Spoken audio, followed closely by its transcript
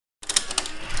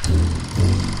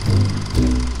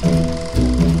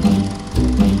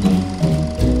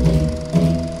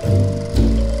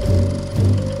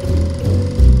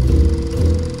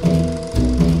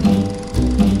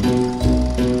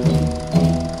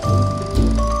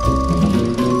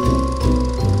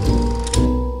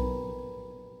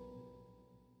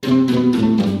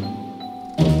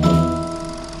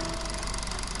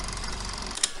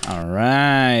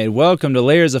welcome to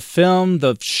Layers of Film,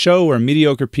 the show where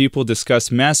mediocre people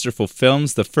discuss masterful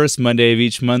films the first Monday of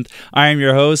each month. I am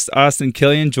your host, Austin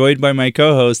Killian, joined by my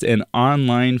co-host and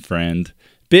online friend,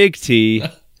 Big T.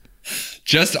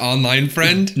 Just online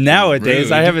friend? Nowadays,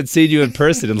 Rude. I haven't seen you in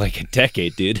person in like a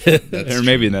decade, dude. Or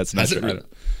maybe that's not true.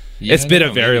 Yeah, it's been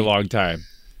a very long time.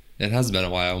 It has been a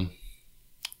while.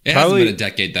 It Probably, hasn't been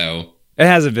a decade, though. It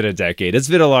hasn't been a decade. It's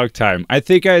been a long time. I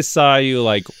think I saw you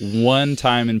like one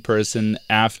time in person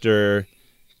after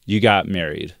you got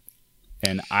married.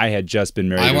 And I had just been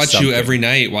married. I watch you every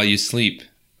night while you sleep.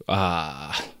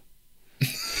 Like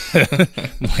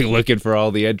looking for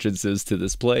all the entrances to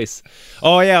this place.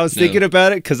 Oh yeah, I was thinking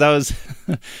about it because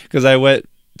I went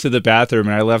to the bathroom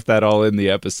and I left that all in the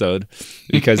episode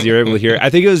because you're able to hear it. I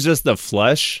think it was just the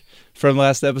flush from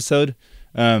last episode.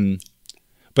 But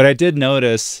I did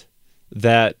notice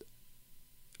that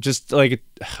just like,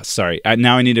 sorry,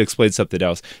 now I need to explain something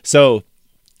else. So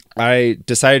I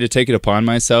decided to take it upon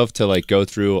myself to like go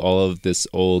through all of this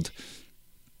old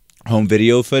home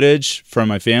video footage from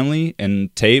my family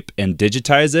and tape and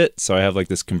digitize it. So I have like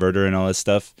this converter and all this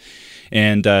stuff.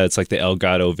 And it's like the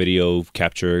Elgato video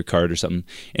capture card or something.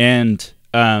 And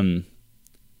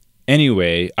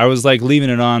anyway, I was like leaving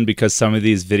it on because some of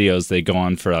these videos, they go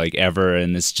on for like ever.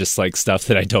 And it's just like stuff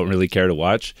that I don't really care to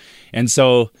watch. And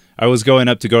so I was going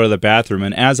up to go to the bathroom,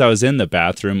 and as I was in the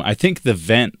bathroom, I think the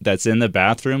vent that's in the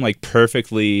bathroom, like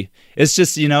perfectly, it's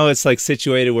just, you know, it's like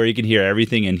situated where you can hear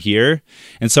everything in here.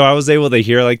 And so I was able to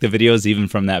hear like the videos even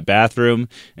from that bathroom.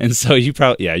 And so you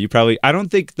probably, I don't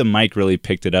think the mic really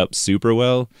picked it up super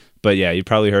well, but yeah, you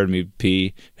probably heard me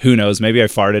pee. Who knows? Maybe I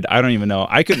farted. I don't even know.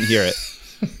 I couldn't hear it.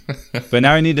 But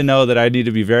now I need to know that I need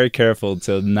to be very careful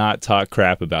to not talk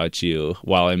crap about you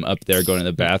while I'm up there going to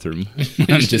the bathroom.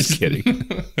 I'm just kidding.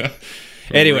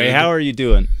 Anyway, how are you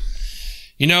doing?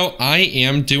 You know, I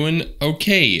am doing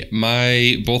okay.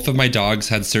 Both of my dogs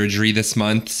had surgery this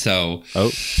month, so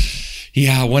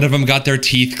yeah, one of them got their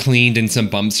teeth cleaned and some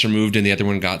bumps removed, and the other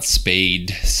one got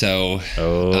spayed. So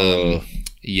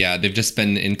yeah, they've just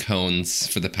been in cones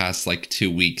for the past like 2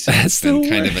 weeks. It's been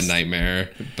kind of a nightmare,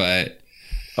 but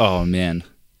oh man,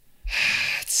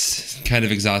 it's kind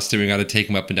of exhausting. We got to take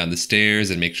them up and down the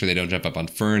stairs and make sure they don't jump up on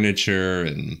furniture,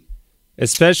 and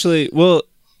especially, well,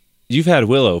 you've had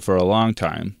Willow for a long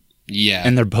time. Yeah,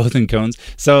 and they're both in cones,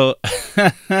 so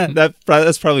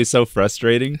that's probably so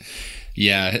frustrating.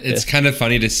 Yeah, it's kind of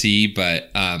funny to see,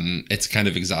 but it's kind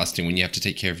of exhausting when you have to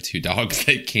take care of two dogs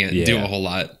that can't do a whole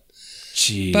lot.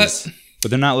 Jeez,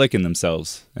 but they're not licking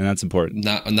themselves, and that's important.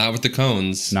 Not with the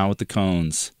cones. Not with the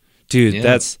cones. Dude,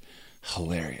 that's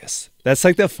hilarious. That's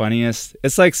like the funniest.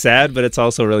 It's like sad, but it's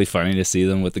also really funny to see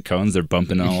them with the cones. They're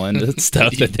bumping all into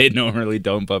stuff that they normally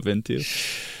don't bump into.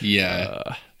 Yeah.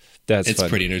 It's funny.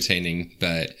 Pretty entertaining.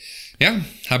 But yeah,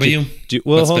 how about you?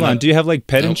 Hold on. Do you have like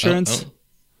pet insurance?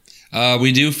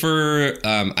 We do for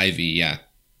Ivy, yeah.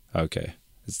 Okay.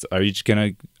 Are you just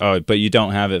going to... but you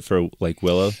don't have it for like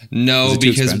Willow? No,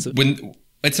 because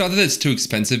it's not that it's too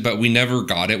expensive, but we never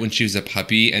got it when she was a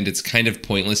puppy, and it's kind of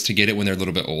pointless to get it when they're a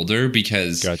little bit older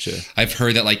because I've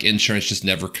heard that like insurance just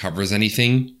never covers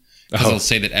anything because they'll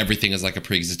say that everything is like a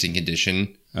pre-existing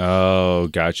condition. Oh,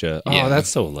 gotcha. Yeah. Oh, that's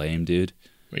so lame, dude.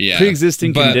 Yeah,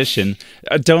 pre-existing condition.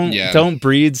 Don't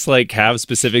breeds like have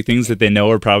specific things that they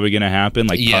know are probably going to happen,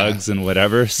 like pugs and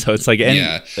whatever? So it's like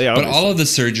but all of the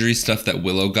surgery stuff that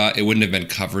Willow got, it wouldn't have been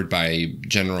covered by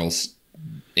general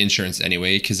insurance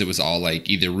anyway, because it was all like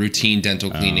either routine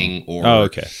dental cleaning or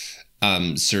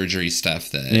surgery stuff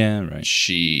that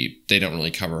they don't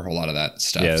really cover a whole lot of that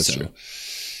stuff. Yeah, that's true.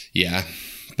 Yeah,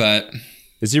 but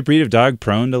is your breed of dog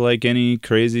prone to like any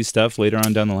crazy stuff later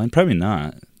on down the line? Probably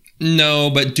not. No,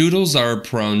 but doodles are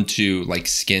prone to like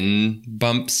skin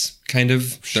bumps, kind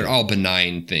of. They're all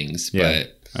benign things,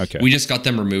 but we just got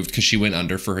them removed because she went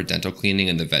under for her dental cleaning,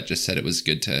 and the vet just said it was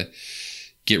good to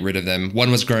get rid of them. One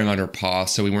was growing on her paw,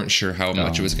 so we weren't sure how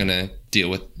much it was going to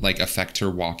affect her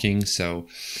walking. So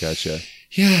gotcha.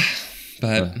 Yeah,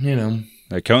 but you know,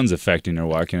 that cone's affecting her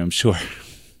walking, I'm sure.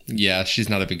 Yeah, she's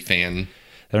not a big fan.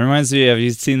 That reminds me, have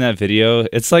you seen that video?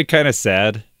 It's like kind of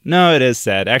sad. No, it is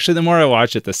sad. Actually, the more I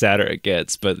watch it, the sadder it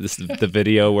gets. But this is the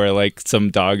video where like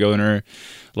some dog owner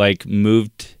like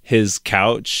moved his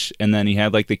couch, and then he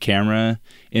had like the camera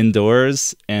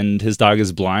indoors, and his dog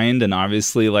is blind and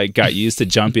obviously like got used to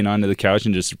jumping onto the couch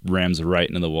and just rams right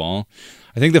into the wall.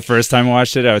 I think the first time I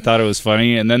watched it, I thought it was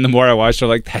funny, and then the more I watched it, I'm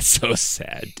like, that's so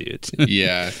sad, dude.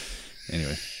 Yeah.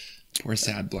 Anyway, we're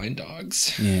sad blind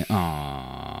dogs. Yeah.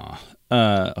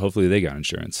 Aww. Hopefully they got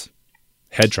insurance.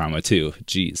 Head trauma too.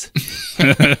 Jeez.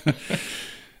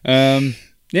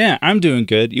 Yeah, I'm doing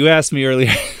good. You asked me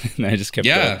earlier, and I just kept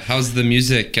going. How's the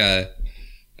music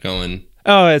going?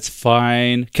 Oh, it's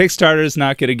fine. Kickstarter's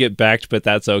not going to get backed, but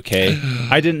that's okay.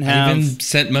 I didn't have... I even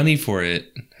sent money for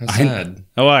it. How sad.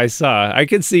 I saw. I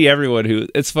can see everyone who...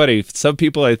 It's funny. Some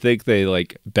people, I think, they,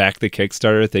 like, back the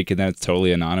Kickstarter thinking that's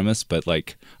totally anonymous, but,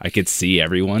 like, I could see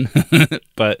everyone.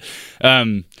 But,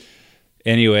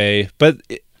 anyway. But...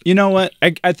 You know what?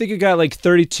 I think it got like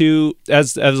 32,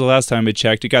 as the last time I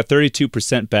checked, it got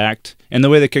 32% backed. And the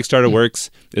way the Kickstarter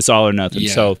works, it's all or nothing.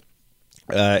 Yeah. So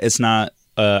it's not,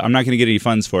 I'm not going to get any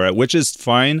funds for it, which is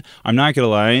fine. I'm not going to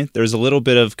lie. There's a little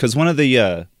bit of, because one of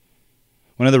the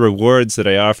rewards that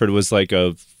I offered was like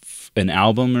an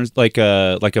album or like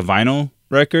a vinyl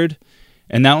record.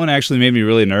 And that one actually made me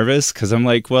really nervous because I'm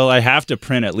like, well, I have to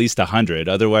print at least 100.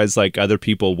 Otherwise, like other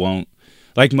people won't.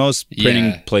 Like most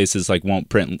printing places, like won't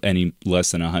print any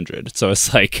less than 100. So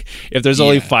it's like if there's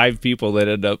only 5 people that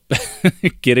end up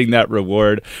getting that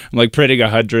reward, I'm like printing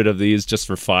 100 of these just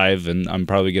for 5, and I'm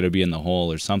probably going to be in the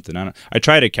hole or something. I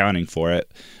tried accounting for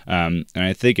it, and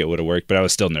I think it would have worked, but I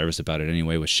was still nervous about it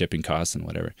anyway with shipping costs and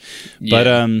whatever. Yeah.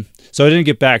 But so I didn't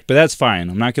get back, but that's fine.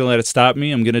 I'm not going to let it stop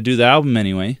me. I'm going to do the album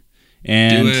anyway.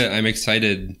 And do it. I'm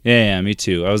excited. Yeah, me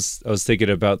too. I was thinking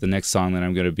about the next song that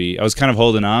I'm going to be. I was kind of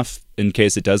holding off in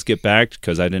case it does get backed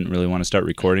because I didn't really want to start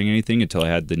recording anything until I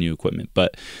had the new equipment.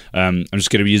 But I'm just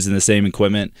going to be using the same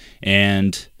equipment,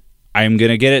 and I'm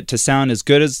going to get it to sound as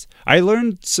good as... I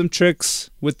learned some tricks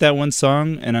with that one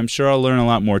song, and I'm sure I'll learn a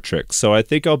lot more tricks. So I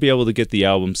think I'll be able to get the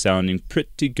album sounding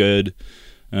pretty good.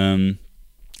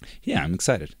 Yeah, I'm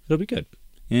excited. It'll be good.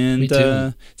 And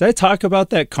did I talk about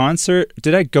that concert?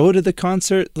 Did I go to the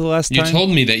concert the last time? You told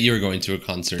me that you were going to a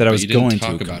concert, that I was going to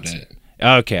talk about it.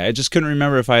 Okay, I just couldn't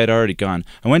remember if I had already gone.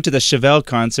 I went to the Chevelle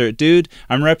concert. Dude,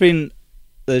 I'm repping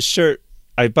the shirt.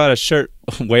 I bought a shirt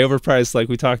way overpriced like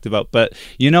we talked about. But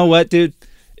you know what, dude?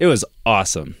 It was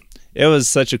awesome. It was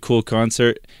such a cool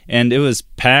concert. And it was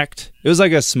packed. It was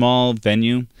like a small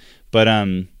venue. But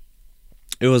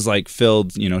it was like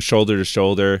filled, shoulder to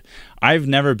shoulder. I've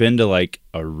never been to like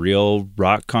a real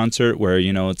rock concert where,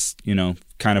 it's,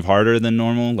 kind of harder than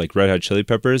normal, like Red Hot Chili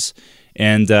Peppers.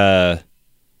 And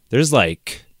there's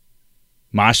like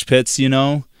mosh pits,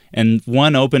 and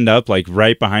one opened up like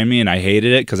right behind me and I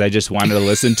hated it because I just wanted to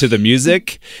listen to the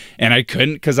music and I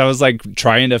couldn't because I was like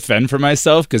trying to fend for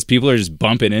myself because people are just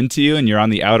bumping into you and you're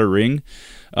on the outer ring.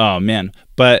 Oh man.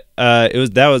 But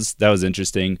that was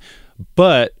interesting.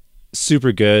 But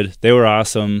super good. They were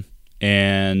awesome.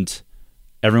 And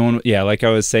everyone, like I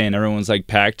was saying, everyone's like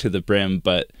packed to the brim,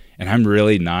 and I'm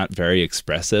really not very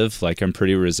expressive. Like I'm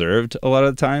pretty reserved a lot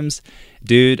of the times.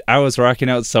 Dude, I was rocking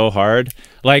out so hard.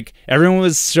 Like everyone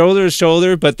was shoulder to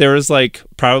shoulder, but there was like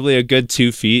probably a good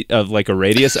 2 feet of like a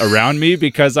radius around me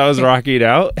because I was rocking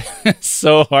out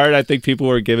so hard. I think people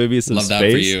were giving me some space. Love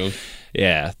that for you.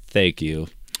 Yeah, thank you.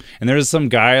 And there was some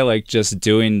guy like just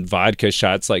doing vodka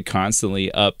shots like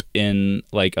constantly up in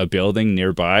like a building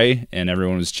nearby, and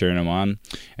everyone was cheering him on.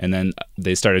 And then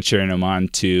they started cheering him on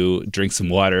to drink some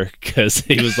water because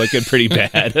he was looking pretty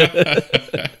bad.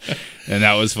 And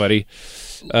that was funny.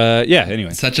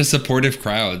 Anyway. Such a supportive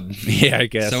crowd. Yeah, I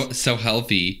guess. So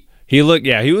healthy. He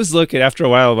was looking after a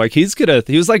while. I'm like, he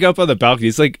was like up on the balcony.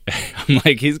 He's like, I'm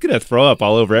like, he's going to throw up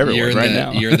all over everyone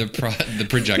now. You're the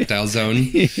projectile zone.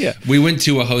 Yeah. We went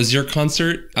to a Hozier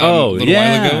concert a little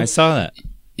while ago. I saw that.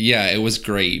 Yeah, it was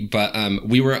great. But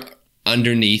we were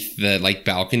underneath the like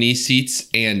balcony seats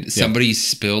and somebody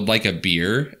spilled like a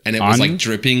beer and it was like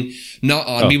dripping, not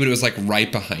on me, but it was like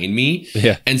right behind me.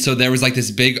 Yeah. And so there was like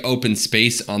this big open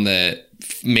space on the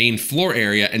main floor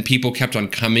area and people kept on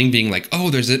coming being like,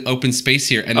 oh, there's an open space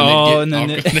here, and then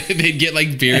they'd get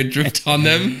like beer dripped on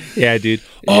them. Yeah, dude.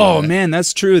 Oh man,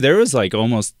 that's true. There was like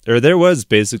there was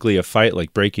basically a fight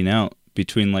like breaking out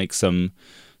between like some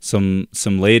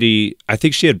lady. I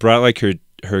think she had brought like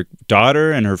her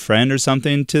daughter and her friend or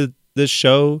something to this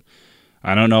show.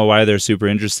 I don't know why they're super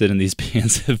interested in these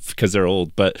bands because they're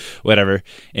old, but whatever.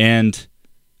 And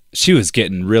she was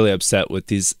getting really upset with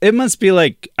these. It must be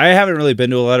like, I haven't really been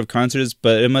to a lot of concerts,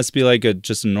 but it must be like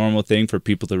just a normal thing for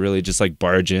people to really just like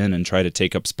barge in and try to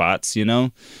take up spots,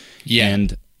 Yeah.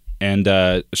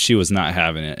 And she was not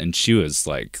having it, and she was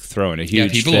like throwing a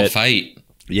huge people fit. Will fight.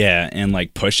 Yeah, and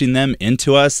like pushing them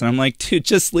into us, and I'm like, dude,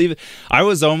 just leave it. I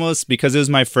was almost, because it was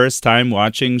my first time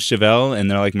watching Chevelle, and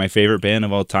they're like my favorite band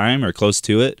of all time, or close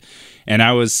to it, and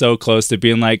I was so close to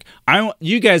being like,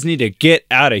 you guys need to get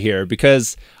out of here,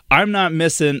 because I'm not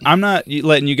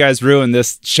letting you guys ruin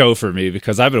this show for me,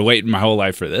 because I've been waiting my whole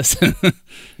life for this.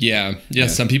 Yeah.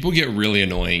 Some people get really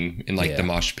annoying in like the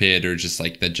mosh pit or just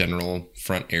like the general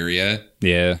front area.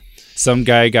 Yeah. some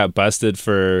guy got busted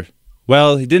for.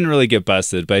 Well, he didn't really get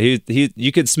busted, but he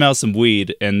you could smell some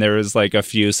weed, and there was like a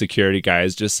few security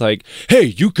guys just like, "Hey,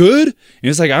 you good?" And he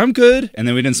was like, "I'm good," and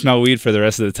then we didn't smell weed for the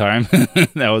rest of the time.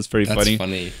 That was pretty funny. That's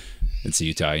funny. It's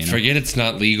Utah, you know. Forget it's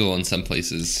not legal in some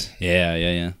places.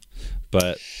 Yeah.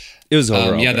 But it was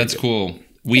overall. Yeah, that's cool.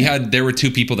 There were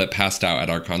 2 people that passed out at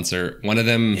our concert. One of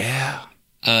them,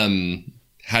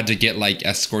 had to get like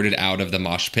escorted out of the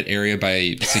mosh pit area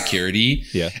by security.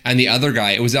 Yeah. And the other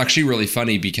guy, it was actually really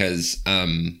funny because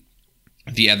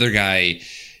the other guy,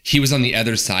 he was on the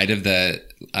other side of the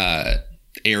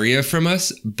area from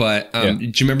us. But do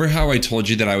you remember how I told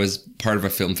you that I was part of a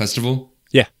film festival?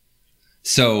 Yeah.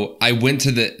 So I went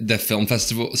to the film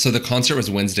festival. So the concert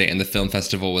was Wednesday and the film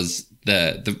festival was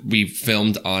we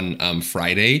filmed on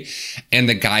Friday, and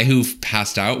the guy who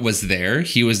passed out was there.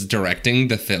 He was directing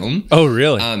the film. Oh,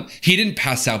 really? He didn't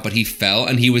pass out, but he fell,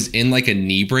 and he was in like a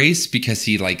knee brace because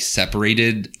he like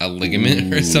separated a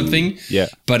ligament or something. Yeah.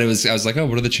 But I was like, oh,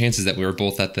 what are the chances that we were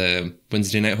both at the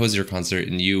Wednesday Night Hosier concert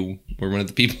and you were one of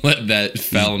the people that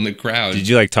fell in the crowd? Did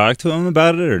you like talk to him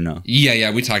about it or no? Yeah,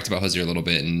 we talked about Hosier a little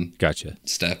bit and Gotcha.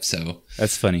 stuff. So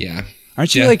that's funny. Yeah.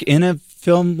 Aren't you like in a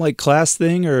film like class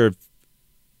thing, or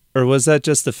was that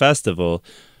just the festival?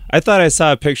 I thought I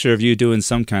saw a picture of you doing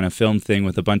some kind of film thing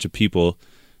with a bunch of people.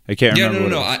 I can't remember.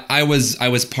 No. I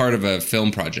was part of a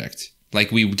film project.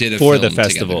 Like we did a for film the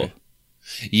festival. Together.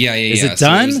 Yeah. Is it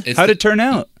done? So How'd it turn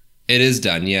out? It is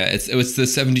done. Yeah, it's the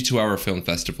 72-hour film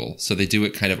festival. So they do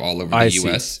it kind of all over the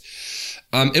U.S.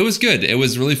 It was good. It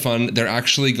was really fun. They're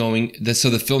actually going. So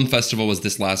the film festival was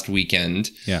this last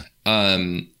weekend. Yeah.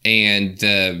 And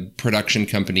the production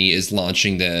company is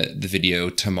launching the video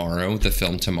tomorrow. The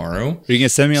film tomorrow. Are you gonna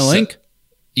send me a link?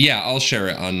 Yeah, I'll share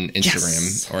it on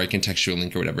Instagram, or I can text you a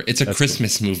link or whatever. It's a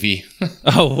Christmas movie.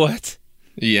 Oh, what?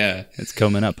 Yeah, it's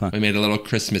coming up, huh? We made a little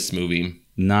Christmas movie.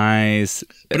 Nice.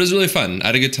 But it was really fun. I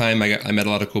had a good time. I met a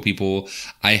lot of cool people.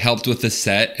 I helped with the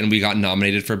set, and we got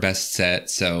nominated for best set.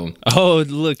 So,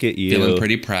 look at you. Feeling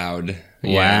pretty proud.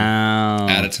 Wow. Yeah.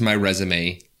 Add it to my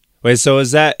resume. Wait, so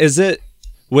is it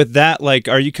with that, like,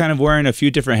 are you kind of wearing a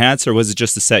few different hats, or was it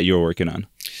just the set you were working on?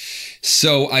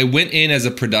 So I went in as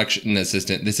a production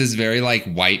assistant. This is very like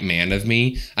white man of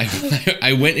me.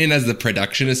 I went in as the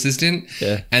production assistant,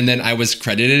 and then I was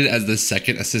credited as the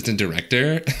second assistant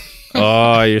director.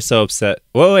 Oh, you're so upset.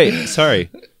 Whoa, wait, sorry.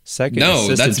 Second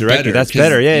assistant director. Better, that's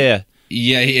better.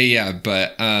 Yeah.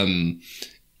 But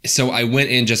so I went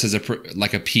in just as a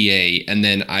PA, and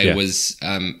then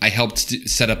I helped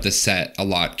set up the set a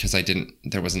lot because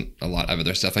there wasn't a lot of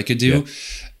other stuff I could do. Yeah.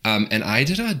 And I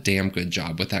did a damn good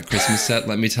job with that Christmas set,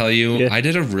 let me tell you. Yeah. I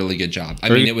did a really good job. I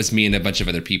mean, it was me and a bunch of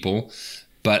other people,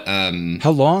 but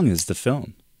how long is the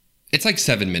film? It's like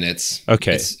 7 minutes.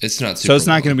 Okay. It's not super So it's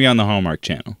not long. going to be on the Hallmark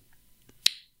Channel.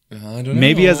 I don't know.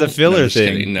 Maybe as a filler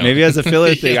thing. No. Maybe as a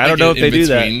filler thing. I don't know if they do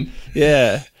that.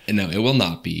 Yeah. No, it will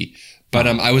not be. But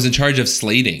I was in charge of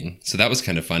slating, so that was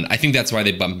kind of fun. I think that's why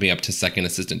they bumped me up to second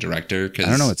assistant director. Cause I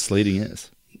don't know what slating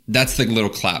is. That's the little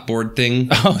clapboard thing.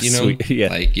 Oh, you know? Sweet.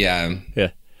 Yeah.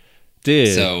 Yeah.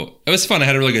 Dude. So it was fun. I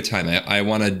had a really good time. I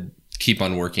want to keep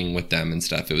on working with them and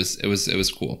stuff. It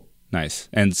was cool. Nice.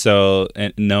 And so,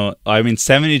 no, I mean,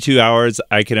 72 hours,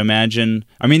 I could imagine.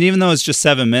 I mean, even though it's just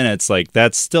 7 minutes, like,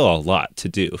 that's still a lot to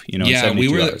do, you know, in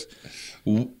 72 hours.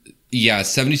 Yeah,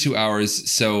 72 hours.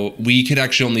 So we could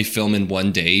actually only film in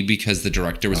one day because the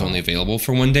director was only available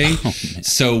for one day.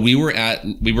 So we were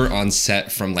on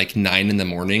set from like 9 in the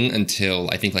morning until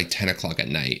I think like 10 o'clock at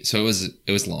night. So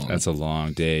it was long. That's a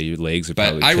long day. Your legs are but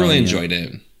probably I really enjoyed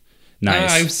it.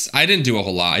 Nice. I didn't do a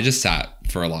whole lot. I just sat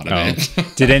for a lot of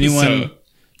it. Did anyone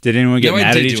get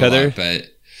mad at each other? But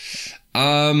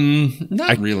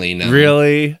not really. No.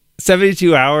 Really?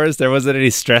 72 hours? There wasn't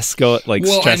any stress stressful.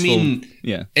 I mean,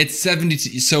 it's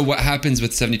 72. So what happens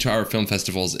with 72-hour film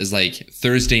festivals is like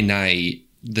Thursday night.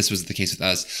 This was the case with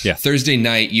us. Yeah. Thursday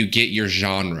night, you get your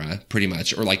genre pretty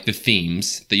much, or like the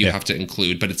themes that you have to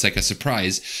include, but it's like a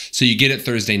surprise. So you get it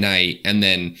Thursday night, and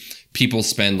then people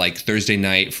spend like Thursday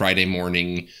night, Friday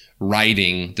morning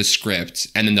writing the script,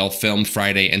 and then they'll film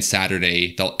Friday and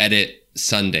Saturday. They'll edit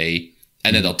Sunday,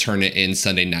 and then they'll turn it in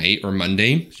Sunday night or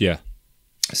Monday. Yeah.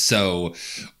 So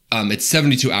it's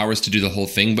 72 hours to do the whole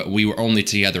thing, but we were only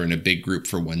together in a big group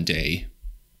for one day.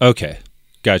 Okay.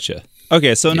 Gotcha.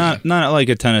 Okay, so not like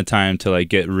a ton of time to like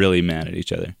get really mad at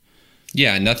each other.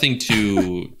 Yeah, nothing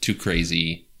too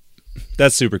crazy.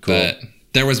 That's super cool. But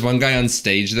there was one guy on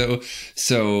stage though,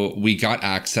 so we got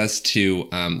access to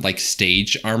like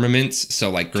stage armaments, so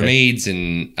like grenades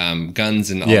and guns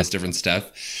and all this different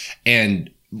stuff. And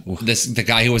the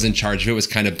guy who was in charge of it was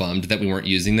kind of bummed that we weren't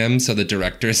using them. So the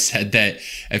director said that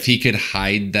if he could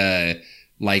hide the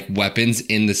like weapons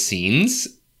in the scenes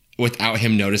without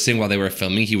him noticing while they were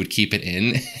filming, he would keep it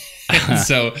in. And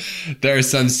so there are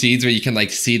some scenes where you can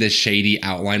like see the shady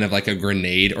outline of like a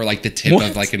grenade or like the tip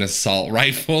of like an assault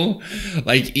rifle,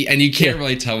 like, and you can't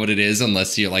really tell what it is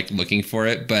unless you're like looking for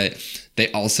it. But they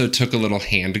also took a little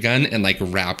handgun and like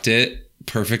wrapped it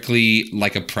perfectly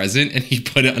like a present, and he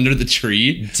put it under the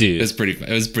tree. Dude, it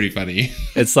was pretty funny.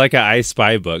 It's like an I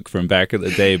Spy book from back in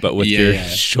the day, but with your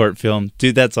short film.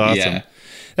 Dude, that's awesome. Yeah.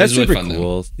 That's really super fun,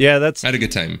 cool. Yeah, I had a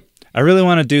good time. I really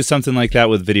want to do something like that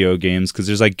with video games, because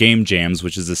there's like game jams,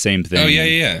 which is the same thing. Oh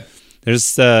yeah.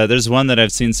 There's one that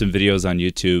I've seen some videos on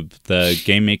YouTube, the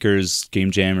Game Maker's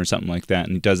Game Jam or something like that,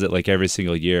 and he does it like every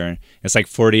single year. It's like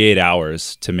 48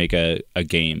 hours to make a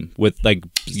game with like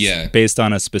based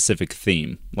on a specific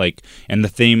theme. Like, and the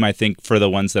theme I think for the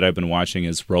ones that I've been watching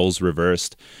is roles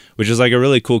reversed, which is like a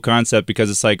really cool concept, because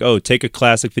it's like, oh, take a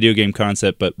classic video game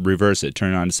concept but reverse it,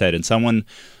 turn it on its head. And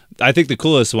I think the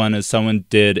coolest one is someone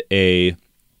did a,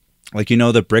 like, you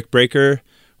know, the Brick Breaker,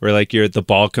 where like the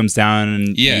ball comes down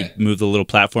and you move the little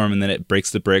platform and then it breaks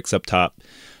the bricks up top.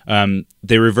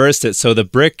 They reversed it, so the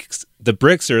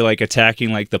bricks are like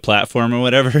attacking like the platform or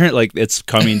whatever, like it's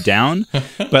coming down,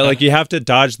 but like you have to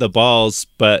dodge the balls.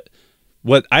 But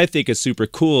what I think is super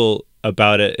cool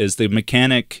about it is the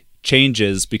mechanic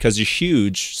changes because you're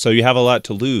huge, so you have a lot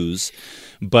to lose.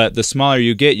 But the smaller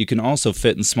you get, you can also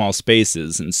fit in small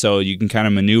spaces, and so you can kind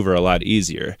of maneuver a lot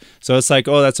easier. So it's like,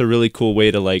 oh, that's a really cool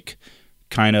way to like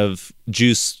kind of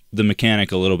juice the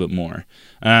mechanic a little bit more.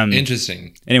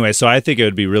 Interesting. Anyway, so I think it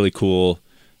would be really cool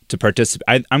to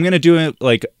participate. I'm going to do it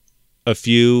like a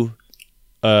few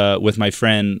with my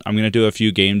friend. I'm going to do a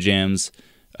few game jams,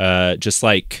 just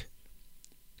like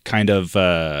kind of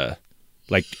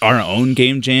like our own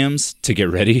game jams to get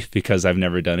ready, because I've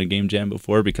never done a game jam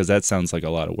before, because that sounds like a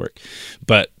lot of work.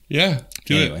 But yeah,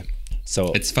 anyway,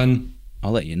 so it's fun.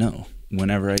 I'll let you know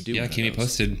whenever I do. Yeah, keep me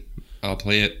posted. I'll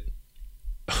play it.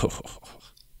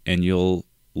 And you'll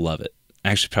love it.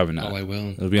 Actually, probably not. Oh, I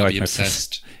will. It'll be I'll like be my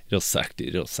obsessed. It'll suck,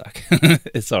 dude. It'll suck.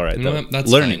 It's all right though. No, that's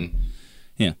learning. Fine.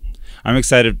 Yeah, I'm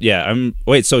excited. Yeah,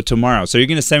 wait. So tomorrow. So you're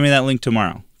gonna send me that link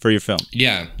tomorrow for your film?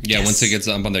 Yeah. Yes. Once it gets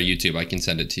up on their YouTube, I can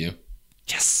send it to you.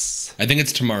 Yes. I think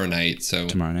it's tomorrow night. So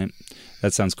tomorrow night.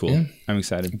 That sounds cool. Yeah. I'm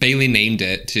excited. Bailey named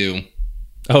it too.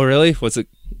 Oh really? What's it?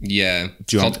 Yeah.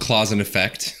 It's called Claws and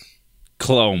Effect.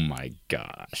 Oh my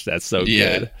gosh, that's so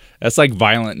good. That's like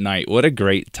Violent Night. What a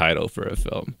great title for a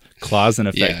film. Claws and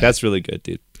Effect. Yeah. That's really good,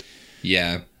 dude.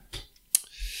 Yeah.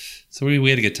 So we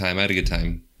had a good time. I had a good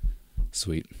time.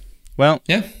 Sweet. Well,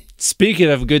 yeah. Speaking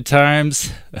of good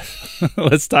times,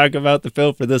 let's talk about the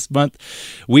film for this month.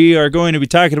 We are going to be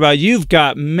talking about You've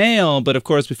Got Mail, but of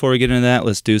course, before we get into that,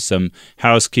 let's do some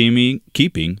housekeeping.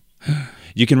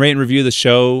 You can rate and review the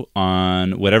show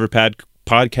on whatever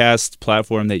podcast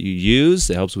platform that you use.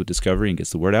 It helps with discovery and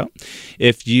gets the word out.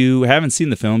 If you haven't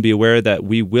seen the film, be aware that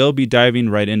we will be diving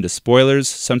right into spoilers,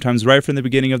 sometimes right from the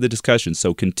beginning of the discussion,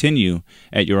 so continue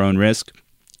at your own risk.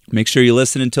 Make sure you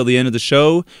listen until the end of the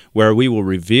show, where we will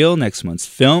reveal next month's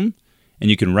film, and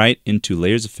you can write into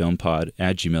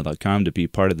layersofilmpod@gmail.com to be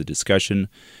part of the discussion.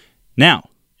 Now,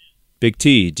 Big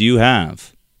T, do you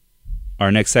have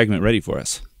our next segment ready for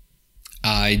us?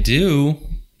 I do.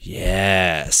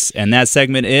 Yes, and that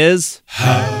segment is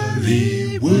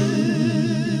Hollywood,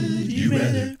 you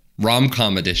better.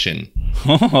 Rom-com edition.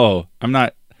 Oh, I'm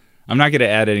not going to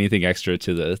add anything extra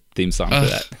to the theme song for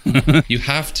that. You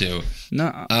have to.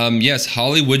 No. Yes,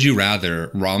 Hollywood You Rather,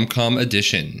 Rom-com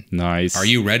edition. Nice. Are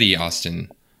you ready,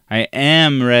 Austin? I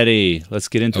am ready. Let's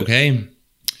get into it. Okay.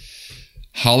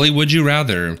 Hollywood You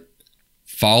Rather,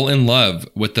 fall in love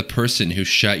with the person who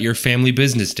shut your family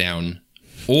business down,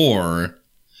 or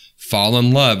fall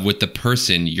in love with the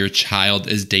person your child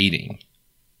is dating?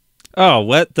 Oh,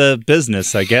 what the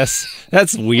business, I guess.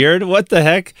 That's weird. What the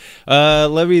heck?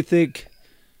 Let me think.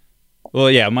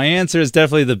 Well, yeah, my answer is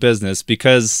definitely the business,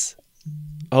 because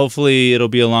hopefully it'll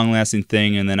be a long-lasting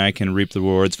thing, and then I can reap the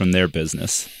rewards from their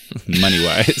business,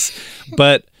 money-wise.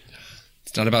 But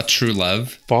it's not about true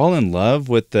love. Fall in love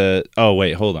with the... Oh,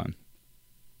 wait, hold on.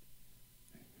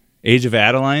 Age of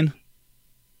Adeline?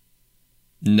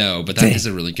 No, but that is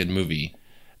a really good movie.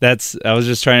 I was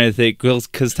just trying to think, well,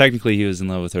 because technically he was in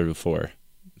love with her before,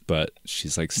 but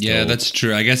she's like still... Yeah, that's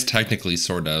true. I guess technically,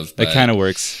 sort of. But, it kind of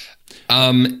works.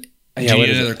 Do you need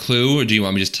another clue, or do you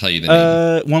want me to just tell you the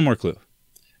name? One more clue.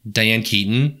 Diane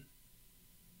Keaton.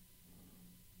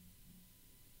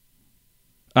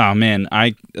 Oh man,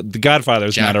 The Godfather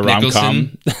is not a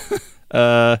rom-com.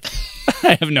 I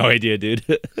have no idea, dude.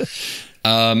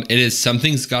 It is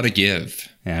Something's Gotta Give.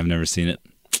 Yeah, I've never seen it.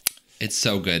 It's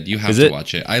so good. You have to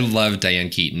watch it. I love Diane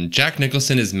Keaton. Jack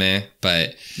Nicholson is meh,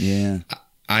 but yeah,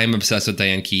 I'm obsessed with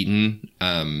Diane Keaton.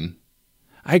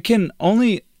 I can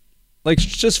only, like,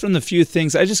 just from the few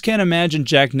things, I just can't imagine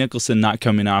Jack Nicholson not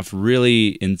coming off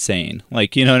really insane.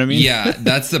 Like, you know what I mean? Yeah,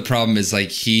 that's the problem is,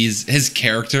 like, his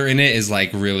character in it is, like,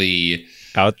 really...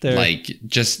 out there? Like,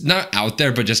 just not out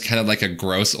there, but just kind of like a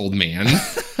gross old man.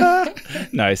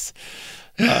 Nice.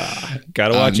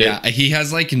 Gotta watch it. Yeah, he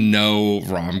has, like, no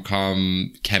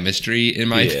rom-com chemistry, in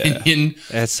my opinion.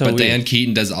 That's so But weird. Diane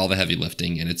Keaton does all the heavy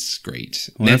lifting, and it's great.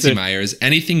 Well, Nancy Meyers.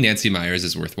 Anything Nancy Meyers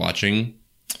is worth watching.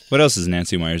 What else has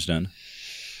Nancy Meyers done?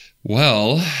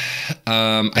 Well,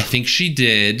 I think she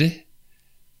did.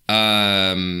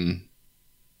 I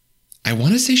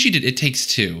want to say she did It Takes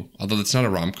Two, although that's not a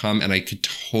rom-com, and I could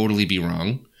totally be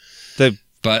wrong.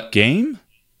 But game?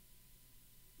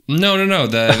 No.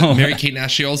 The Mary-Kate and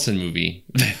Ashley Olsen movie.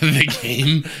 The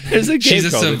game. There's a game. She's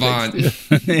a called savant.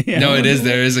 Yeah, No, it is.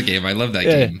 There is a game. I love that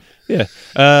game. Yeah.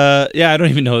 I don't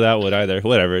even know that one either.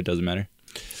 Whatever. It doesn't matter.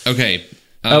 Okay.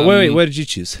 Wait. What did you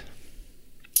choose?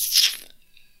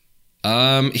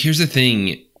 Here's the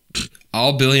thing.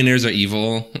 All billionaires are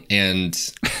evil, and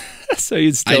So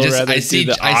you'd still rather see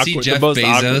the Jeff most awkward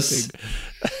Bezos. thing.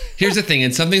 Here's the thing,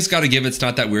 and Something's Gotta Give. It's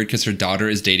not that weird because her daughter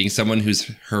is dating someone who's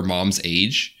her mom's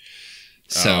age.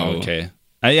 So okay.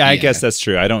 I guess that's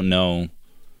true. I don't know.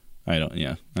 I don't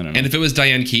know. And if it was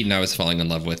Diane Keaton, I was falling in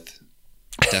love with.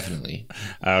 Definitely.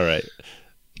 All right.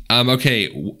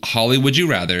 Okay, Holly, would you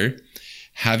rather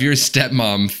have your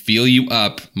stepmom feel you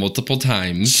up multiple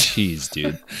times, Jeez,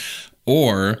 dude.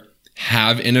 or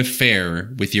have an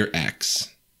affair with your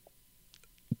ex?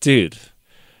 Dude,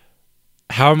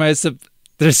 how am I supposed...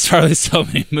 There's probably so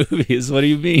many movies. What do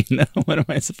you mean? What am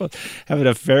I supposed to have an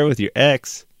affair with your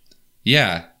ex?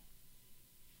 Yeah.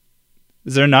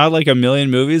 Is there not like a million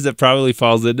movies that probably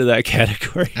falls into that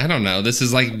category? I don't know. This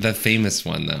is like the famous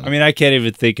one, though. I mean, I can't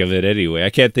even think of it anyway. I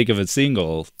can't think of a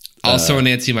single. Also a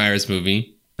Nancy Meyers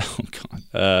movie. Oh,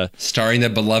 God. Starring the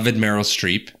beloved Meryl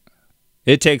Streep.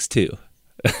 It Takes Two.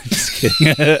 Just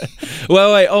kidding.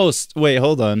 Well, wait,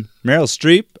 hold on. Meryl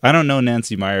Streep? I don't know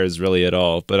Nancy Meyers really at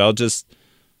all, but I'll just...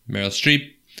 Meryl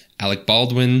Streep, Alec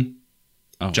Baldwin,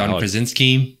 John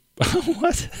Krasinski.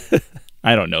 What?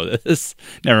 I don't know this.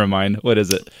 Never mind. What is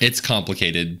it? It's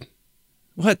complicated.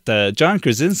 What? John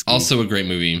Krasinski? Also a great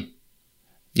movie.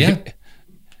 Yeah.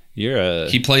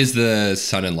 He plays the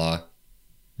son-in-law.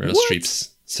 Meryl Streep's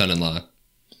son-in-law.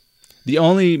 The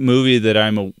only movie that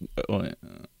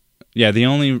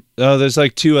there's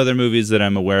like two other movies that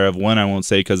I'm aware of. One I won't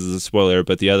say because it's a spoiler,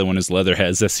 but the other one is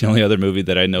Leatherheads. That's the only other movie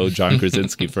that I know John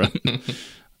Krasinski from.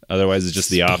 Otherwise, it's just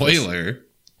The Office. Spoiler?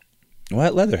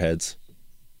 What? Leatherheads?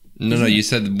 No, you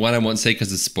said one I won't say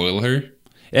because it's spoiler?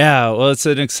 Yeah, well,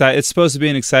 it's supposed to be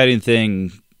an exciting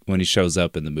thing when he shows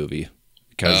up in the movie.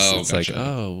 Because it's gotcha. like,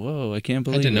 oh, whoa, I can't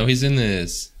believe I didn't know he's in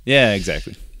this. Yeah,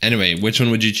 exactly. Anyway, which one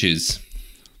would you choose?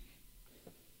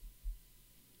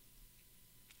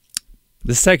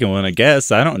 The second one, I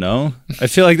guess. I don't know. I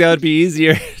feel like that would be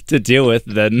easier to deal with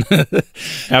than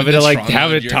having to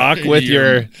have a talk with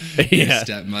your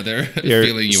stepmother, your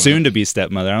feeling you soon-to-be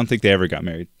stepmother. I don't think they ever got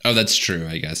married. Oh, that's true.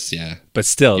 I guess, yeah. But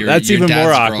still, that's your even dad's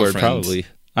more awkward. girlfriend. Probably.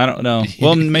 I don't know.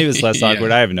 Well, maybe it's less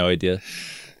awkward. I have no idea.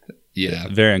 Yeah,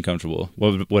 very uncomfortable.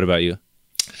 What about you?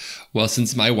 Well,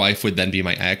 since my wife would then be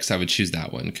my ex, I would choose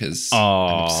that one because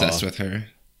I'm obsessed with her.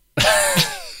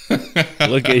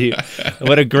 Look at you.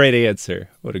 What a great answer.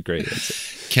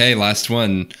 Okay, last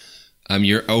one.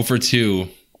 You're 0 for 2.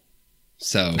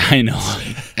 So I know.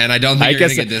 And I don't think you're going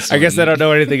to get this one. I guess I don't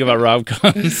know anything about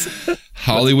rom-coms.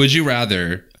 Holly, would you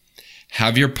rather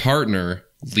have your partner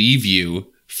leave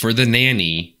you for the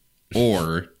nanny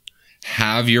or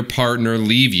have your partner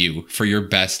leave you for your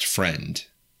best friend?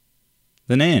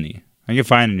 The nanny. I can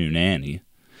find a new nanny.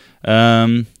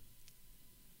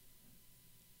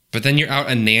 But then you're out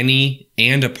a nanny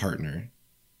and a partner.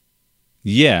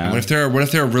 Yeah. And what if they're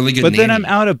a really good But nanny? then I'm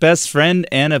out a best friend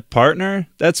and a partner?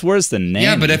 That's worse than nanny.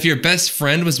 Yeah, but if your best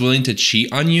friend was willing to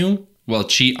cheat on you,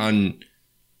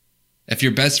 if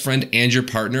your best friend and your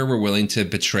partner were willing to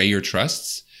betray your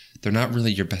trusts, they're not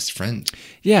really your best friend.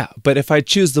 Yeah, but if I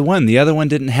choose the one, the other one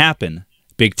didn't happen.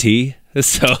 Big T.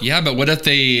 So yeah, but what if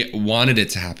they wanted it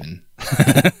to happen?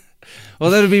 Well,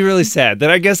 that would be really sad.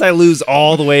 Then I guess I lose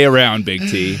all the way around, Big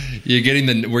T. We're getting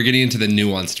into the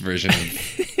nuanced version of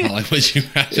Hollywood.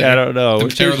 I don't know.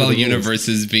 The parallel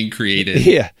universes being created.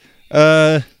 Yeah.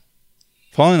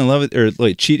 Falling in love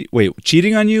with,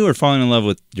 cheating on you or falling in love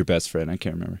with your best friend? I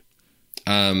can't remember.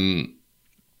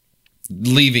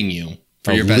 leaving you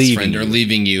for your best friend or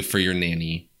leaving you for your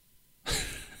nanny.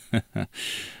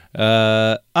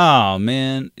 Oh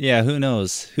man, yeah. Who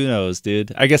knows? Who knows,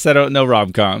 dude? I guess I don't know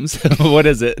rom-coms. What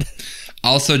is it?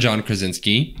 Also, John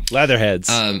Krasinski. Leatherheads.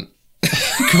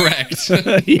 Correct.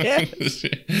 Yeah.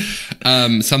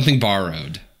 Something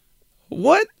Borrowed.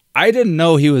 What? I didn't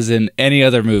know he was in any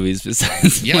other movies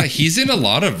besides. Yeah, he's in a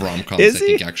lot of rom-coms. Is I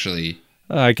think he? actually.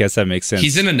 Oh, I guess that makes sense.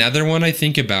 He's in another one. I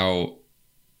think about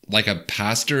like a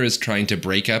pastor is trying to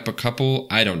break up a couple.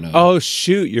 I don't know. Oh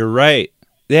shoot, you're right.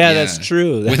 Yeah, that's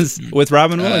true. That's with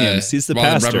Robin Williams. He's the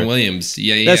pastor. Robin Williams.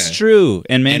 Yeah. That's true.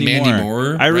 And Mandy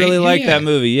Moore. I really like that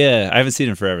movie. Yeah, I haven't seen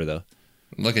it forever though.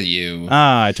 Look at you.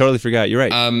 I totally forgot. You're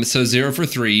right. So 0 for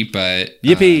 3, but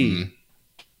yippee.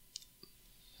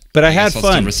 But I had I'll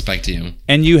fun. Still respect you.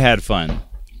 And you had fun.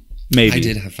 Maybe I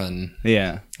did have fun.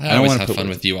 Yeah. I always have fun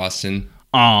with you, Austin.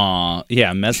 Aw,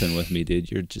 yeah, messing with me, dude.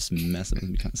 You're just messing with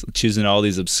me constantly. Choosing all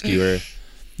these obscure.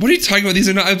 What are you talking about? These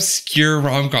are not obscure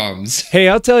rom-coms. Hey,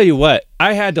 I'll tell you what.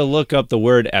 I had to look up the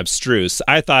word abstruse.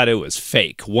 I thought it was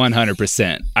fake,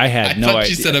 100%. I had no idea. I thought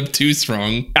you said obtuse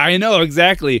wrong. I know,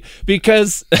 exactly.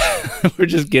 Because we're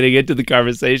just getting into the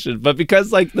conversation. But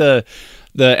because, like, the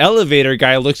elevator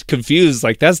guy looked confused,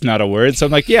 like, that's not a word. So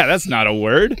I'm like, yeah, that's not a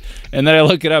word. And then I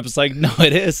look it up. It's like, no,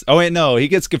 it is. Oh, wait, no. He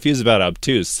gets confused about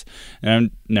obtuse.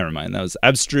 And never mind. That was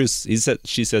abstruse.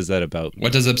 She says that about.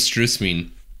 What does abstruse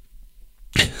mean?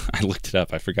 I looked it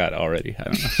up. I forgot already. I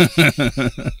don't know.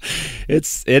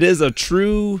 It is a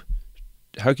true.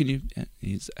 How can you?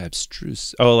 He's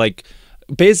abstruse. Oh, like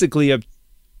basically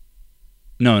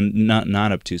no,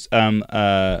 not obtuse.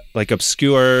 Like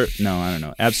obscure. No, I don't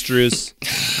know. Abstruse.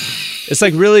 It's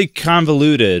like really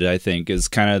convoluted. I think is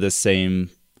kind of the same.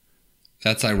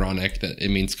 That's ironic that it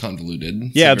means convoluted.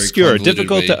 It's yeah, obscure,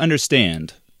 difficult to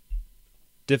understand.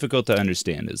 Difficult to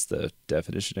understand is the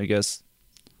definition, I guess.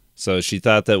 So she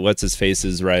thought that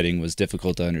what's-his-face's writing was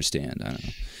difficult to understand. I don't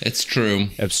know. It's true.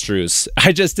 Abstruse.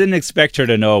 I just didn't expect her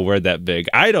to know a word that big.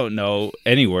 I don't know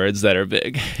any words that are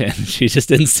big. And she just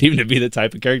didn't seem to be the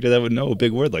type of character that would know a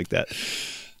big word like that.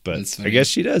 But I guess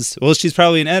she does. Well, she's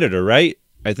probably an editor, right?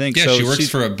 I think so. Yeah, she works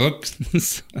for a book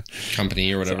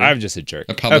company or whatever. So I'm just a jerk.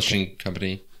 A publishing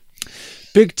company.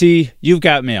 Big T, you've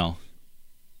got mail.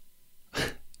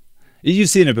 You've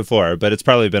seen it before, but it's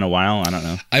probably been a while. I don't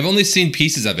know. I've only seen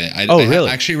pieces of it. I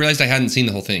really? Actually realized I hadn't seen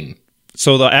the whole thing.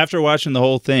 So after watching the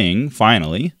whole thing,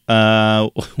 finally,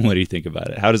 what do you think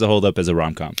about it? How does it hold up as a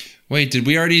rom-com? Wait, did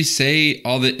we already say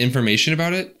all the information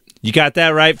about it? You got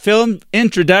that right. Film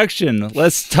introduction.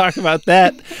 Let's talk about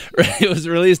that. It was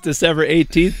released December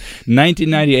 18th,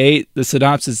 1998. The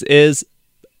synopsis is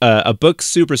a book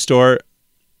superstore.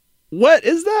 What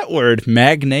is that word?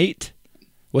 Magnate?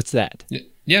 What's that?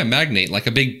 Yeah, magnate, like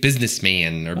a big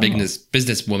businessman or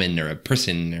businesswoman or a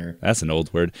person. Or that's an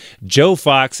old word. Joe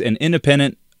Fox, an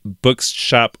independent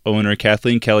bookshop owner,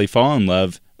 Kathleen Kelly, fall in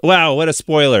love. Wow, what a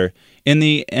spoiler. Oh,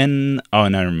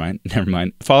 never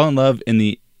mind. Fall in love in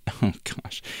the, oh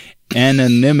gosh,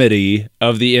 anonymity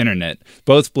of the internet,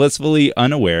 both blissfully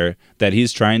unaware that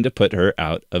he's trying to put her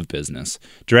out of business.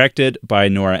 Directed by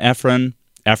Nora Ephron.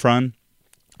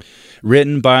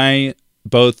 Written by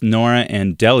both Nora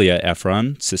and Delia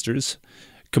Ephron, sisters.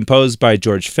 Composed by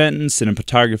George Fenton.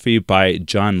 Cinematography by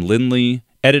John Lindley.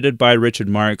 Edited by Richard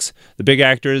Marks. The big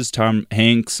actors, Tom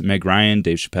Hanks, Meg Ryan,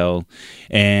 Dave Chappelle.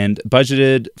 And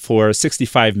budgeted for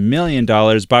 $65 million.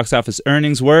 Box office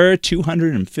earnings were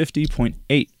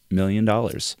 $250.8 million.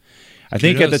 I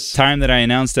think at the time that I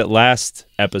announced it last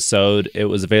episode, it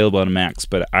was available on Max,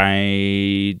 but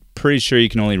I'm pretty sure you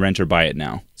can only rent or buy it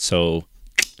now. So,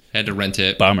 had to rent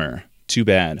it. Bummer. Too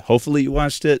bad. Hopefully you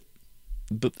watched it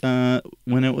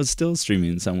when it was still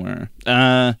streaming somewhere.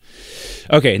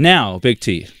 Okay, now, Big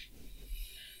T.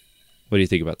 What do you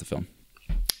think about the film?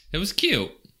 It was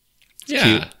cute. Yeah.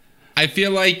 Cute. I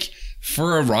feel like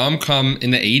for a rom-com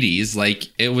in the 80s, like,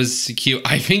 it was cute.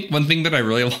 I think one thing that I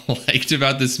really liked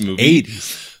about this movie...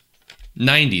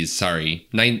 90s, sorry.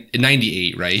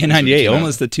 98, right? Yeah, 98,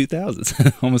 almost the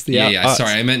 2000s. Almost the Yeah,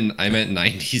 sorry, I meant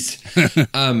 90s.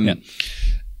 Yeah.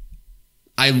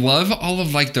 I love all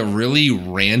of like the really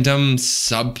random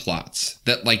subplots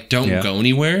that like don't go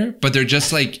anywhere, but they're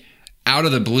just like out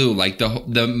of the blue, like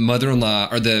the mother-in-law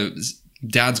or the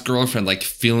dad's girlfriend like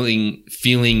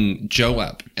feeling Joe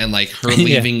up and like her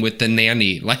leaving with the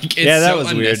nanny. Like it's so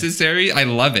unnecessary. Weird. I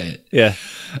love it. Yeah.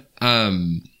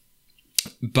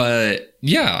 But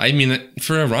yeah, I mean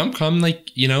for a rom-com, like,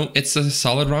 you know, it's a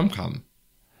solid rom-com.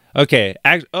 Okay.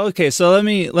 So let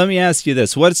me ask you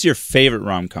this: what's your favorite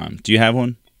rom-com? Do you have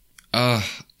one?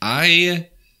 I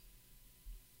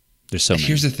There's so many.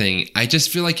 Here's the thing. I just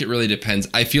feel like it really depends.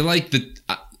 I feel like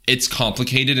it's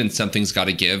complicated and something's got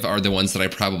to give are the ones that I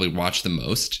probably watch the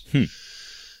most.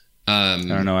 I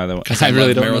don't know either one. Because I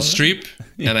really love Meryl Streep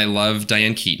and I love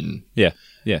Diane Keaton. Yeah.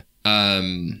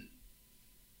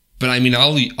 But I mean,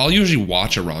 I'll usually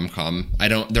watch a rom-com.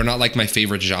 They're not like my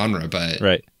favorite genre, but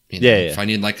right. If I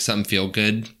need like something feel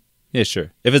good. Yeah,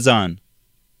 sure. If it's on,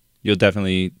 you'll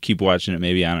definitely keep watching it.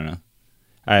 Maybe, I don't know.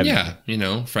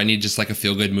 If I need just like a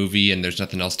feel good movie and there's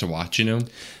nothing else to watch,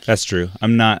 That's true.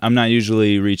 I'm not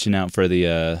usually reaching out for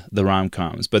the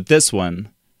rom-coms, but this one,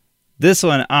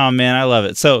 oh man, I love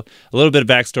it. So a little bit of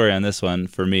backstory on this one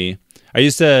for me. I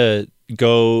used to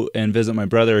go and visit my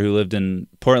brother who lived in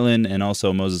Portland and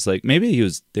also Moses Lake. Maybe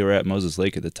they were at Moses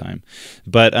Lake at the time,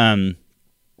 but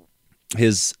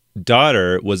his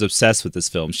daughter was obsessed with this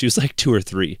film. She was like 2 or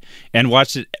 3 and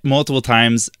watched it multiple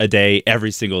times a day,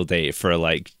 every single day for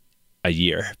like a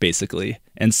year, basically.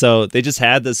 And so they just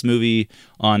had this movie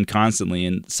on constantly.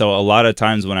 And so a lot of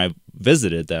times when I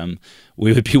visited them,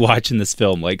 we would be watching this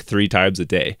film like 3 times a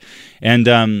day.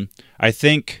 And I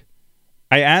think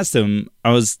I asked him,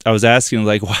 I was asking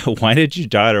like, why did your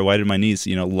daughter, why did my niece,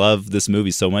 love this movie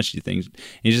so much, do you think? And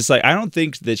he's just like, I don't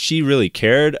think that she really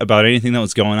cared about anything that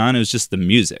was going on. It was just the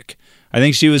music. I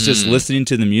think she was just listening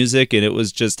to the music and it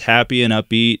was just happy and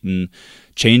upbeat and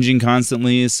changing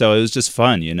constantly. So it was just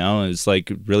fun, it was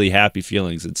like really happy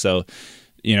feelings. And so,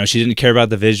 she didn't care about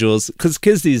the visuals because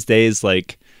kids these days,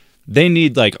 like, they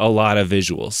need like a lot of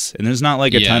visuals and there's not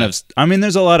like a ton of,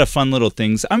 there's a lot of fun little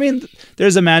things.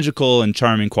 There's a magical and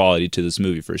charming quality to this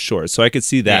movie for sure. So I could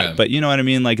see that, but you know what I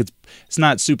mean? Like it's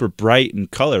not super bright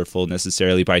and colorful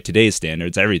necessarily by today's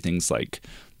standards. Everything's like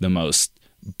the most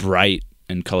bright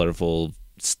and colorful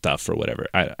stuff or whatever.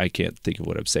 I can't think of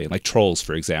what I'm saying. Like Trolls,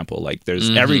 for example. Like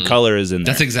there's every color is in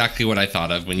there. That's exactly what I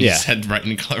thought of when you said bright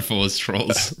and colorful as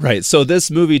Trolls. Right. So this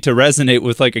movie to resonate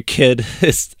with like a kid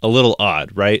is a little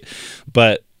odd, right?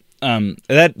 But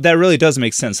that really does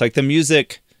make sense. Like the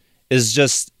music is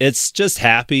it's just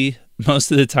happy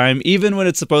most of the time. Even when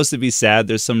it's supposed to be sad,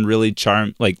 there's some really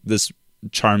this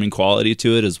charming quality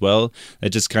to it as well. That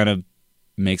just kind of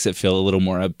makes it feel a little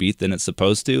more upbeat than it's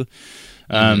supposed to.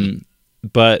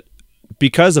 But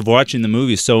because of watching the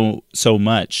movie so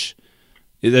much,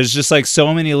 there's just like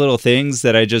so many little things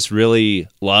that I just really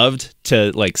loved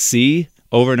to like see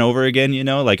over and over again.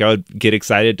 Like I would get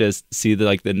excited to see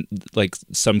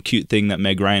some cute thing that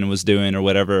Meg Ryan was doing or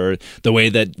whatever, or the way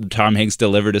that Tom Hanks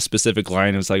delivered a specific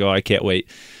line. It was like, oh, I can't wait.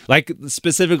 Like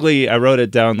specifically, I wrote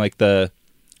it down like the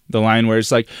line where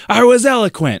it's like, I was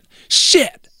eloquent.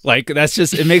 Shit. Like that's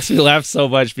just, it makes me laugh so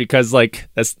much because like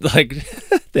that's like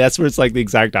that's where it's like the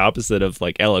exact opposite of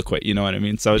like eloquent, you know what I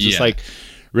mean? So it's just like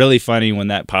really funny when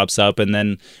that pops up. And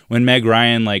then when Meg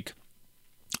Ryan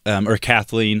or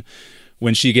Kathleen,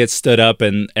 when she gets stood up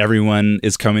and everyone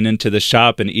is coming into the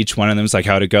shop and each one of them is like,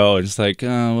 how'd it go? And it's like,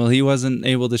 oh, well, he wasn't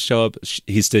able to show up.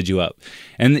 He stood you up.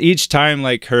 And each time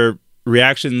like her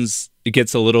reactions, it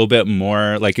gets a little bit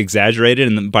more like exaggerated.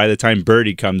 And then by the time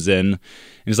Birdie comes in,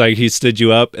 it's like, he stood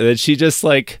you up. And then she just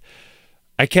like,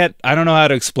 I don't know how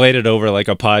to explain it over like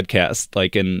a podcast,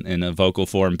 like in a vocal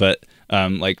form, but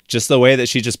like just the way that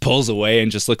she just pulls away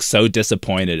and just looks so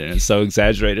disappointed and it's so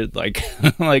exaggerated. Like,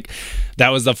 like that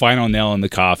was the final nail in the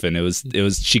coffin. It was,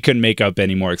 she couldn't make up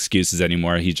any more excuses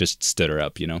anymore. He just stood her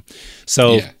up,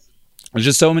 So there's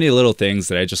just so many little things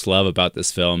that I just love about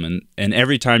this film. And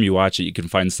every time you watch it, you can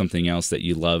find something else that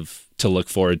you love to look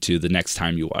forward to the next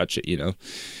time you watch it,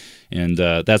 And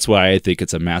that's why I think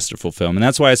it's a masterful film. And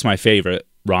that's why it's my favorite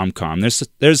rom-com.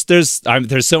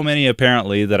 There's so many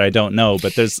apparently that I don't know,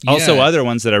 but there's also other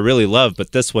ones that I really love,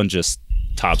 but this one just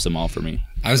tops them all for me.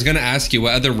 I was going to ask you,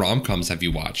 what other rom-coms have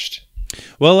you watched?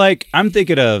 Well, like I'm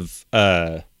thinking of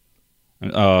hold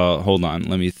on,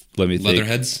 let me think.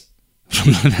 Leatherheads?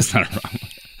 That's not a rom-com.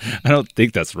 I don't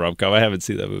think that's a rom-com. I haven't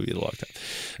seen that movie in a long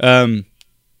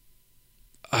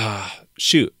time.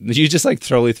 Shoot, you just like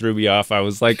totally threw me off. I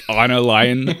was like on a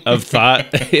line of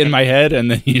thought in my head,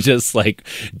 and then you just like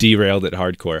derailed it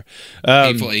hardcore.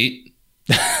 Hateful Eight.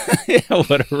 Yeah,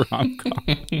 what a rom-com.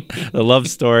 The love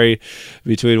story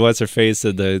between what's her face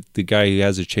and the guy who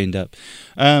has her chained up.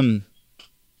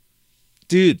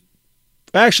 Dude,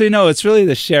 actually no, it's really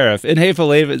the sheriff. In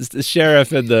Hateful Eight, it's the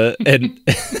sheriff and and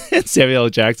Samuel L.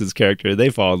 Jackson's character.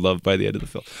 They fall in love by the end of the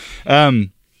film.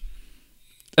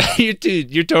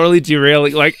 Dude, you're totally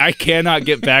derailing. Like, I cannot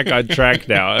get back on track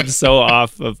now. I'm so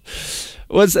off of.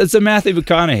 It's a Matthew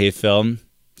McConaughey film.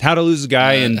 How to Lose a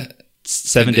Guy in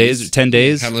 10 days.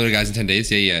 How to Lose a Guy in 10 days.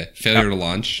 Yeah. Failure to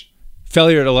Launch.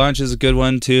 Failure to Launch is a good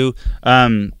one too.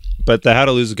 but the How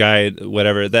to Lose a Guy,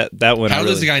 whatever, that one. How to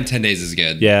Lose a Guy in 10 Days is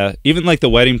good. Yeah, even like The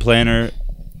Wedding Planner.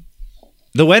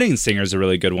 The Wedding Singer is a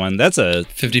really good one. That's a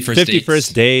 50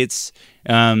 First Dates.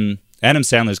 Adam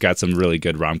Sandler's got some really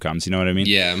good rom-coms, you know what I mean?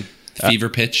 Yeah. Fever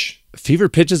Pitch. Fever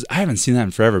Pitches, I haven't seen that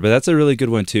in forever, but that's a really good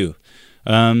one too.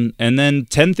 And then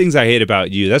 10 Things I Hate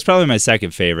About You. That's probably my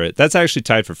second favorite. That's actually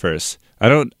tied for first.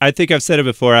 I think I've said it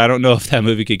before. I don't know if that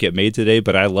movie could get made today,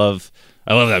 but I love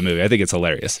that movie. I think it's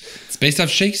hilarious. It's based off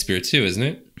Shakespeare too, isn't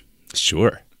it?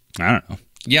 Sure. I don't know.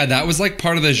 Yeah, that was like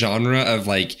part of the genre of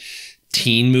like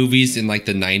teen movies in like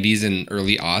the 90s and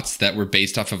early aughts that were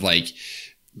based off of like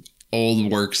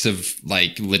old works of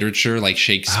like literature, like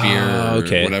Shakespeare or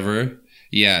whatever.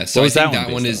 Yeah, so I think that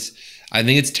one is, I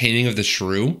think it's Taming of the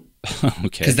Shrew. Okay.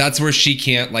 Because that's where she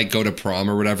can't like go to prom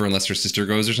or whatever unless her sister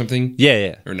goes or something.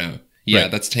 Yeah. Or no. Yeah,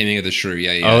 right. That's Taming of the Shrew.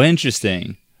 Yeah. Oh,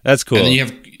 interesting. That's cool. And then you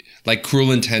have like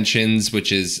Cruel Intentions,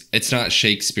 which is, it's not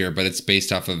Shakespeare, but it's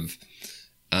based off of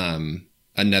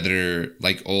another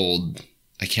like old,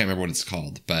 I can't remember what it's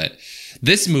called, but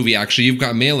this movie actually, You've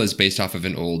Got Mail, is based off of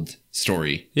an old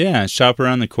story. Yeah, Shop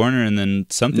Around the Corner, and then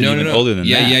something older than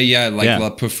that. Yeah, like La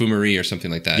Perfumerie or something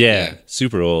like that. Yeah,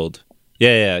 super old.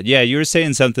 Yeah. You were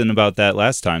saying something about that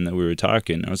last time that we were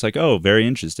talking. I was like, oh, very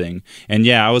interesting. And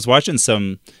yeah, I was watching it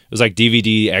was like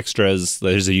DVD extras.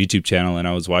 There's a YouTube channel, and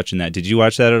I was watching that. Did you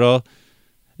watch that at all?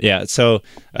 Yeah, so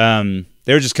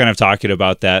they were just kind of talking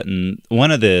about that, and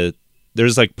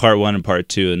there's like part 1 and part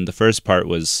 2, and the first part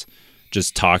was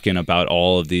just talking about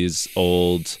all of these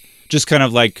old, just kind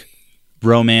of like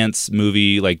romance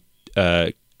movie, like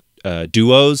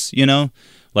duos, you know,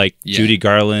 like Judy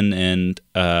Garland and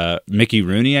Mickey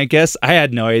Rooney, I guess. I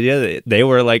had no idea that they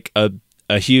were like a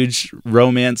huge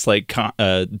romance like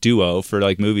duo for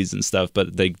like movies and stuff,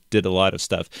 but they did a lot of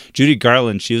stuff. Judy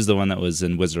Garland, she was the one that was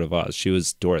in Wizard of Oz. She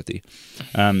was Dorothy.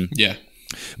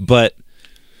 But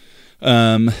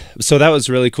so that was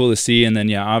really cool to see. And then,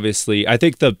 yeah, obviously, I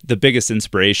think the biggest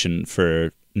inspiration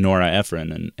for Nora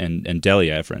Ephron and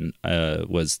Delia Ephron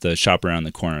was the Shop Around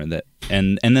the Corner,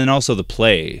 and then also the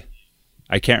play.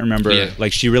 I can't remember,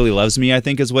 like She Really Loves Me, I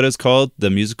think is what it's called, the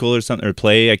musical or something, or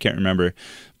play, I can't remember.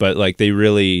 But like they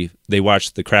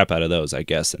watched the crap out of those, I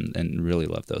guess, and really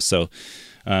loved those. So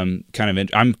I'm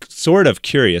sort of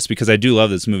curious, because I do love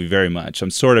this movie very much.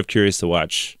 I'm sort of curious to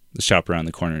watch the Shop Around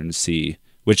the Corner and see,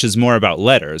 which is more about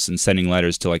letters and sending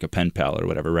letters to like a pen pal or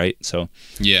whatever, right? So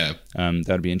yeah,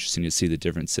 that'd be interesting to see the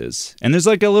differences. And there's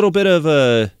like a little bit of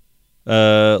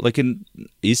like an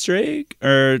Easter egg,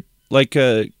 or like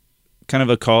a kind of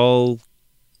a call.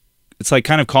 It's like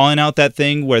kind of calling out that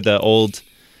thing where the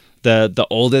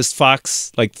oldest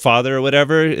Fox, like father or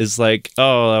whatever, is like,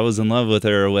 oh, I was in love with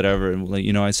her or whatever, and like,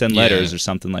 you know, I send letters or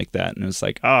something like that, and it was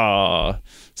like, oh,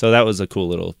 so that was a cool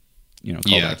little, you know,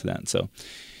 callback to that. So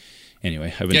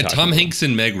anyway, I've been talking Tom Hanks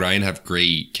and Meg Ryan have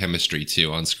great chemistry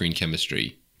too, on-screen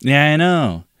chemistry. Yeah, I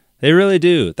know, they really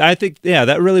do. I think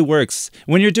that really works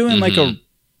when you're doing like a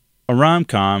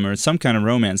rom-com or some kind of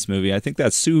romance movie. I think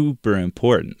that's super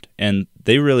important, and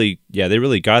they really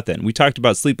got that. And we talked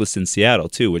about Sleepless in Seattle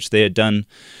too, which they had done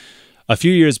a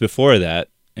few years before that,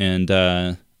 and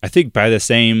I think by the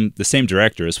same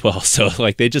director as well. So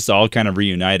like they just all kind of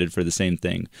reunited for the same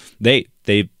thing. They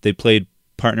played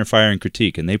partner, fire, and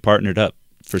critique, and they partnered up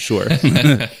for sure.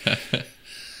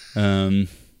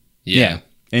 Yeah.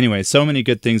 Anyway, so many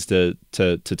good things to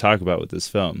talk about with this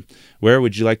film. Where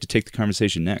would you like to take the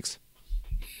conversation next?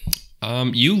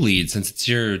 You lead, since it's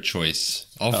your choice.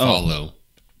 I'll follow.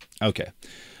 Okay.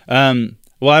 Well,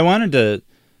 I wanted to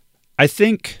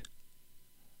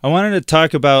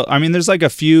talk about, I mean, there's a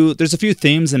few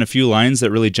themes and a few lines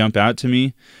that really jump out to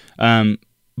me.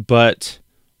 But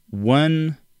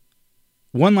one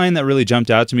line that really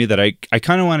jumped out to me that I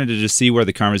kind of wanted to just see where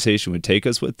the conversation would take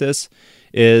us with this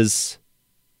is,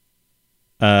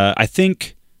 I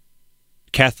think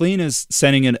Kathleen is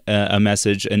sending a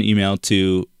message, an email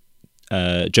to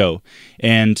Joe,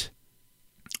 and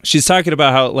she's talking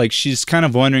about how like she's kind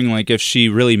of wondering like if she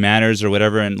really matters or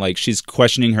whatever, and like she's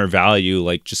questioning her value,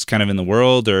 like just kind of in the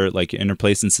world or like in her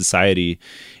place in society.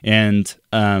 And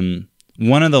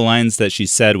one of the lines that she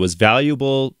said was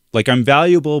valuable, like I'm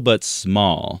valuable but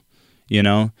small, you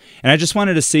know. And I just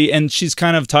wanted to see, and she's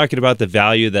kind of talking about the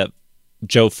value that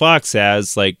Joe Fox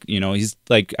has, like, you know, he's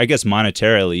like, I guess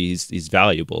monetarily he's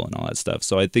valuable and all that stuff.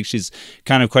 So I think she's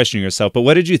kind of questioning herself. But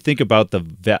what did you think about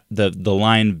the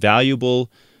line valuable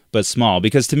but small?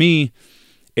 Because to me,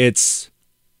 it's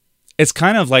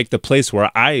kind of like the place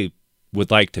where I would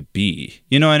like to be.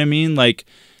 You know what I mean? Like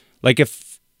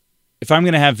if I'm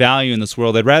going to have value in this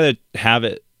world, I'd rather have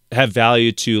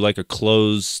value to like a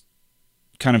closed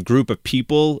kind of group of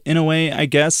people in a way, I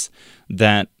guess,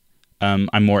 that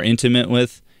I'm more intimate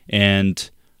with. And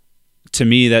to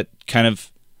me, that kind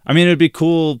of, I mean, it'd be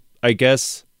cool, I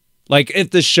guess, like if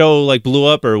the show like blew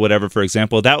up or whatever, for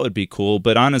example, that would be cool.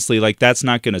 But honestly, like that's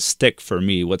not going to stick for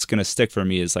me. What's going to stick for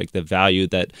me is like the value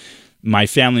that my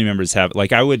family members have.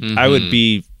 Like I would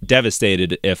be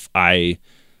devastated if I,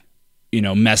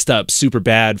 messed up super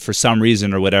bad for some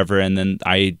reason or whatever. And then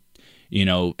I,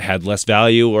 had less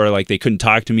value or like they couldn't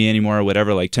talk to me anymore or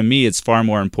whatever. Like to me, it's far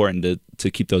more important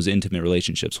to keep those intimate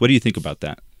relationships. What do you think about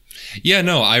that? Yeah,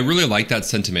 no, I really like that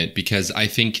sentiment because I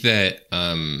think that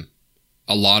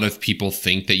a lot of people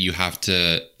think that you have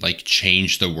to like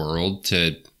change the world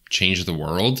to change the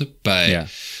world. But yeah,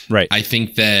 right. I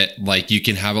think that like you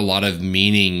can have a lot of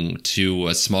meaning to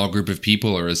a small group of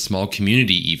people or a small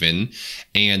community even.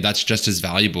 And that's just as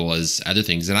valuable as other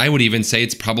things. And I would even say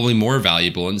it's probably more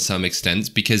valuable in some extents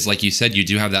because like you said, you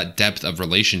do have that depth of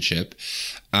relationship.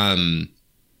 And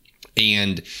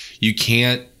you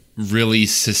can't really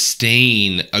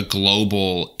sustain a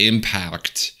global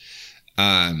impact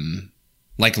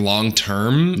like long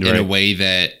term in a way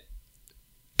that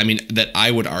that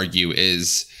I would argue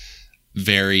is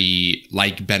very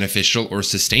like beneficial or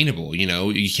sustainable. You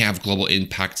can't have global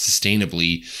impact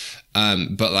sustainably.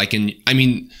 But like I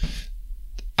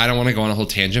don't want to go on a whole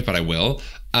tangent, but I will.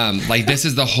 Like this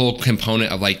is the whole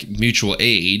component of like mutual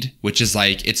aid, which is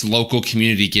like it's local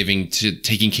community giving to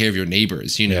taking care of your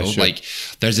neighbors, Yeah, sure. Like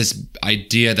there's this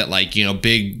idea that like,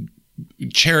 big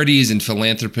charities and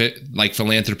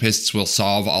philanthropists will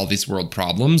solve all these world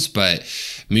problems, but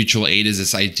mutual aid is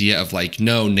this idea of like,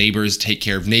 no, neighbors take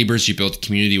care of neighbors. You build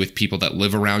community with people that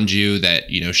live around you,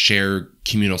 that share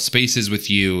communal spaces with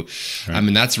you.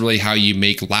 Right. That's really how you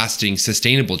make lasting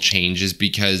sustainable change, is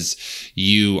because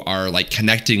you are like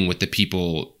connecting with the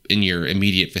people in your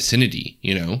immediate vicinity.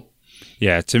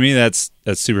 Yeah, to me that's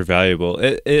super valuable.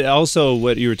 It also,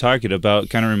 what you were talking about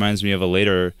kind of reminds me of a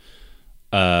later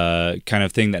kind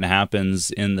of thing that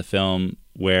happens in the film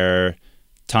where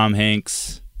Tom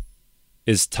Hanks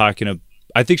is talking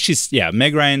I think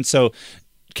Meg Ryan. So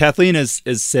Kathleen is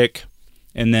sick,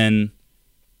 and then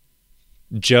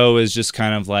Joe is just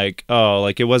kind of like, oh,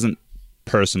 like it wasn't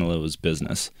personal, it was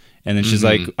business. And then she's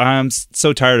like, I'm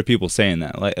so tired of people saying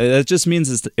that. Like it just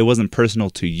means it wasn't personal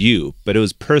to you, but it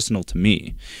was personal to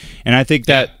me. And I think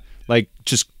that like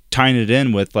just tying it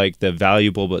in with like the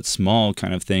valuable but small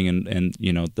kind of thing, and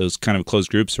those kind of closed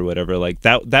groups or whatever, like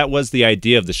that was the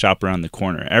idea of the shop around the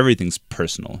corner. Everything's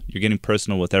personal. You're getting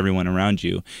personal with everyone around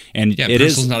you, and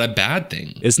personal's not a bad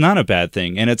thing. It's not a bad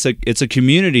thing, and it's a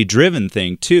community driven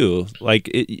thing too. Like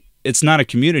it's not a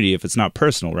community if it's not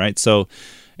personal, right? So,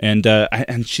 and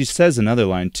she says another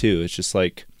line too. It's just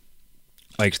like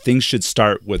things should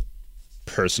start with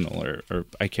personal, or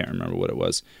I can't remember what it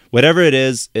was. Whatever it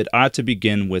is, it ought to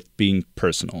begin with being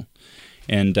personal.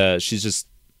 And she's just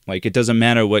like, it doesn't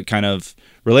matter what kind of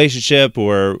relationship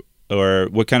or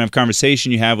what kind of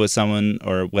conversation you have with someone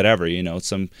or whatever,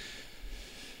 some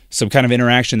kind of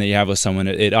interaction that you have with someone,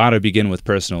 it ought to begin with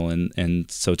personal. And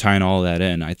so tying all that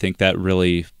in, I think that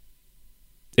really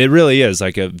is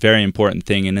like a very important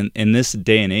thing. And in this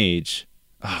day and age,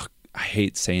 I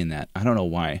hate saying that. I don't know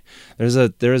why. Means they're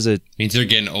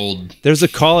getting old. There's a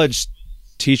college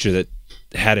teacher that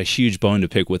had a huge bone to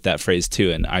pick with that phrase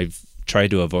too, and I've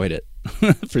tried to avoid it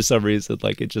for some reason.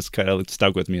 Like it just kind of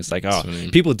stuck with me. It's like,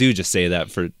 people do just say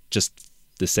that for just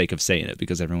the sake of saying it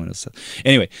because everyone is.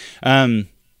 Anyway,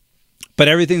 but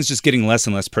everything's just getting less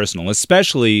and less personal.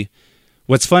 Especially,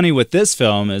 what's funny with this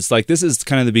film is like this is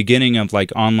kind of the beginning of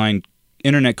like online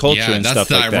internet culture and stuff like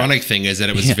that. Yeah, that's the ironic thing is that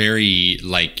it was very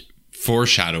like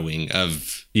foreshadowing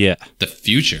of the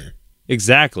future.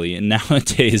 Exactly. And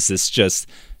nowadays it's just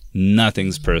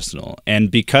nothing's personal. And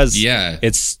because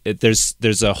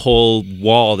there's a whole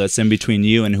wall that's in between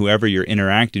you and whoever you're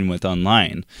interacting with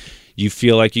online, you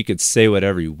feel like you could say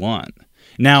whatever you want.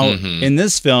 Now, in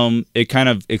this film, it kind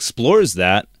of explores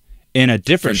that in a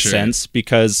different sense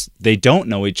because they don't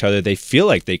know each other. They feel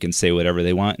like they can say whatever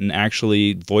they want and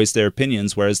actually voice their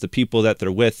opinions, whereas the people that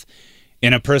they're with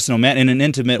in a personal in an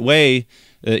intimate way,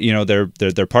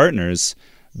 they're partners,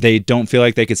 they don't feel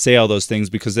like they could say all those things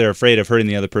because they're afraid of hurting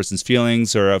the other person's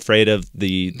feelings or afraid of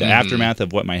the aftermath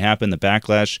of what might happen, the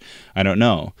backlash. I don't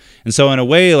know. And so in a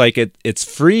way, like it's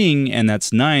freeing and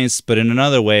that's nice, but in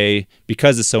another way,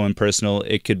 because it's so impersonal,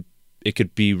 it could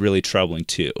be really troubling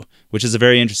too, which is a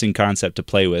very interesting concept to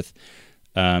play with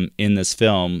in this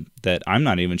film that I'm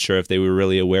not even sure if they were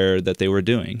really aware that they were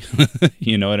doing.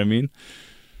 You know what I mean?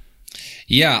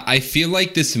 Yeah, I feel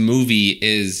like this movie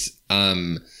is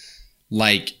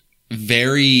like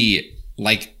very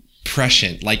like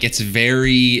prescient. Like it's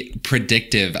very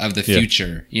predictive of the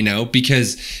future, you know,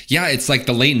 because it's like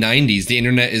the late 90s. The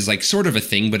internet is like sort of a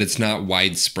thing, but it's not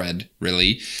widespread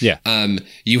really. Yeah.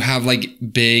 You have like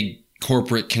big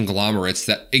corporate conglomerates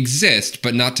that exist,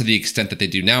 but not to the extent that they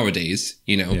do nowadays,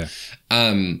 you know? Yeah.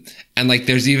 And like,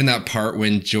 there's even that part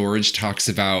when George talks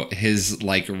about his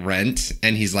like rent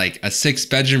and he's like a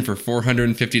 6-bedroom for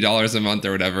 $450 a month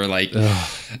or whatever. Like,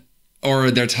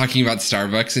 or they're talking about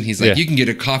Starbucks and he's like, you can get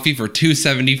a coffee for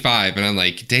 $2.75. And I'm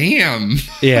like, damn.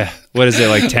 Yeah. What is it?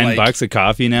 Like $10 a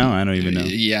coffee now? I don't even know.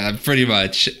 Yeah, pretty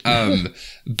much.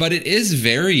 But it is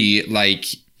very like,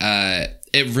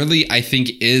 it really, I think,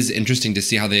 is interesting to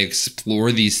see how they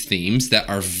explore these themes that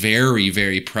are very,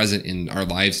 very present in our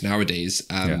lives nowadays.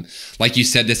 Like you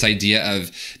said, this idea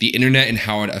of the internet and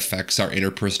how it affects our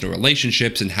interpersonal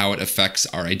relationships and how it affects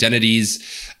our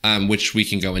identities, which we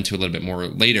can go into a little bit more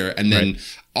later. And then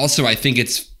also, I think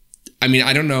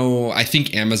I don't know. I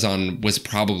think Amazon was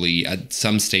probably at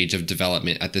some stage of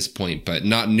development at this point, but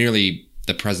not nearly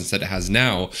the presence that it has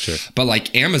now. Sure. But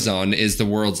like Amazon is the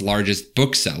world's largest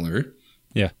bookseller.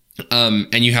 Yeah.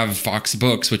 And you have Fox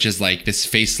Books, which is like this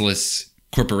faceless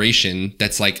corporation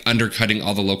that's like undercutting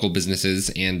all the local businesses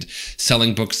and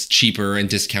selling books cheaper and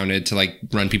discounted to like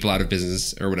run people out of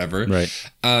business or whatever. Right.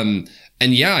 And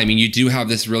yeah, I mean, you do have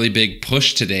this really big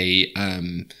push today,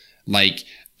 like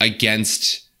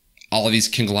against all of these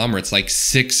conglomerates. Like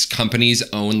 6 companies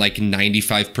own like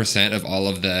 95% of all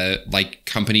of the like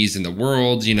companies in the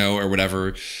world, you know, or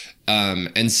whatever.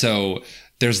 And so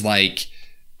there's like,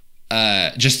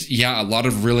 a lot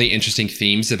of really interesting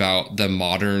themes about the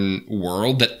modern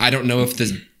world that I don't know if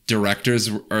the directors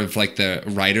or if like the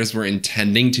writers were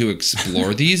intending to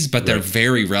explore these, but they're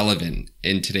very relevant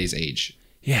in today's age.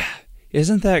 Yeah.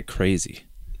 Isn't that crazy?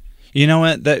 You know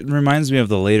what? That reminds me of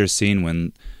the later scene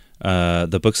when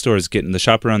the bookstore is the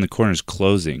shop around the corner is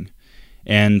closing.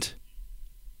 And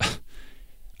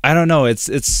I don't know.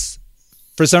 It's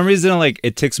for some reason, like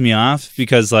it ticks me off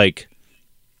because like,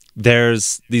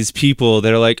 there's these people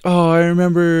that are like, oh, I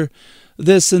remember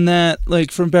this and that, like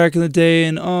from back in the day,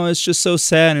 and oh, it's just so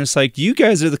sad. And it's like, you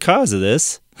guys are the cause of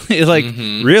this. Like,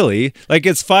 really? Like,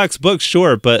 it's Fox Books,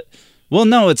 sure, but well,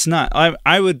 no, it's not.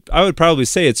 I would probably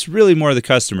say it's really more the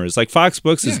customers. Like, Fox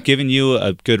Books is giving you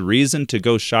a good reason to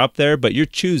go shop there, but you're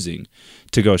choosing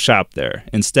to go shop there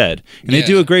instead. And they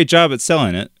do a great job at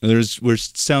selling it. We're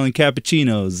selling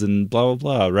cappuccinos and blah, blah,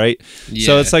 blah, right? Yeah.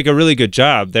 So it's like a really good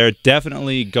job. They're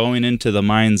definitely going into the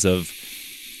minds of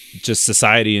just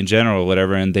society in general,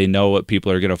 whatever, and they know what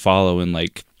people are going to follow and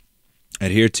like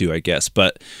adhere to, I guess.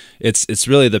 But it's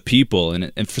really the people.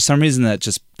 And for some reason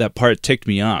that part ticked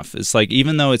me off. It's like,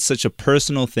 even though it's such a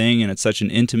personal thing and it's such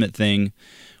an intimate thing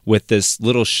with this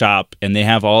little shop, and they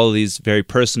have all of these very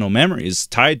personal memories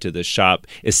tied to this shop,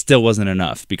 it still wasn't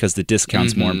enough because the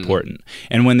discount's more important.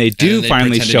 And when they do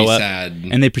finally show up,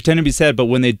 and they pretend to be sad, but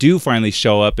when they do finally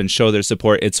show up and show their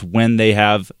support, it's when they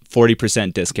have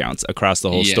 40% discounts across the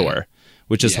whole store,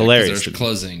 which is hilarious. They're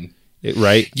closing.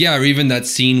 Right? Yeah, or even that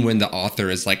scene when the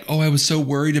author is like, oh, I was so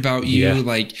worried about you. Yeah.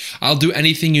 Like, I'll do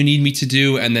anything you need me to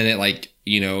do. And then it like,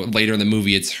 you know, later in the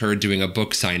movie, it's her doing a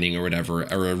book signing or whatever,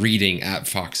 or a reading at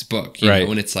Fox Book, you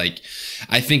know, and it's like,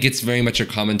 I think it's very much a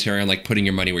commentary on like putting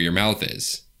your money where your mouth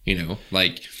is, you know,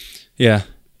 like. Yeah.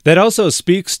 That also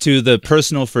speaks to the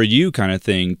personal for you kind of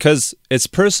thing, because it's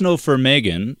personal for Meg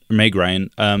Ryan,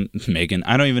 Megan,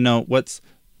 I don't even know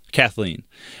Kathleen.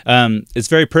 It's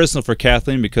very personal for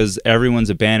Kathleen because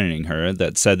everyone's abandoning her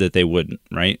that said that they wouldn't,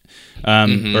 right?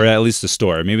 Or at least the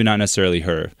store, maybe not necessarily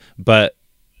her, but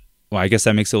well, I guess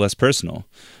that makes it less personal.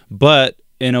 But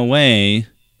in a way,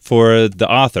 for the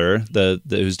author, the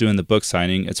who's doing the book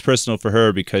signing, it's personal for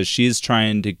her because she's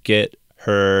trying to get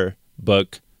her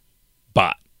book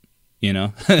bought, you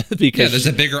know? Because there's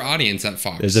a bigger audience at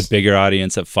Fox. There's a bigger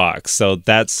audience at Fox. So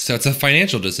it's a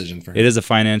financial decision for her. It is a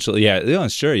financial,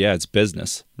 sure, it's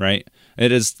business, right?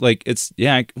 It is like,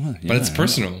 but it's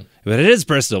personal. But it is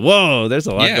personal. Whoa, there's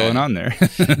a lot going on there.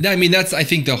 I mean, that's, I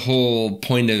think, the whole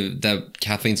point of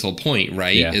Kathleen's whole point,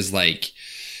 right? Yeah. Is like,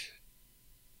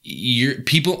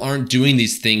 people aren't doing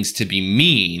these things to be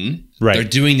mean. Right. They're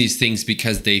doing these things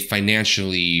because they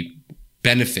financially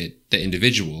benefit the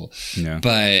individual. Yeah.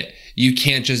 But you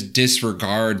can't just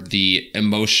disregard the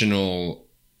emotional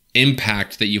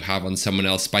impact that you have on someone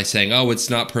else by saying, oh, it's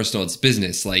not personal, it's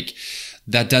business. Like,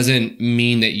 that doesn't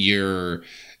mean that you're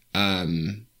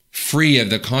free of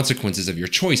the consequences of your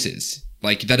choices.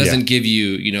 Like, that doesn't give you,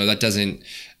 you know, that doesn't,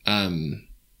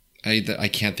 I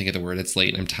can't think of the word. It's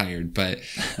late and I'm tired, but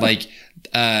like,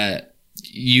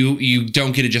 you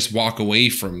don't get to just walk away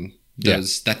from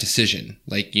that decision.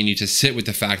 Like, you need to sit with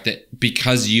the fact that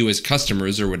because you as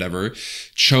customers or whatever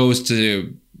chose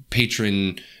to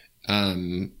patron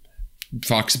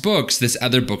Fox Books, this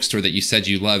other bookstore that you said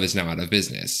you love is now out of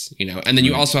business, you know? And then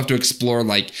you also have to explore,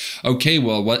 like, okay,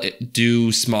 well, what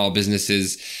do small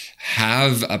businesses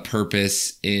have a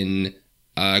purpose in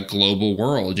a global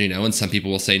world, you know? And some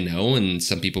people will say no, and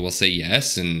some people will say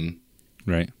yes. And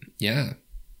right. Yeah.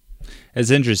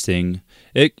 It's interesting.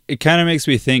 It kind of makes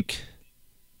me think,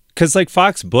 because like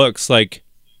Fox Books, like,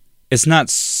 it's not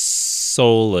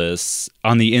soulless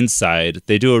on the inside.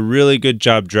 They do a really good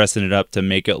job dressing it up to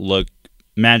make it look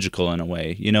magical in a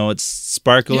way. You know, it's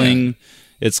sparkling. Yeah.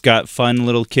 It's got fun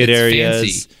little kid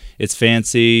areas. Fancy. It's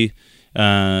fancy.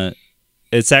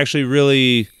 It's actually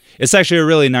a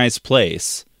really nice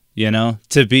place, you know,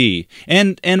 to be.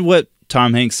 And what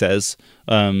Tom Hanks says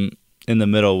in the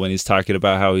middle when he's talking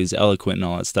about how he's eloquent and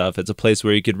all that stuff, it's a place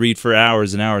where you could read for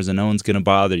hours and hours and no one's going to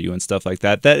bother you and stuff like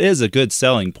that. That is a good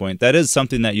selling point. That is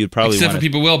something that you'd probably Except for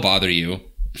people will bother you.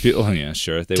 Oh, yeah,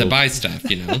 sure. They to will buy stuff,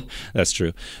 you know. That's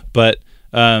true. But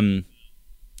I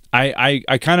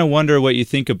kind of wonder what you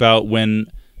think about when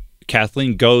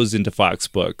Kathleen goes into Fox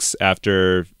Books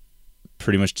after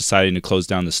pretty much deciding to close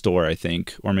down the store, I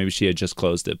think, or maybe she had just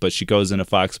closed it, but she goes into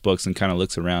Fox Books and kind of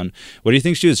looks around. What do you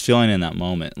think she was feeling in that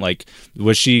moment? Like,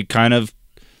 was she kind of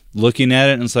looking at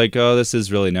it and it's like, oh, this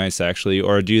is really nice, actually?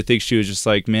 Or do you think she was just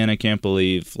like, man, I can't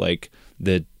believe like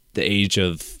the age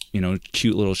of, you know,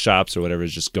 cute little shops or whatever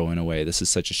is just going away. This is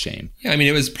such a shame. Yeah, I mean,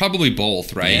 it was probably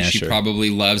both, right? Yeah, she sure. probably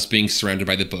loves being surrounded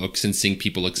by the books and seeing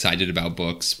people excited about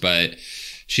books, but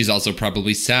she's also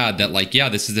probably sad that, like, yeah,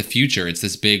 this is the future. It's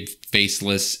this big,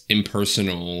 faceless,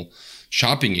 impersonal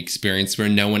shopping experience where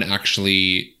no one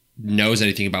actually knows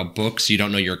anything about books. You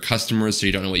don't know your customers, so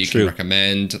you don't know what you can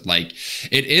recommend. Like,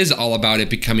 it is all about it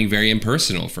becoming very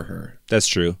impersonal for her. That's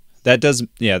true. That does,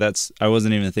 yeah, I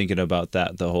wasn't even thinking about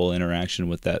that, the whole interaction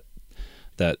with that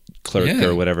clerk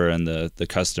or whatever and the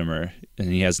customer,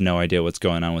 and he has no idea what's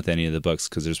going on with any of the books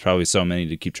because there's probably so many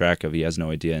to keep track of. He has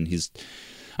no idea, and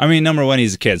number one,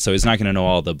 he's a kid, so he's not going to know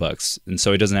all the books, and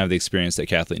so he doesn't have the experience that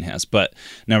Kathleen has. But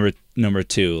number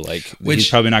two, like,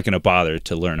 he's probably not going to bother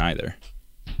to learn either.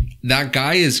 That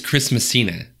guy is Chris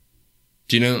Messina.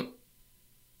 Do you know?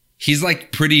 He's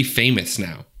like pretty famous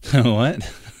now.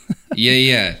 What?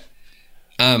 Yeah.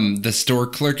 The store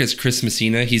clerk is Chris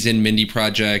Messina. He's in Mindy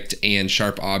Project and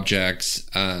Sharp Objects.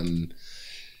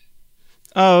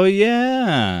 Oh,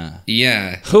 yeah.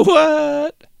 Yeah.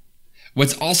 What?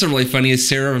 What's also really funny is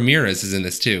Sarah Ramirez is in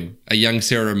this too. A young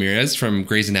Sarah Ramirez from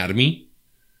Grey's Anatomy.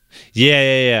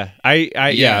 Yeah.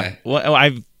 Yeah. Well,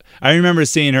 I remember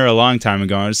seeing her a long time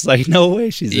ago. I was like, no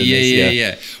way she's in this.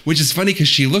 Yeah. Which is funny because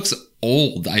she looks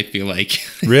old, I feel like.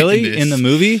 Really? In the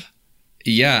movie?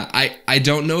 Yeah, I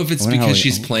don't know if it's because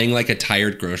she's playing like a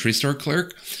tired grocery store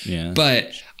clerk. Yeah.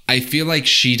 But I feel like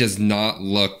she does not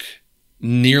look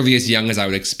nearly as young as I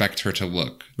would expect her to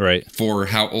look. Right. For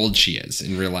how old she is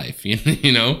in real life,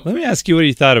 you know? Let me ask you what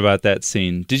you thought about that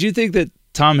scene. Did you think that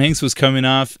Tom Hanks was coming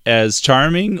off as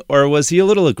charming, or was he a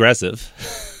little aggressive?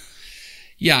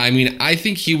 Yeah, I mean, I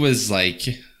think he was like...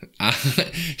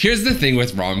 here's the thing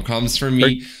with rom-coms for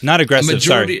me. Not aggressive,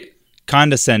 sorry.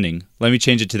 Condescending. Let me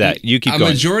change it to that. You keep going.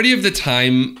 A majority of the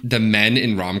time, the men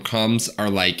in rom-coms are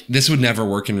like, this would never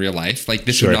work in real life. Like,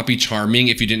 this would not be charming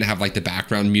if you didn't have like the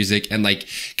background music and like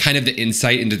kind of the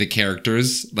insight into the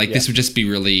characters. Like, this would just be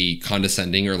really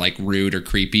condescending or like rude or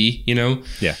creepy, you know?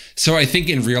 Yeah. So I think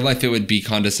in real life it would be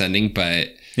condescending, but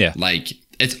like,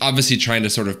 it's obviously trying to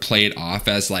sort of play it off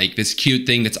as like this cute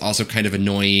thing that's also kind of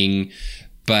annoying.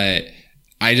 But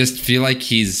I just feel like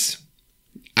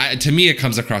to me, it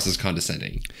comes across as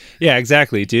condescending. Yeah,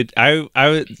 exactly, dude.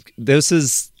 This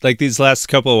is like these last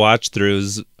couple of watch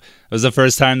throughs. It was the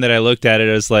first time that I looked at it.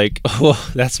 I was like,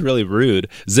 oh, that's really rude.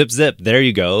 Zip, zip. There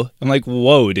you go. I'm like,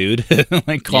 whoa, dude.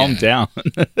 Like, calm down.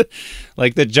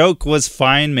 Like, the joke was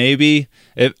fine, maybe.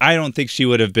 I don't think she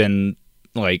would have been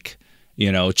like,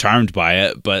 you know, charmed by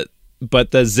it, but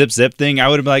the zip zip thing, I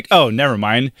would have been like, oh, never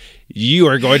mind. You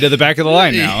are going to the back of the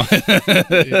line now.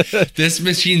 This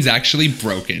machine's actually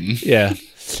broken. Yeah.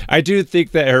 I do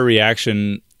think that her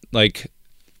reaction, like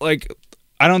I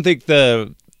don't think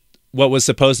what was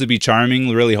supposed to be charming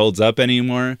really holds up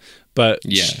anymore, but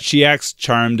she acts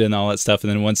charmed and all that stuff.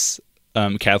 And then once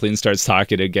Kathleen starts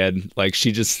talking again, like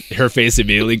her face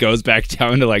immediately goes back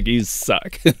down to like, you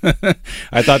suck.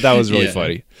 I thought that was really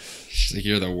funny. She's like,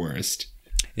 you're the worst.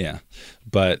 Yeah.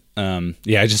 But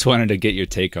I just wanted to get your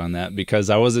take on that because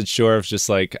I wasn't sure if just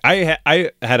like I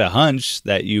had a hunch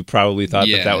that you probably thought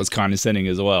that was condescending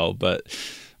as well, but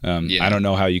I don't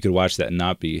know how you could watch that and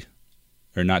not be.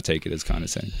 or not take it as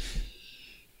condescending.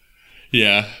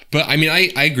 Yeah, but I mean,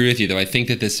 I agree with you, though. I think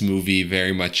that this movie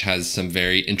very much has some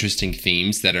very interesting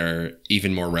themes that are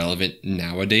even more relevant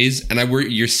nowadays. And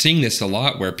you're seeing this a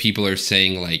lot where people are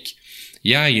saying like,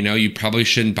 yeah, you know, you probably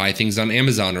shouldn't buy things on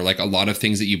Amazon, or like a lot of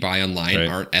things that you buy online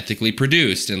aren't ethically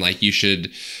produced. And like you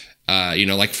should, you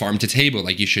know, like farm to table,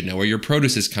 like you should know where your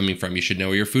produce is coming from. You should know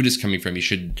where your food is coming from. You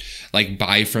should like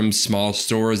buy from small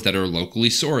stores that are locally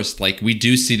sourced. Like we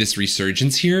do see this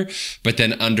resurgence here, but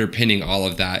then underpinning all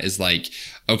of that is like,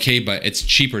 okay, but it's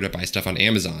cheaper to buy stuff on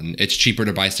Amazon. It's cheaper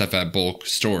to buy stuff at bulk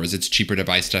stores. It's cheaper to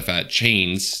buy stuff at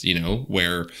chains, you know,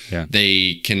 where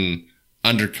they can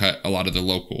undercut a lot of the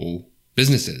local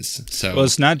businesses. So well,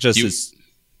 it's not just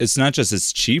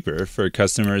it's cheaper for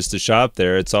customers to shop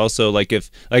there. It's also like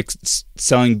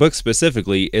selling books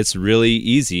specifically, it's really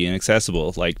easy and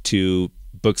accessible like to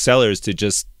booksellers to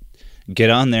just get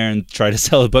on there and try to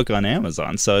sell a book on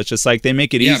Amazon. So it's just like they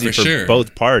make it easy for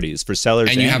both parties, for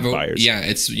sellers and buyers.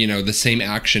 It's, you know, the same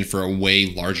action for a way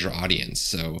larger audience.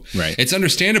 So it's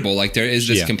understandable. Like there is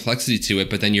this complexity to it,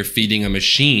 but then you're feeding a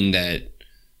machine that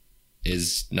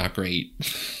is not great.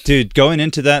 Dude, going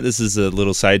into that, this is a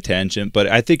little side tangent, but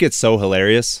I think it's so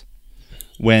hilarious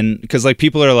because like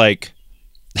people are like,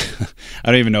 I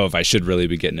don't even know if I should really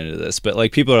be getting into this, but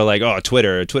like people are like, oh,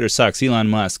 Twitter sucks, Elon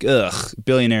Musk, ugh,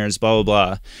 billionaires, blah, blah,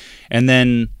 blah. And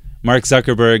then Mark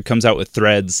Zuckerberg comes out with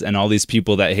Threads, and all these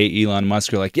people that hate Elon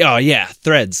Musk are like, oh yeah,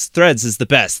 Threads is the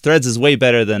best. Threads is way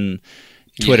better than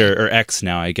Twitter or X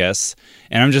now, I guess.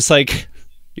 And I'm just like,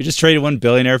 you just traded one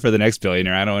billionaire for the next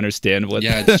billionaire. I don't understand what.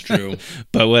 Yeah, it's true.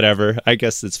 But whatever. I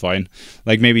guess it's fine.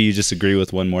 Like maybe you just agree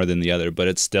with one more than the other, but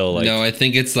it's still like. No, I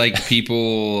think it's like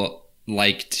people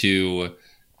like to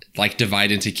like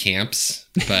divide into camps,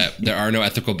 but there are no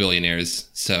ethical billionaires.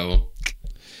 So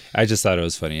I just thought it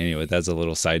was funny. Anyway, that's a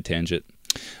little side tangent.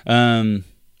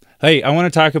 Hey, I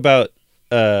want to talk about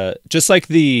just like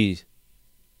okay,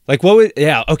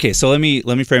 so let me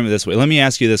frame it this way. Let me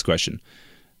ask you this question.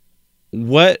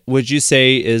 What would you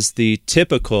say is the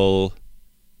typical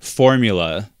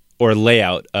formula or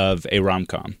layout of a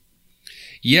rom-com?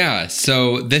 Yeah,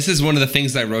 so this is one of the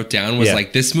things I wrote down was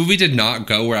like, this movie did not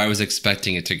go where I was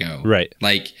expecting it to go. Right.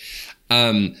 Like,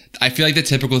 I feel like the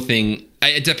typical thing,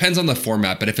 it depends on the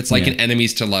format, but if it's like an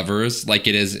enemies to lovers, like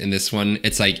it is in this one,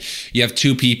 it's like you have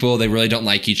two people, they really don't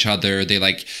like each other. They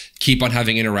like keep on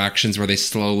having interactions where they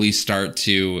slowly start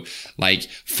to like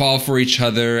fall for each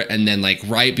other. And then like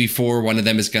right before one of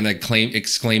them is going to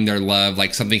exclaim their love,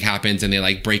 like something happens and they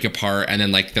like break apart. And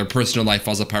then like their personal life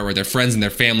falls apart where their friends and their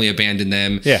family abandon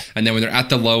them. Yeah. And then when they're at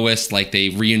the lowest, like they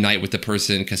reunite with the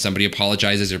person because somebody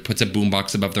apologizes or puts a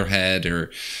boombox above their head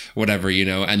or whatever, you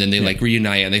know, and then they like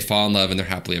reunite and they fall in love and they're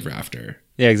happily ever after.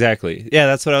 Yeah, exactly. Yeah,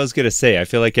 that's what I was gonna say. I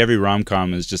feel like every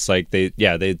rom-com is just like the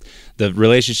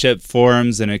relationship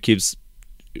forms and it keeps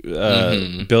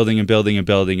building and building and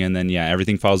building, and then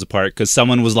everything falls apart because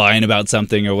someone was lying about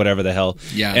something or whatever the hell.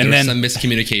 Yeah, and then some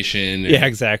miscommunication. Yeah,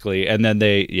 exactly. And then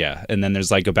and then there's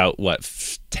like about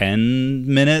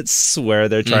 10 minutes where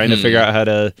they're trying to figure out how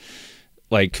to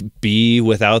like be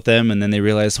without them, and then they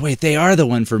realize, wait, they are the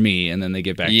one for me, and then they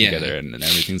get back together, and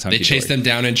everything's hunky-dory. They chase them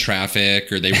down in traffic,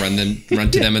 or they run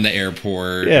to them in the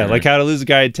airport. Yeah, like How to Lose a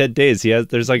Guy in 10 Days.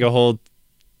 There's like a whole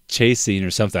chase scene or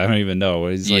something. I don't even know.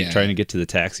 He's like trying to get to the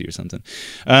taxi or something.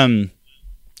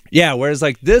 Whereas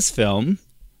like this film,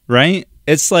 right?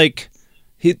 It's like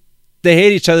they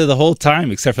hate each other the whole time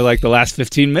except for like the last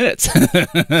 15 minutes.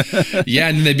 Yeah,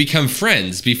 and they become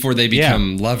friends before they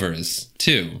become lovers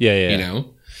too. Yeah. You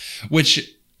know?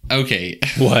 Which, okay.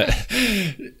 What?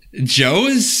 Joe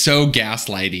is so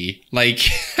gaslighty. Like,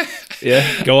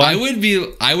 yeah, go on. I would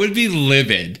be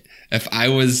livid if I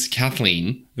was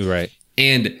Kathleen. Right.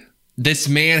 And this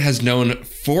man has known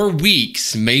for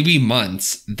weeks, maybe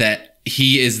months, that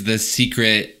he is the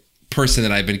secret person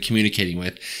that I've been communicating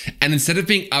with. And instead of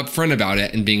being upfront about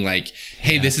it and being like,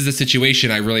 hey, this is a situation,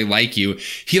 I really like you,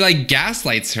 he like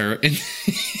gaslights her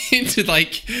into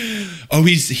like, oh,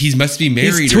 he must be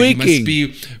married, or he must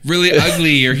be really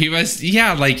ugly, or he must,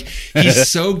 like he's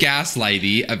so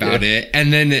gaslighty about it.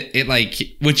 And then it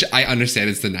like, which I understand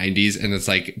it's the 90s and it's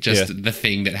like just the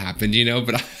thing that happened, you know,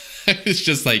 but I was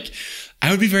just like, I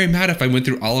would be very mad if I went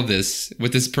through all of this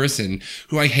with this person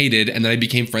who I hated and then I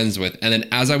became friends with. And then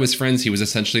as I was friends, he was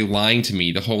essentially lying to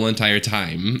me the whole entire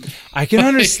time. I can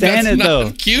understand it though.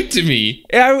 That's not cute to me.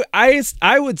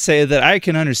 I would say that I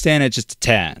can understand it just a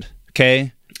tad.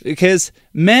 Okay. Because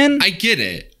men. I get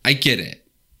it.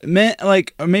 Men,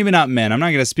 like, or maybe not men. I'm not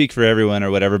going to speak for everyone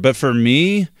or whatever. But for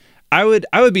me, I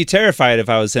would be terrified if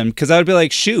I was him, because I would be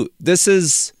like, shoot, this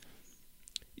is.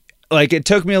 like it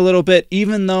took me a little bit,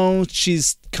 even though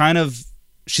she's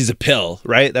a pill,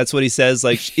 right? That's what he says.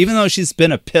 Like, even though she's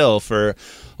been a pill for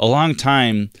a long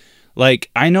time, like,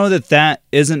 I know that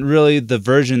isn't really the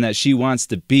version that she wants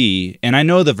to be. And I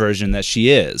know the version that she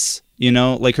is, you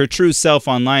know, like her true self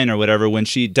online or whatever, when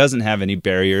she doesn't have any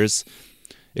barriers,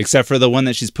 except for the one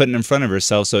that she's putting in front of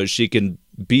herself so she can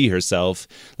be herself.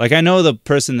 Like, I know the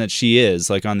person that she is,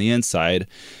 like, on the inside,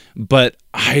 but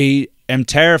I am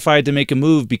terrified to make a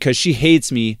move because she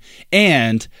hates me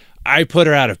and I put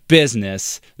her out of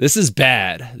business. This is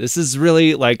bad. This is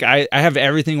really, like, I have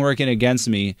everything working against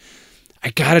me. I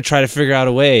got to try to figure out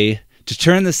a way to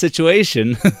turn the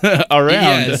situation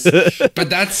around. Yes,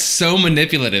 but that's so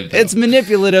manipulative, though. It's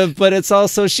manipulative, but it's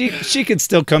also, she could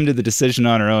still come to the decision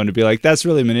on her own to be like, that's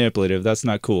really manipulative. That's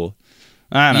not cool.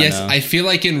 I don't know. Yes, I feel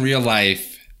like in real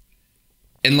life,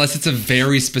 unless it's a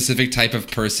very specific type of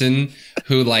person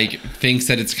who like thinks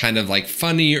that it's kind of like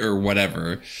funny or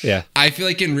whatever. Yeah. I feel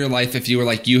like in real life, if you were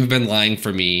like, you have been lying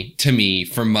to me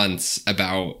for months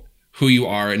about who you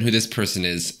are and who this person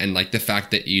is, and like the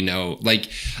fact that, you know, like,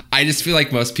 I just feel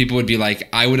like most people would be like,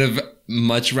 I would have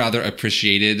much rather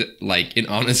appreciated like an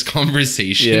honest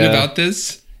conversation about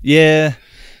this. Yeah.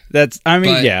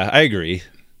 Yeah, I agree.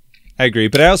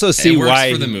 But I also see it works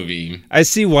why for the movie. I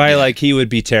see why like he would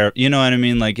be terrified. You know what I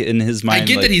mean? Like, in his mind, I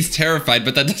get like, that he's terrified,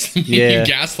 but that doesn't mean you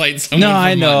gaslight someone. No, for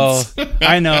I know. months.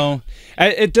 I know.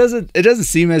 It doesn't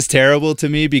seem as terrible to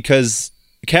me because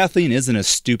Kathleen isn't a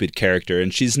stupid character,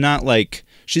 and she's not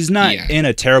in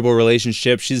a terrible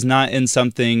relationship. She's not in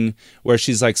something where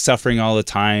she's like suffering all the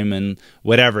time and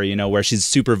whatever, you know, where she's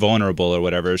super vulnerable or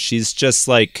whatever. She's just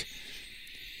like,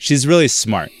 she's really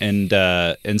smart. And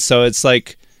so it's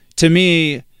like, to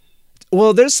me,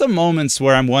 well, there's some moments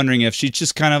where I'm wondering if she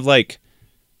just kind of like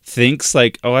thinks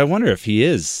like, oh, I wonder if he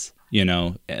is, you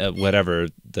know, whatever,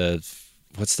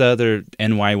 what's the other,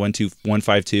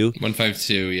 NY15152?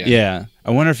 152, yeah. Yeah,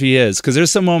 I wonder if he is, because there's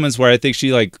some moments where I think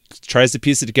she like tries to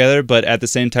piece it together, but at the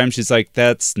same time she's like,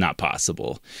 that's not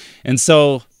possible. And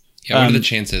so yeah, what are the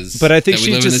chances? But I think that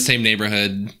we live in the same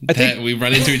neighborhood, that we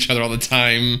run into each other all the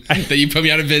time, that you put me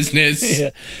out of business.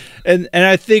 Yeah. And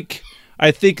I think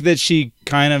that she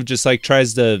kind of just like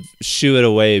tries to shoo it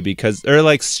away or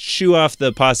like shoo off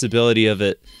the possibility of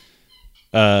it,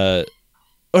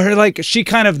 or like she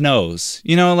kind of knows,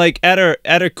 you know, like at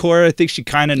her core, I think she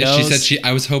kind of knows. She said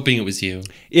I was hoping it was you.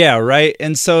 Yeah, right.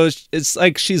 And so it's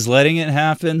like she's letting it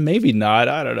happen. Maybe not.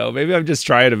 I don't know. Maybe I'm just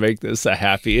trying to make this a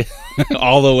happy,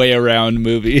 all the way around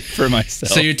movie for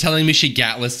myself. So you're telling me she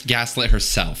gaslit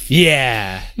herself?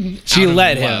 Yeah. She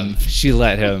let him. She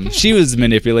let him. She was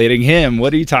manipulating him.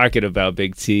 What are you talking about,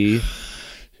 Big T?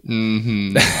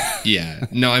 Mm-hmm. Yeah.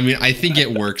 No, I mean, I think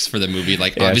it works for the movie.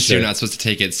 Like, yeah, obviously, sure. You're not supposed to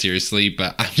take it seriously,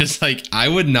 but I'm just like, I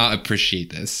would not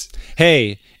appreciate this.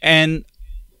 Hey, and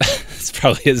this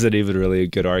probably isn't even really a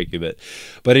good argument,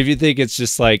 but if you think it's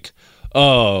just like,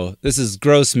 oh, this is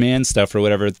gross man stuff or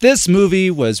whatever, this movie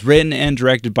was written and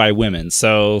directed by women,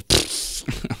 so this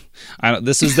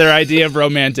was their idea of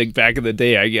romantic back in the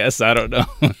day, I guess. I don't know.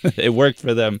 It worked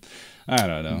for them. I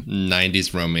don't know.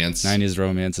 90s romance. 90s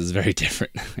romance is very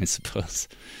different, I suppose.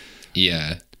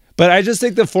 Yeah. But I just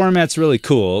think the format's really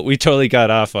cool. We totally got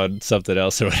off on something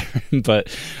else or whatever.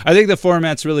 But I think the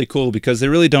format's really cool because they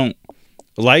really don't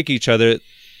like each other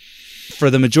for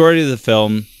the majority of the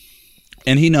film.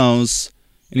 And he knows,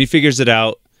 and he figures it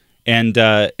out. And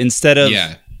instead of...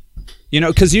 Yeah. You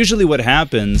know, because usually what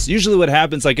happens,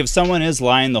 like if someone is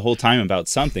lying the whole time about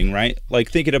something, right?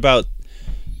 Like thinking about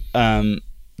 10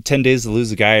 Days to Lose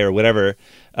a Guy or whatever,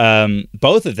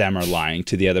 both of them are lying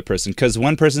to the other person because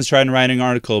one person's trying to write an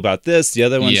article about this, the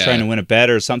other one's trying to win a bet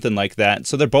or something like that.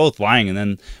 So they're both lying, and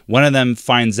then one of them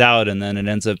finds out, and then it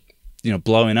ends up, you know,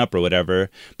 blowing up or whatever.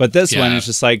 But this one is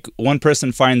just like one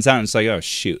person finds out, and it's like, oh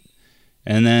shoot.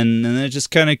 And then it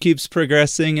just kind of keeps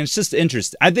progressing. And it's just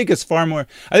interesting. I think it's far more.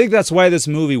 I think that's why this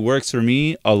movie works for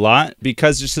me a lot,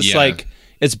 because it's just like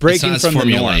it's breaking from the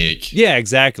norm. Yeah,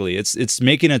 exactly. It's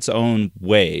making its own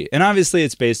way, and obviously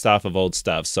it's based off of old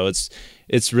stuff, so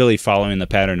it's really following the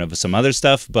pattern of some other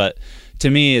stuff. But to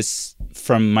me, it's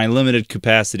from my limited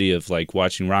capacity of like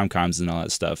watching rom-coms and all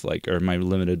that stuff, like, or my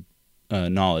limited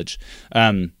knowledge,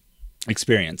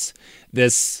 experience.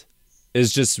 This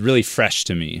is just really fresh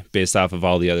to me based off of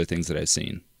all the other things that I've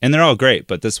seen. And they're all great,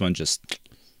 but this one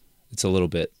it's a little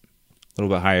bit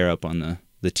higher up on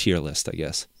the tier list, I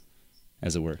guess,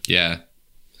 as it were. Yeah.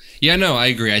 Yeah, no, I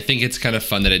agree. I think it's kind of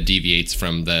fun that it deviates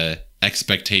from the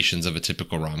expectations of a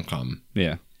typical rom-com.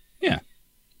 Yeah. Yeah.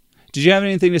 Did you have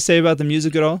anything to say about the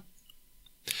music at all?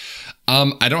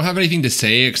 I don't have anything to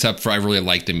say except for I really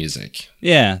like the music.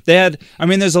 Yeah, they had. I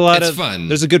mean, there's a lot It's fun.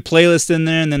 There's a good playlist in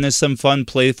there, and then there's some fun,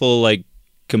 playful, like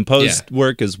composed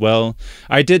work as well.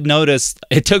 I did notice.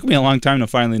 It took me a long time to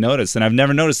finally notice, and I've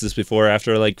never noticed this before.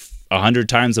 After like 100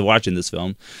 times of watching this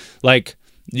film, like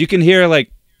you can hear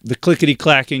like the clickety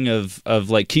clacking of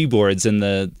like keyboards in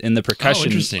the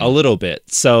percussion a little bit.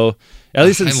 So at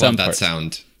least in some love that parts.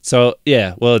 sound. So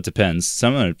yeah, well, it depends.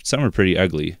 Some are pretty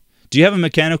ugly. Do you have a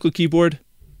mechanical keyboard?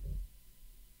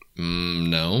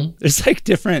 No. There's like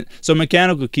different. So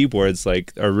mechanical keyboards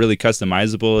like are really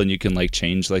customizable, and you can like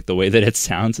change like the way that it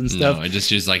sounds and stuff. No, I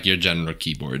just use like your general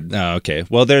keyboard. Oh, okay.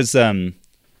 Well, there's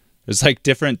like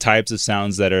different types of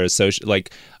sounds that are associated.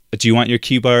 Like, do you want your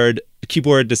keyboard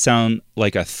to sound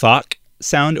like a thock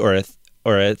sound or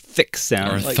a thick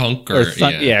sound, Or a like, thunk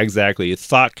yeah, exactly.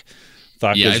 Thock.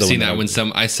 Yeah, is I've the seen one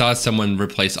that I saw someone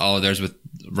replace all of theirs with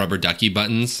rubber ducky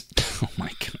buttons. Oh my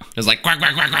god. It was like quack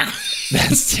quack quack quack.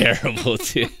 That's terrible,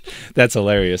 dude. That's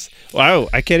hilarious. Wow,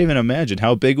 I can't even imagine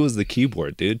how big was the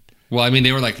keyboard, dude. Well, I mean,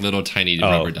 they were like little tiny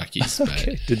rubber duckies. But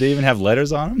Okay. Did they even have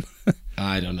letters on them?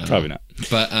 I don't know. Probably not.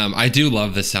 But I do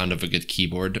love the sound of a good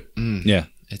keyboard. Yeah.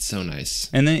 It's so nice.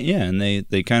 And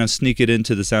they kind of sneak it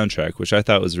into the soundtrack, which I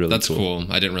thought was really That's cool.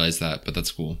 I didn't realize that, but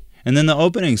that's cool. And then the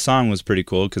opening song was pretty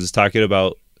cool because it's talking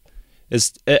about.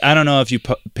 I don't know if you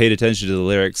paid attention to the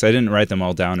lyrics. I didn't write them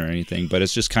all down or anything, but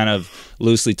it's just kind of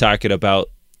loosely talking about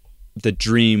the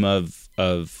dream of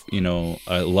a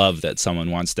love that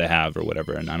someone wants to have or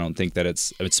whatever. And I don't think that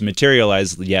it's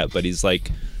materialized yet, but he's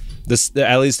like this.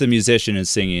 At least the musician is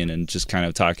singing and just kind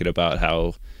of talking about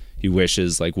how he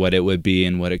wishes like what it would be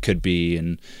and what it could be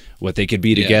and what they could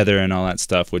be together and all that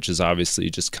stuff, which is obviously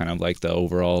just kind of like the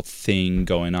overall thing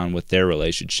going on with their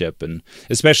relationship. And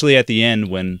especially at the end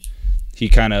when he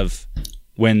kind of,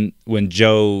 when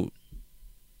Joe,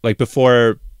 like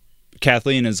before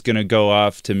Kathleen is going to go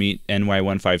off to meet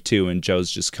NY152 and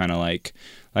Joe's just kind of like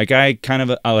I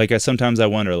sometimes I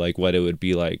wonder like what it would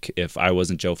be like if I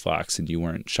wasn't Joe Fox and you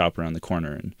weren't Shop Around the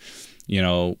Corner, and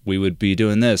we would be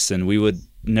doing this and we would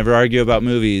never argue about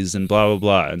movies and blah blah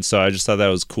blah. And so I just thought that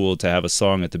was cool to have a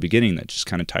song at the beginning that just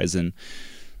kind of ties in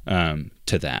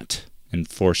to that and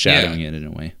foreshadowing it in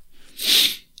a way.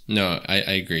 No, I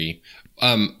agree.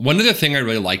 One other thing I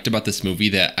really liked about this movie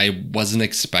that I wasn't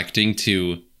expecting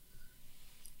to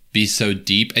be so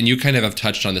deep, and you kind of have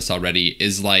touched on this already,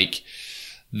 is like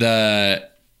I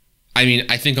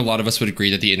think a lot of us would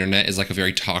agree that the internet is like a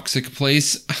very toxic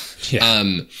place.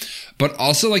 Yeah. But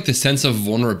also like the sense of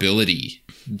vulnerability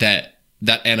that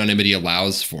anonymity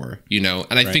allows for, and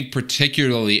I think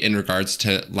particularly in regards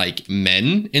to like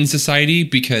men in society,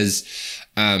 because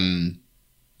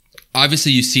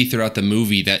obviously you see throughout the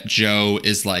movie that Joe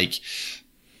is like,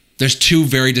 there's two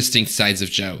very distinct sides of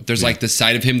Joe. There's like the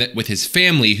side of him that with his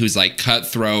family who's like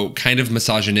cutthroat, kind of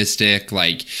misogynistic,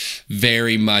 like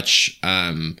very much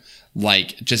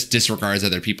like just disregards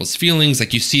other people's feelings.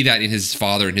 Like you see that in his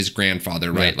father and his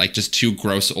grandfather, right? Like just two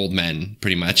gross old men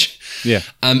pretty much. Yeah.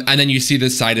 And then you see the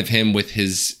side of him with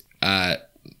his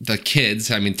the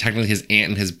kids. I mean, technically his aunt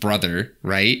and his brother,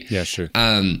 right? Yeah, sure.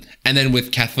 And then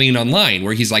with Kathleen online,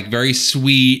 where he's like very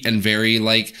sweet and very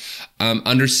like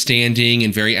understanding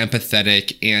and very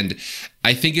empathetic. And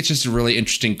I think it's just a really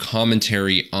interesting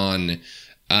commentary on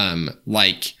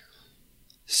like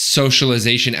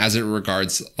socialization as it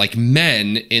regards like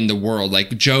men in the world,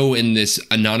 like Joe in this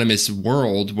anonymous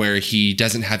world where he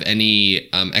doesn't have any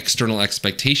external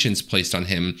expectations placed on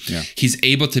him. Yeah. He's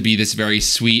able to be this very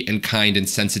sweet and kind and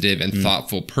sensitive and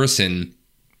thoughtful person.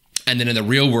 And then in the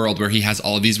real world where he has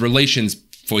all of these relations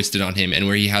foisted on him and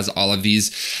where he has all of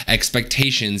these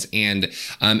expectations and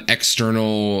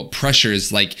external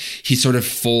pressures, like he sort of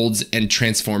folds and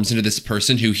transforms into this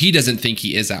person who he doesn't think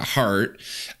he is at heart,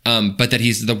 but that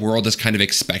the world is kind of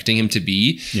expecting him to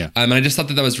be. Yeah. And I just thought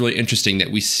that was really interesting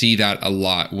that we see that a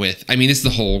lot with, I mean, this is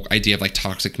the whole idea of like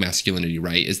toxic masculinity,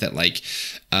 right? Is that like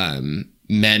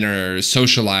men are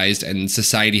socialized and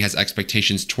society has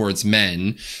expectations towards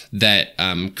men that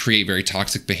create very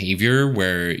toxic behavior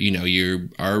where, you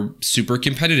are super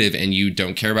competitive and you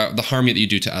don't care about the harm that you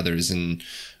do to others and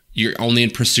you're only in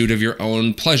pursuit of your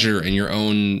own pleasure and your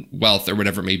own wealth or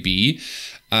whatever it may be.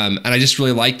 And I just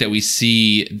really like that we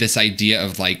see this idea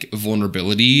of like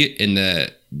vulnerability in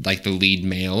the lead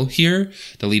male here,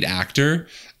 the lead actor.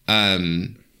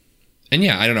 And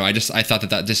yeah, I don't know. I thought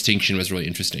that distinction was really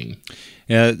interesting.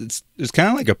 Yeah, it's kind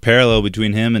of like a parallel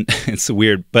between him and it's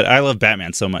weird, but I love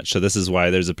Batman so much, so this is why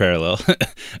there's a parallel.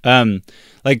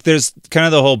 Like there's kind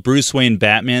of the whole Bruce Wayne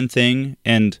Batman thing,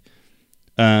 and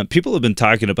people have been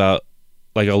talking about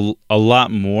like a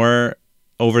lot more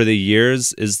over the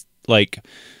years is like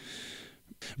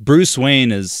Bruce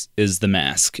Wayne is the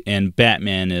mask and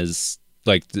Batman is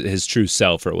like his true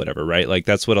self or whatever, right? Like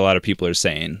that's what a lot of people are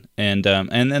saying. And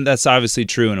that's obviously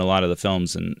true in a lot of the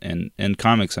films and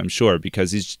comics, I'm sure,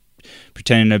 because he's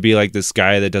pretending to be like this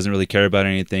guy that doesn't really care about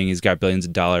anything. He's got billions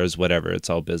of dollars, whatever. It's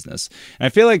all business. And I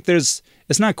feel like it's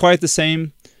not quite the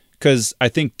same, because I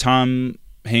think Tom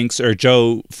Hanks or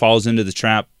Joe falls into the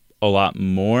trap a lot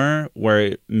more,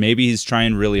 where maybe he's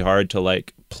trying really hard to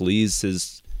like please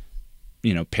his,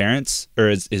 parents or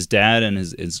his dad and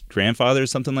his grandfather or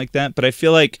something like that. But I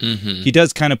feel like he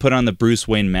does kind of put on the Bruce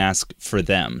Wayne mask for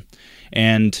them.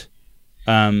 And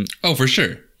oh, for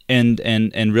sure. And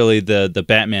really the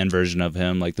Batman version of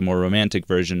him, like the more romantic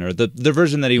version or the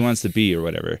version that he wants to be or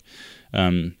whatever,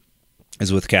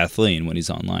 is with Kathleen when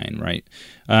he's online, right?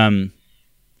 And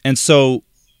so,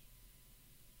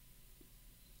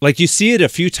 like, you see it a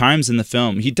few times in the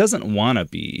film. He doesn't want to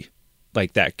be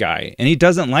like that guy, and he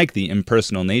doesn't like the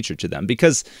impersonal nature to them,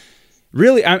 because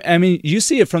really, I mean, you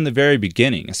see it from the very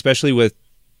beginning, especially with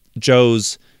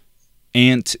Joe's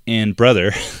aunt and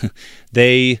brother.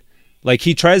 He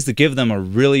tries to give them a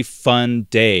really fun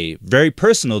day, very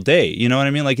personal day. You know what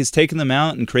I mean? Like, he's taking them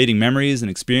out and creating memories and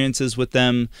experiences with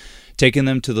them, taking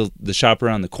them to the shop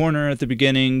around the corner at the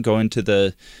beginning, going to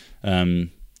the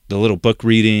little book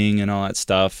reading and all that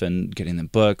stuff, and getting them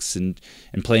books and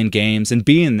playing games and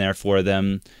being there for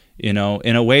them, in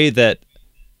a way that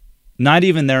not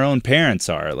even their own parents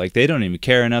are. Like, they don't even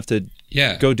care enough to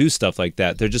go do stuff like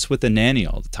that. They're just with the nanny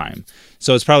all the time.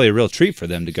 So it's probably a real treat for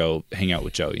them to go hang out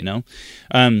with Joe,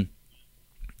 And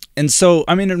so,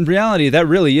 I mean, in reality, that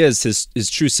really is his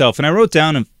true self. And I wrote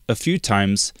down a few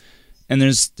times, and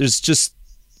there's just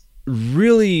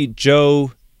really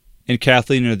Joe and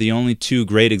Kathleen are the only two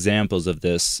great examples of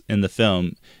this in the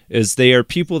film, is they are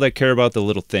people that care about the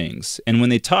little things. And when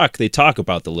they talk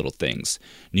about the little things.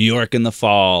 New York in the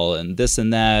fall and this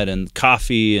and that and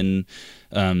coffee and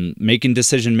making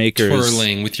decision makers.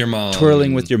 Twirling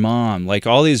with your mom. Like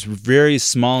all these very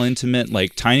small, intimate,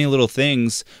 like tiny little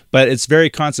things, but it's very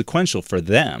consequential for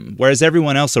them. Whereas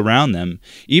everyone else around them,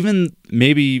 even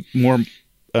maybe more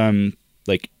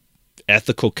like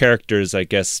ethical characters, I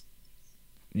guess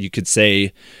you could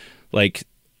say, like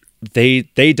they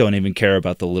don't even care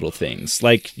about the little things.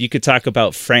 Like you could talk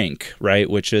about Frank, right,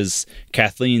 which is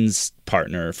Kathleen's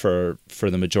partner for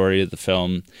the majority of the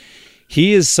film.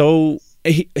 He is so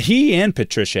he and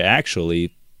Patricia,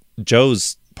 actually,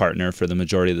 Joe's partner for the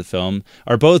majority of the film,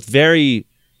 are both very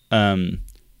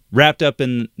wrapped up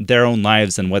in their own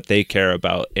lives and what they care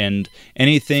about, and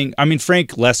anything. I mean,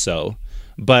 Frank less so,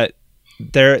 but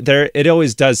it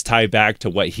always does tie back to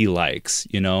what he likes,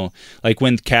 like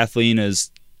when Kathleen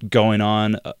is going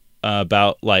on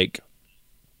about, like,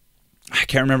 I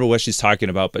can't remember what she's talking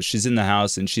about, but she's in the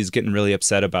house and she's getting really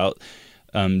upset about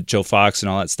Joe Fox and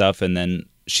all that stuff, and then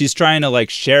she's trying to like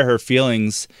share her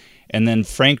feelings, and then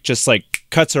Frank just like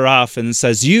cuts her off and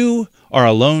says, "You are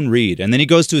a lone reed," and then he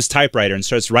goes to his typewriter and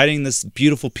starts writing this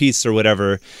beautiful piece or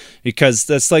whatever, because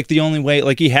that's like the only way.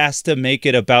 Like, he has to make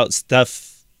it about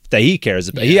stuff that he cares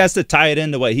about. He has to tie it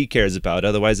into what he cares about,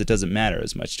 otherwise it doesn't matter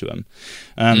as much to him.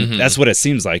 That's what it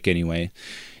seems like anyway.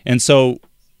 And so,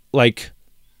 like,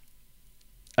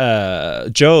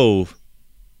 Joe,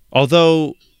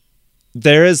 although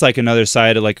there is like another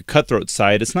side, like a cutthroat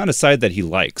side, it's not a side that he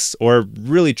likes or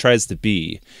really tries to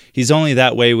be. He's only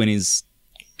that way when he's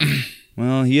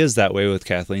well, he is that way with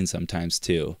Kathleen sometimes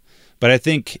too, but I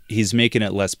think he's making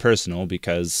it less personal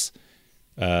because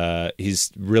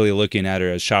he's really looking at her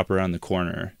as shop around the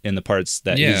corner in the parts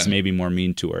that he's maybe more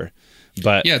mean to her.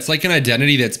 But it's like an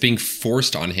identity that's being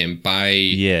forced on him by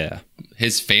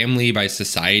his family, by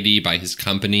society, by his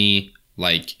company.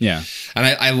 And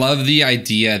I love the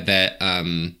idea that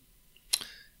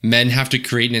men have to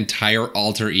create an entire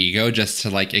alter ego just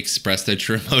to like express their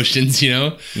true emotions,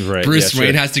 Right. Bruce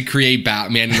Wayne has to create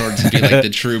Batman in order to be like the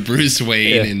true Bruce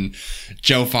Wayne, and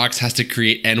Joe Fox has to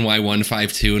create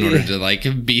NY152 in order to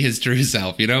like be his true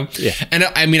self, Yeah. And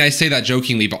I mean, I say that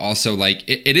jokingly, but also like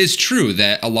it is true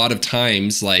that a lot of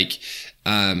times like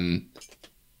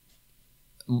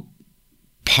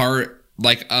part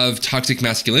like of toxic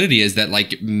masculinity is that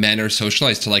like men are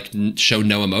socialized to like show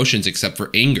no emotions except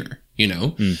for anger,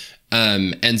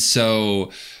 and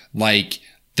so like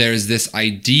there's this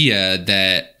idea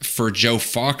that for Joe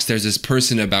Fox there's this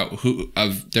person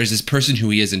who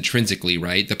he is intrinsically,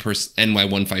 right, the person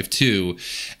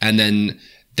NY152, and then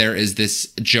there is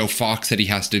this Joe Fox that he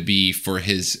has to be for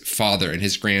his father and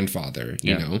his grandfather,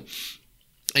 you know.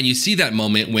 And you see that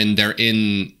moment when they're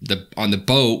on the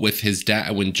boat with his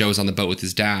dad, when Joe's on the boat with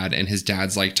his dad, and his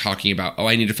dad's like talking about, oh,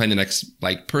 I need to find the next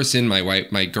like person.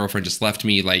 My girlfriend just left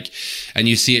me. Like, and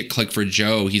you see it click for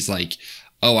Joe. He's like,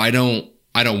 oh, I don't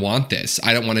want this.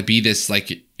 I don't want to be this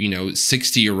like,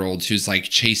 60-year-old who's like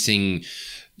chasing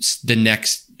the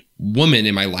next woman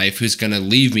in my life who's going to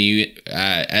leave me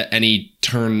at any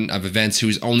turn of events,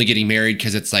 who's only getting married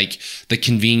because it's like the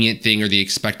convenient thing or the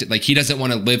expected. Like, he doesn't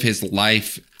want to live his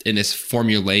life in this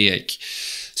formulaic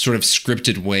sort of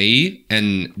scripted way.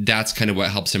 And that's kind of what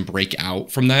helps him break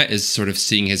out from that, is sort of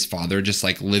seeing his father just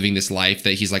like living this life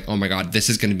that he's like, oh my God, this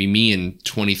is going to be me in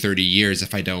 20, 30 years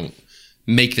if I don't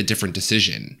make the different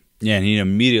decision. Yeah. And he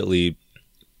immediately,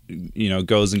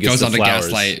 goes and gets the on to flowers.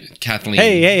 Gaslight Kathleen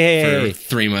Hey. for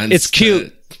 3 months. It's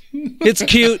cute. It's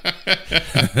cute.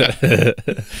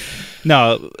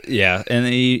 No, yeah, and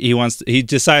he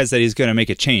decides that he's going to make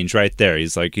a change right there.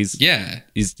 He's like,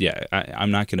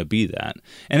 I'm not going to be that.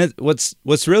 And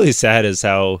what's really sad is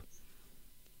how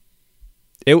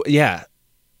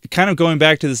kind of going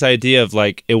back to this idea of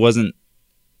like, it wasn't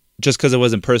just because it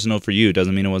wasn't personal for you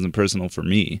doesn't mean it wasn't personal for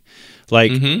me.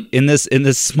 Like, in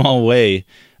this small way,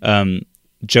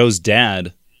 Joe's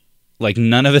dad, like,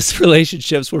 none of his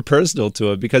relationships were personal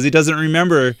to him because he doesn't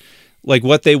remember like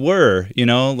what they were,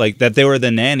 like that they were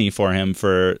the nanny for him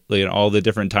for all the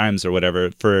different times or whatever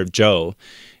for Joe.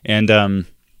 And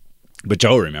but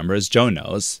Joe remembers, Joe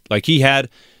knows. Like, you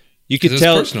could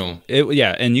tell personal.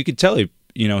 And you could tell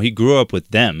he grew up with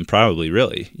them, probably,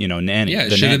 really, nanny. Yeah,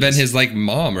 it should have been his like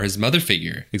mom or his mother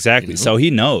figure. Exactly. So he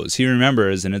knows, he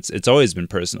remembers, and it's always been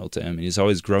personal to him. And he's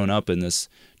always grown up in this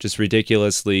just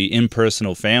ridiculously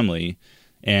impersonal family.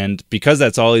 And because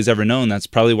that's all he's ever known, that's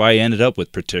probably why he ended up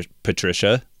with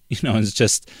Patricia. It's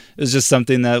just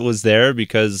something that was there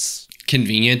because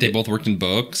convenient. They both worked in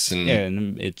books,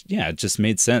 and it just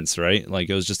made sense, right? Like,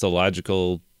 it was just a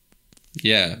logical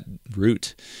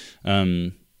route.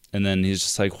 And then he's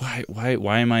just like,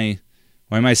 why am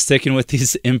I sticking with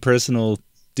these impersonal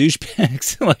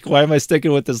douchebags? Like, why am I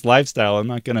sticking with this lifestyle? I'm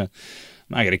not gonna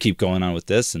keep going on with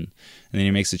this. And then he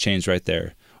makes a change right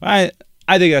there.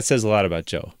 I think that says a lot about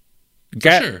Joe.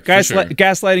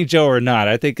 Gaslighting Joe or not,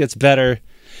 I think it's better.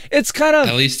 It's kind of,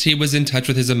 at least he was in touch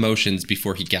with his emotions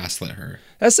before he gaslit her.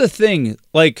 That's the thing.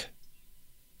 Like,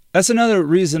 that's another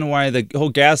reason why the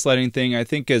whole gaslighting thing, I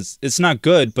think, it's not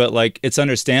good, but like, it's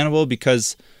understandable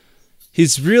because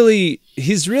he's really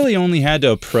only had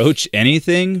to approach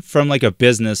anything from like a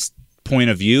business point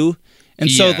of view. And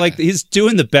so, like, he's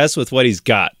doing the best with what he's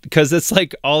got because it's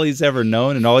like all he's ever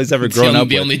known and all he's ever grown up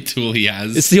with. It's the only tool he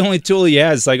has. It's the only tool he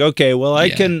has. It's like, okay, well,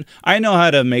 I know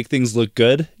how to make things look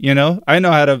good. I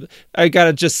got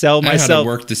to just sell myself. I know how to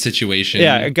work the situation.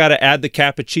 Yeah, I got to add the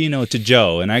cappuccino to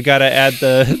Joe, and I got to add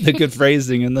the good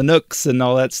phrasing and the nooks and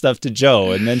all that stuff to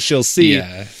Joe. And then she'll see,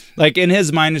 like, in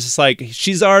his mind, it's just like,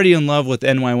 she's already in love with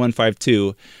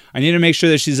NY152. I need to make sure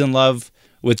that she's in love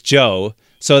with Joe,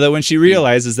 so that when she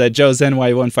realizes that Joe's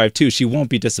NY152, she won't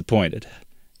be disappointed.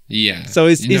 Yeah. So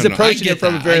he's approaching it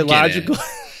from a very logical.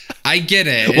 I get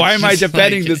it. Why am I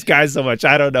defending this guy so much?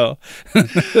 I don't know.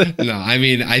 No, I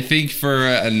mean, I think for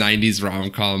a 90s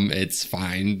rom-com, it's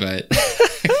fine, but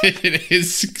it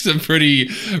is some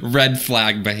pretty red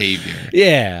flag behavior.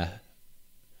 Yeah.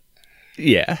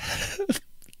 Yeah.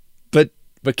 But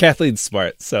Kathleen's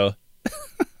smart, so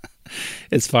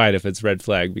it's fine if it's red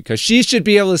flag because she should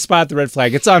be able to spot the red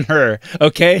flag. It's on her,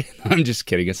 okay? I'm just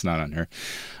kidding. It's not on her.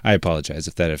 I apologize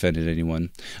if that offended anyone.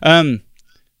 I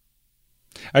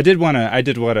did want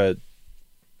to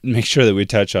make sure that we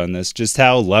touch on this, just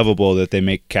how lovable that they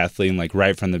make Kathleen, like,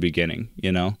 right from the beginning,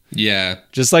 Yeah.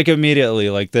 Just like immediately,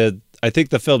 like I think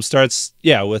the film starts,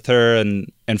 with her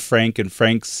and Frank and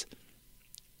Frank's.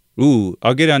 Ooh,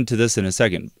 I'll get onto this in a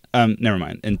second. Never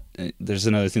mind. And there's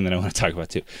another thing that I want to talk about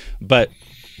too.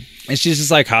 And she's just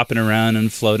like hopping around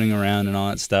and floating around and all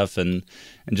that stuff and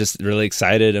just really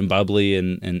excited and bubbly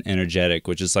and energetic,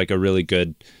 which is like a really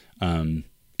good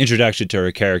introduction to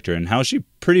her character and how she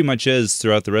pretty much is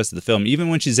throughout the rest of the film. Even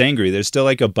when she's angry, there's still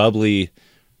like a bubbly,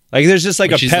 like there's just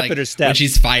like a pep at her step. When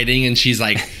she's fighting and she's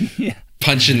like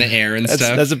punching the air and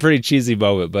stuff. That's a pretty cheesy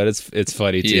moment, but it's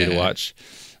funny too to watch.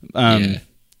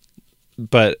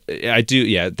 But I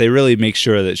do, they really make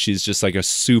sure that she's just like a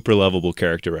super lovable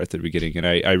character right at the beginning. And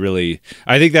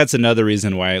I think that's another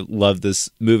reason why I love this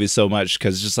movie so much,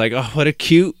 because it's just like, oh, what a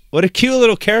cute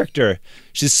little character.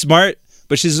 She's smart,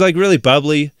 but she's like really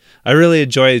bubbly. I really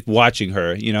enjoy watching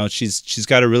her. She's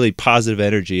got a really positive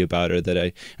energy about her that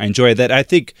I enjoy, that I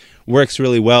think works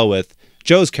really well with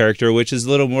Joe's character, which is a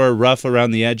little more rough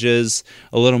around the edges,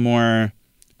 a little more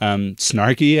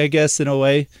snarky, I guess, in a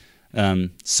way,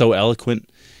 so eloquent.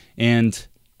 And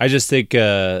I just think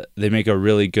they make a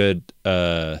really good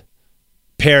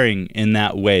pairing in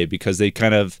that way, because she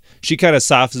kind of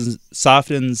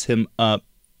softens him up.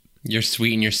 You're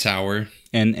sweet and you're sour.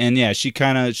 And yeah, he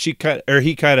kind of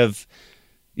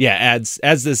adds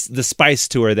the spice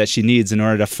to her that she needs in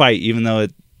order to fight, even though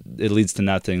it leads to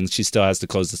nothing. She still has to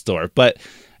close this door, but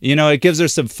it gives her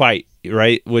some fight,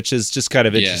 right? Which is just kind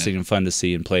of interesting and fun to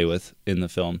see and play with in the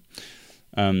film.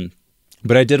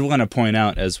 But I did want to point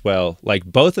out as well, like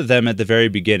both of them at the very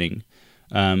beginning,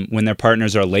 when their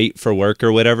partners are late for work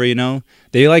or whatever,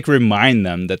 they like remind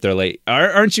them that they're late.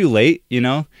 Aren't you late?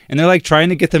 And they're like trying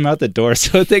to get them out the door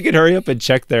so that they can hurry up and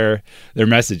check their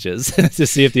messages to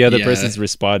see if the other person's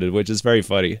responded, which is very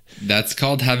funny. That's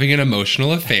called having an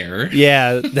emotional affair.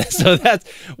 Yeah. So that's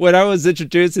when I was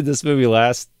introduced to this movie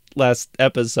last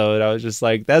episode, I was just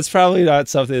like, that's probably not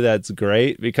something that's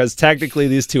great, because technically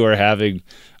these two are having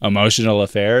emotional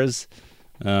affairs.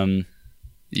 And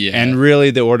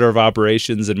really the order of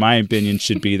operations, in my opinion,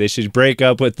 should be they should break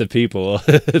up with the people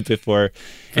before.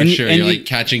 You're like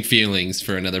catching feelings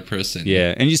for another person.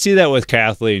 Yeah. And you see that with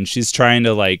Kathleen. She's trying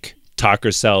to like talk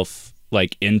herself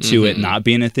like into it not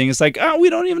being a thing. It's like, oh, we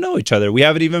don't even know each other. We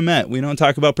haven't even met. We don't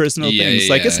talk about personal things.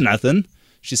 Like, it's nothing.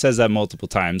 She says that multiple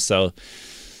times. So,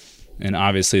 and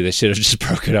obviously they should have just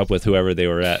broken up with whoever they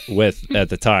were with at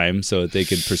the time so that they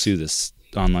could pursue this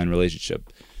online relationship.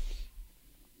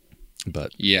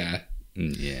 But yeah,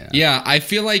 I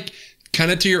feel like, kind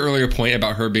of to your earlier point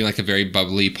about her being like a very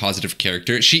bubbly, positive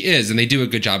character, she is, and they do a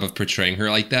good job of portraying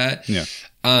her like that. Yeah.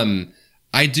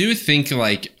 I do think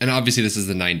like, and obviously this is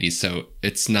the 90s, so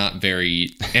it's not very,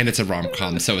 and it's a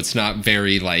rom-com, so it's not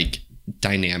very like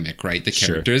dynamic, right? The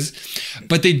characters,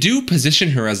 but they do position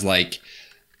her as like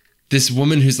this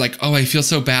woman who's like, oh, I feel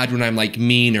so bad when I'm like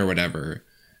mean or whatever.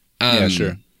 Yeah,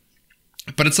 sure.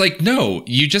 But it's like, no,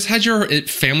 you just had your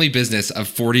family business of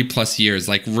 40 plus years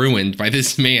like ruined by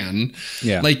this man.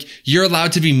 Yeah. Like, you're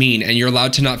allowed to be mean and you're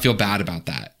allowed to not feel bad about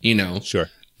that, Sure.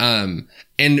 And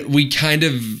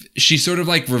she sort of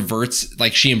like reverts,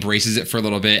 like she embraces it for a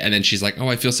little bit, and then she's like, oh,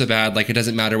 I feel so bad. Like, it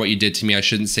doesn't matter what you did to me. I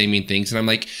shouldn't say mean things. And I'm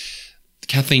like,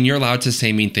 Kathleen, you're allowed to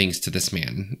say mean things to this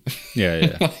man.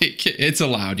 Yeah. Like, it's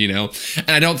allowed, And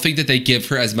I don't think that they give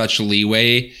her as much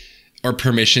leeway or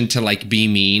permission to like be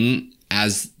mean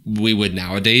as we would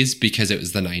nowadays, because it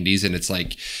was the 90s, and it's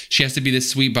like she has to be this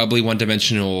sweet, bubbly,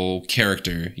 one-dimensional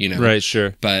character, Right,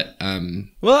 sure. But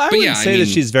well, I wouldn't say that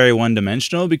she's very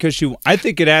one-dimensional, because I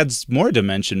think it adds more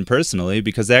dimension personally,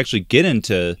 because they actually get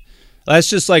into, that's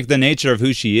just like the nature of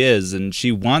who she is, and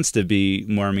she wants to be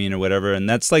more mean or whatever, and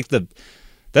that's like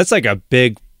a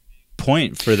big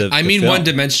point for the film.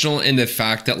 One-dimensional in the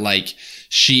fact that like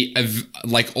she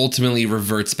like ultimately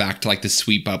reverts back to like the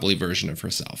sweet, bubbly version of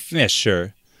herself. Yeah,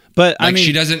 sure. But like,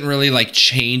 she doesn't really like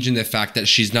change in the fact that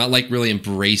she's not like really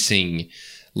embracing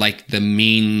like the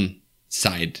mean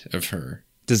side of her.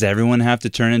 Does everyone have to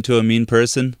turn into a mean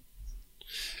person?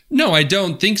 No, I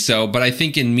don't think so. But I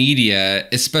think in media,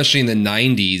 especially in the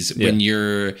 90s, when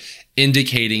you're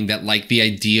indicating that like the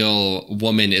ideal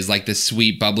woman is like the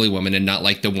sweet, bubbly woman and not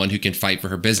like the one who can fight for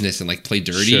her business and like play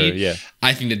dirty. Sure,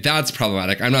 I think that that's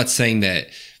problematic. I'm not saying that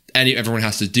everyone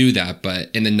has to do that, but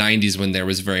in the 90s, when there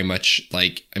was very much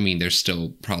like, there's still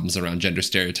problems around gender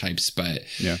stereotypes, but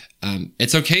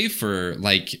it's okay for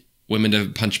like women to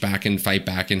punch back and fight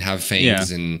back and have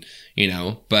fangs and,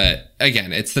 but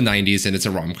again, it's the 90s and it's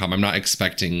a rom-com. I'm not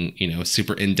expecting,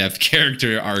 super in-depth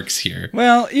character arcs here.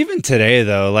 Well, even today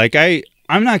though, like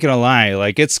I'm not going to lie,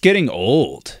 like it's getting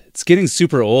old. It's getting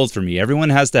super old for me.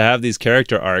 Everyone has to have these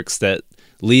character arcs that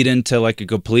lead into like a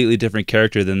completely different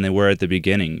character than they were at the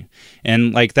beginning.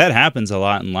 And like that happens a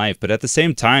lot in life, but at the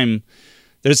same time,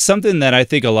 there's something that I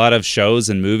think a lot of shows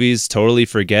and movies totally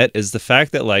forget, is the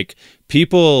fact that like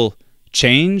people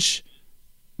change,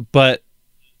 but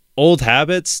old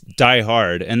habits die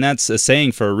hard. And that's a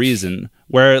saying for a reason,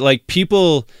 where like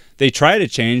people, they try to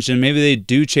change and maybe they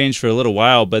do change for a little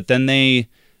while, but then they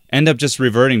end up just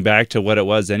reverting back to what it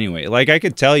was anyway. Like I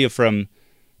could tell you from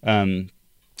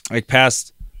like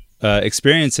past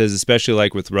experiences, especially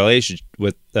like with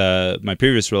my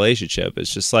previous relationship,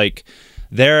 it's just like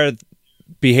there are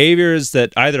behaviors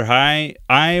that either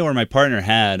I or my partner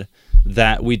had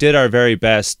that we did our very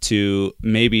best to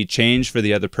maybe change for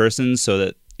the other person so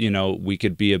that, we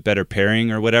could be a better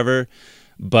pairing or whatever.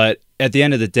 But at the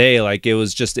end of the day, like it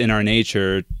was just in our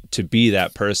nature to be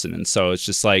that person. And so it's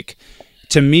just like,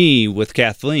 to me with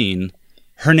Kathleen,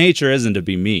 her nature isn't to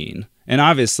be mean. And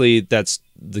obviously that's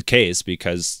the case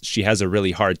because she has a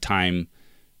really hard time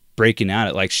breaking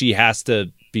out. Like she has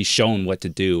to be shown what to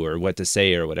do or what to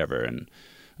say or whatever, and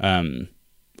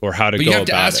or how to but go about it. you have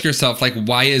to ask yourself, like,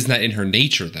 why isn't that in her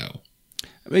nature, though?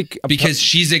 Like, because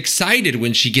she's excited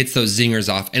when she gets those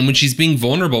zingers off. And when she's being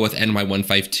vulnerable with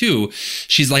NY152,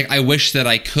 she's like, I wish that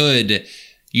I could,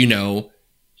 know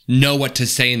what to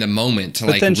say in the moment to,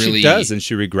 but then really... she does, and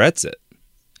she regrets it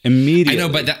immediately. I know,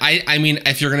 but I mean,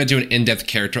 if you're going to do an in-depth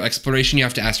character exploration, you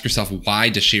have to ask yourself, why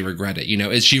does she regret it?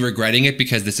 Is she regretting it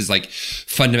because this is like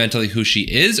fundamentally who she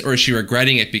is, or is she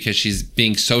regretting it because she's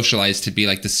being socialized to be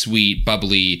like the sweet,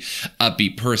 bubbly,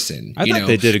 upbeat person? I thought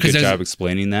they did a good job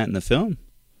explaining that in the film.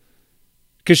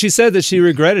 Because she said that she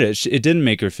regretted it. It didn't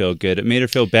make her feel good. It made her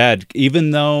feel bad.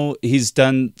 Even though he's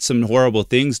done some horrible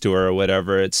things to her or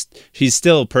whatever, he's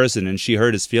still a person, and she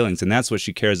hurt his feelings. And that's what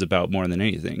she cares about more than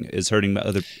anything, is hurting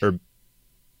or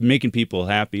making people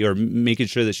happy, or making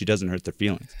sure that she doesn't hurt their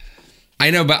feelings. I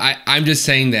know, but I'm just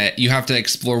saying that you have to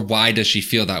explore, why does she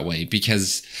feel that way?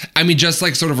 Because, I mean, just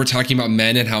like sort of we're talking about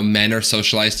men and how men are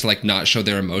socialized to like not show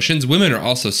their emotions, women are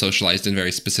also socialized in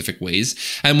very specific ways.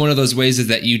 And one of those ways is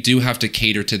that you do have to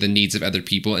cater to the needs of other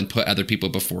people and put other people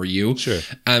before you. Sure.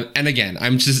 And again,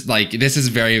 I'm just like, this is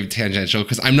very tangential,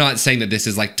 because I'm not saying that this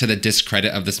is like to the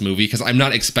discredit of this movie, because I'm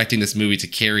not expecting this movie to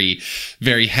carry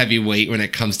very heavy weight when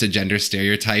it comes to gender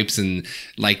stereotypes and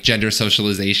like gender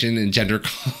socialization and gender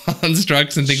constructs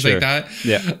and things like that.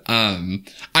 Yeah.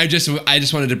 I just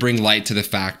wanted to bring light to the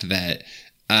fact that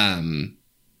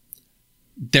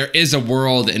there is a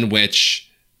world in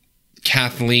which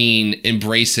Kathleen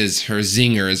embraces her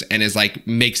zingers and is like,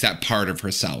 makes that part of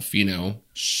herself,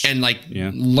 and like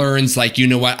learns like, you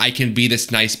know what, I can be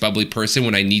this nice, bubbly person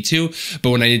when I need to,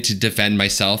 but when I need to defend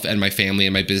myself and my family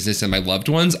and my business and my loved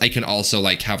ones, I can also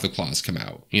like have the claws come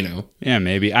out, Yeah,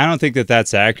 maybe. I don't think that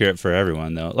that's accurate for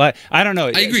everyone, though. Like, I don't know.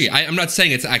 I agree. I'm not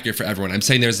saying it's accurate for everyone. I'm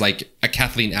saying there's like a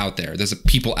Kathleen out there. There's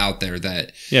people out there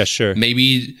that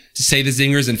maybe say the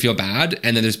zingers and feel bad,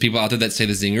 and then there's people out there that say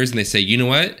the zingers and they say, you know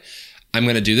what, I'm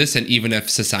going to do this. And even if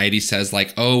society says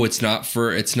like, oh, it's not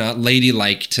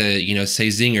ladylike to, say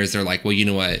zingers, they're like, well, you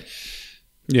know what?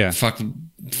 Yeah.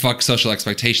 Fuck social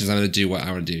expectations. I'm going to do what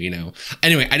I want to do,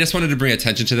 Anyway, I just wanted to bring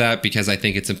attention to that, because I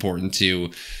think it's important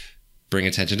to bring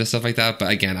attention to stuff like that. But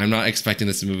again, I'm not expecting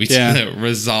this movie to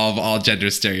resolve all gender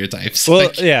stereotypes. Well,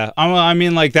 I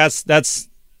mean, like that's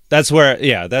where,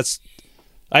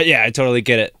 I totally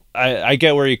get it. I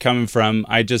get where you're coming from.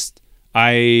 I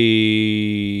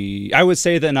would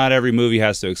say that not every movie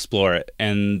has to explore it,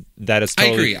 and that is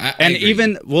totally... I agree.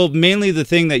 Even, mainly the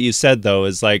thing that you said, though,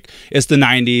 is like, it's the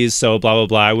 90s, so blah, blah,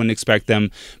 blah, I wouldn't expect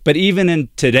them. But even in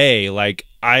today, like,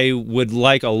 I would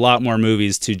like a lot more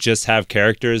movies to just have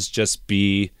characters just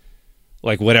be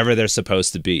like whatever they're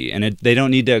supposed to be. And they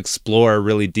don't need to explore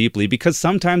really deeply, because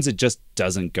sometimes it just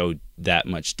doesn't go that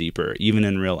much deeper, even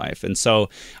in real life. And so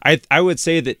I would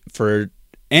say that for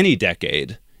any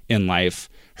decade in life,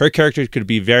 her character could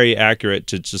be very accurate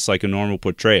to just like a normal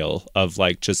portrayal of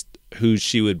like just who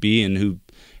she would be and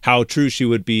how true she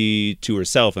would be to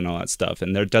herself and all that stuff.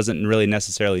 And there doesn't really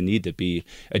necessarily need to be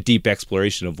a deep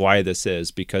exploration of why this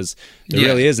is, because there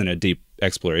really isn't a deep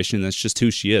exploration. That's just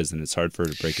who she is, and it's hard for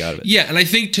her to break out of it. Yeah, and I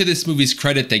think to this movie's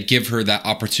credit, they give her that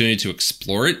opportunity to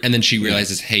explore it, and then she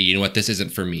realizes, hey, you know what, this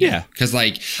isn't for me. Yeah. Because,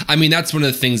 like, I mean, that's one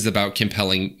of the things about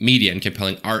compelling media and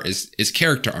compelling art is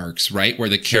character arcs, right? Where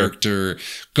the character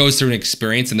goes through an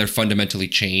experience and they're fundamentally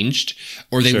changed,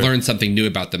 or they learn something new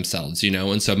about themselves,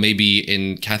 And so maybe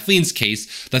in Kathleen's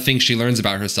case, the thing she learns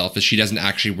about herself is she doesn't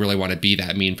actually really want to be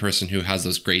that mean person who has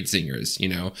those great zingers,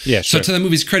 Yeah, So to the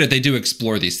movie's credit, they do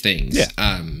explore these things. Yeah.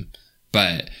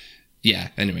 But yeah,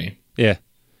 anyway. Yeah.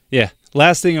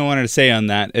 Last thing I wanted to say on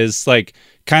that is like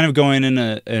kind of going in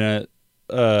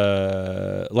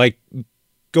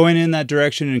going in that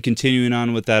direction and continuing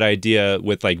on with that idea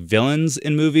with like villains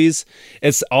in movies.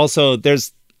 It's also,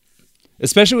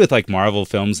 especially with like Marvel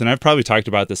films, and I've probably talked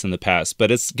about this in the past, but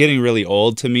it's getting really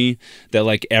old to me that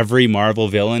like every Marvel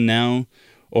villain now,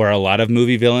 or a lot of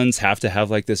movie villains, have to have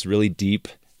like this really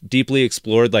deeply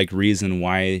explored like reason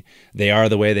why they are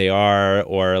the way they are,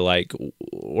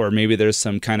 or maybe there's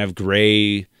some kind of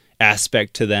gray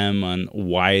aspect to them on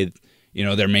why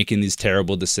they're making these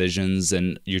terrible decisions,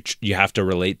 and you have to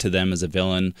relate to them as a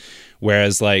villain.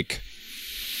 Whereas like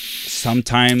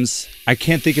sometimes, I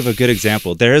can't think of a good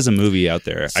example. There is a movie out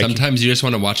there. Sometimes you just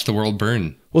want to watch the world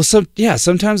burn. Well,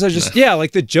 sometimes I just,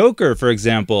 like the Joker, for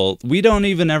example, we don't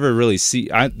even ever really see,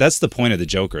 that's the point of the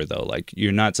Joker, though. Like,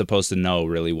 you're not supposed to know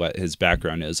really what his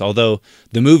background is. Although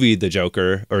the movie, The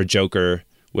Joker, or Joker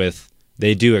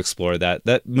they do explore that.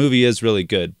 That movie is really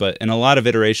good. But in a lot of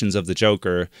iterations of the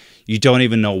Joker, you don't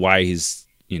even know why he's,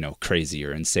 crazy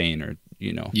or insane or,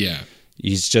 Yeah.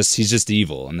 he's just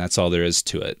evil, and that's all there is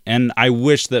to it. And I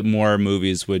wish that more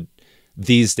movies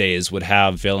these days would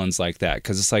have villains like that,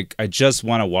 because it's like, I just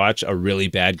want to watch a really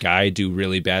bad guy do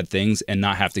really bad things and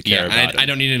not have to care about it. I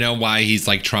don't need to know why he's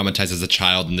like traumatized as a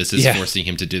child and this is forcing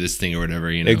him to do this thing or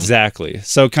whatever, you know? Exactly.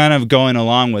 So kind of going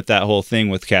along with that whole thing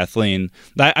with Kathleen,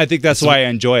 I think that's why I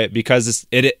enjoy it, because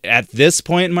it at this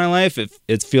point in my life,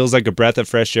 it feels like a breath of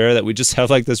fresh air that we just have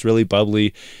like this really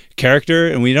bubbly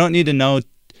character, and we don't need to know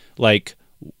like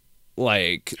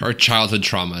her childhood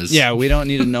traumas. Yeah, we don't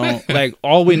need to know. Like,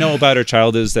 all we know about her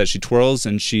child is that she twirls,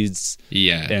 and she's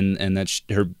and that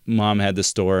her mom had the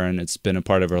store, and it's been a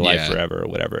part of her life forever or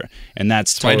whatever. And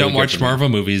that's why I don't watch Marvel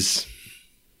movies.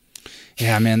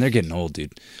 Yeah, man, they're getting old,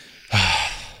 dude.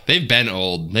 They've been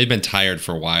old. They've been tired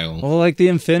for a while. Well, like the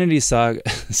Infinity Saga,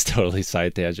 it's totally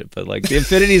side tangent, but like the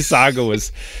Infinity Saga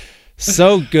was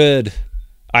so good,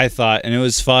 I thought, and it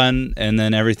was fun, and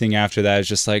then everything after that is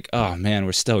just like, oh man,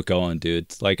 we're still going,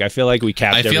 dude. Like, I feel like we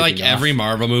capped everything off. Every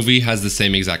Marvel movie has the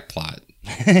same exact plot.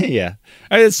 Yeah,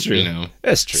 it's true. You know,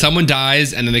 it's true. Someone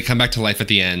dies, and then they come back to life at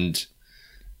the end,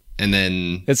 and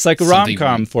then it's like a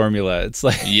rom-com formula. It's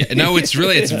like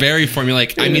it's very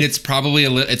formulaic. I mean, it's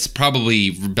probably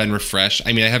been refreshed.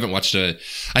 I mean, I haven't watched I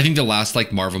think the last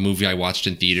like Marvel movie I watched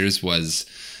in theaters was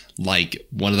like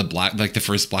one of the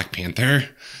first Black Panther.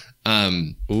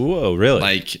 Ooh, really?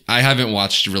 Like, I haven't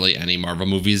watched really any Marvel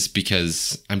movies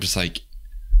because I'm just like,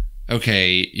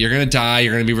 okay, you're gonna die,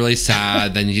 you're gonna be really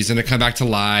sad, then he's gonna come back to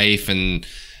life, and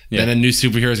then a new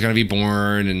superhero is gonna be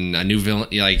born, and a new villain.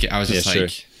 Like, I was just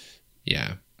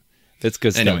it's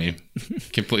good stuff. Anyway,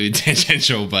 completely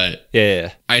tangential, but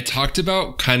yeah. I talked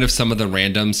about kind of some of the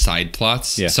random side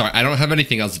plots. Yeah. Sorry, I don't have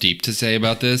anything else deep to say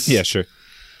about this. Yeah, sure.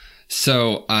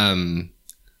 So,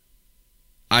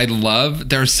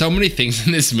 there are so many things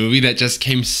in this movie that just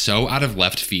came so out of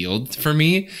left field for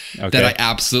me that I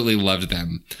absolutely loved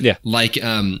them. Yeah. Like,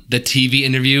 the TV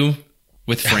interview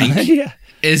with Frank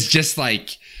is just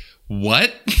like,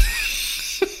 what?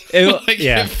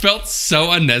 It felt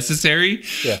so unnecessary,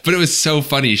 but it was so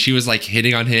funny. She was like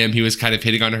hitting on him. He was kind of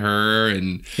hitting on her.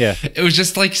 And it was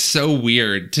just like so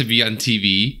weird to be on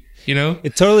TV, you know?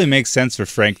 It totally makes sense for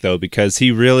Frank though, because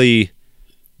he really...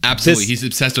 Absolutely. He's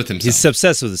obsessed with himself. He's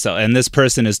obsessed with himself. And this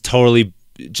person is totally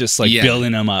just like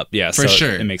building him up. Yeah. For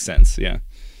sure. It makes sense. Yeah.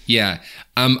 Yeah.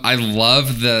 I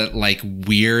love the like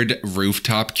weird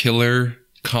rooftop killer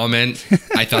comment.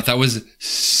 I thought that was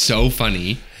so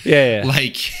funny. Yeah.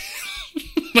 Like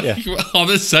all of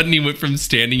a sudden he went from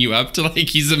standing you up to like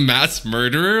he's a mass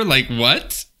murderer. Like,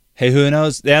 what? Hey, who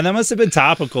knows? Yeah, that must have been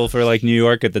topical for like New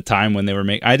York at the time when they were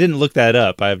making. I didn't look that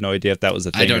up. I have no idea if that was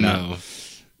a thing. I don't or not. know.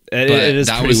 It is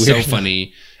that was weird. so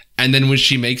funny. And then when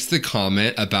she makes the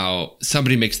comment about Frank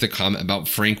Frank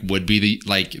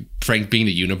being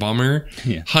the Unabomber,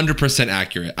 100%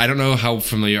 accurate. I don't know how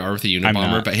familiar you are with the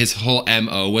Unabomber, but his whole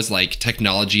MO was like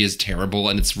technology is terrible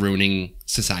and it's ruining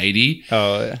society.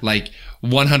 Oh, yeah. Like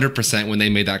 100% when they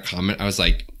made that comment, I was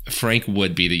like, Frank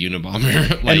would be the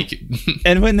Unabomber. Like,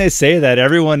 and when they say that,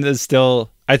 everyone is still.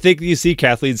 I think you see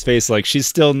Kathleen's face, like she's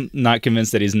still not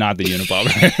convinced that he's not the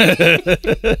Unabomber,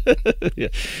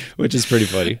 which is pretty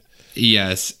funny.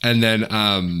 Yes, and then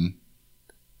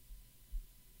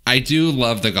I do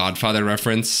love the Godfather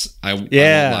reference. I won't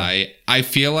lie. I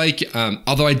feel like,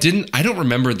 although I don't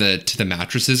remember the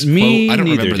mattresses quote. I don't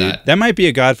remember that. That might be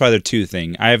a Godfather 2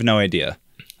 thing. I have no idea.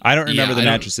 I don't remember the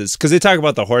mattresses because they talk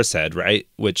about the horse head, right?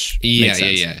 Which makes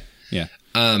sense. Yeah.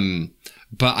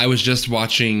 But I was just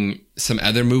watching some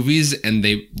other movies, and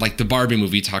they like the Barbie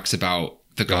movie talks about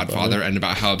the Godfather and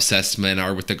about how obsessed men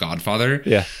are with the Godfather.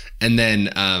 Yeah. And then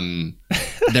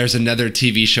there's another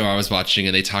TV show I was watching,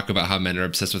 and they talk about how men are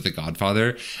obsessed with the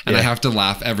Godfather. And I have to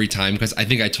laugh every time because I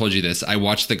think I told you this. I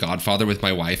watched the Godfather with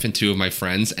my wife and 2 of my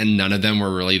friends, and none of them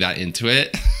were really that into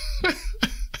it.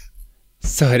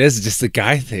 So it is just a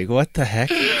guy thing. What the heck?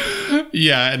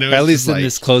 Yeah. And it was at least in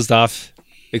this closed off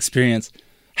experience.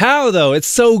 How though? It's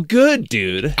so good,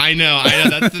 dude. I know.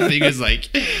 That's the thing is like,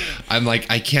 I'm like,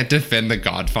 I can't defend The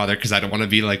Godfather because I don't want to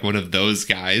be like one of those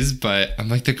guys. But I'm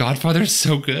like, The Godfather is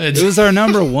so good. It was our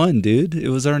number 1, dude. It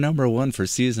was our number 1 for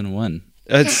season 1.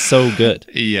 It's so good.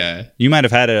 Yeah. You might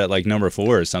have had it at like number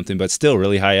 4 or something, but still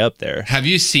really high up there. Have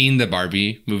you seen the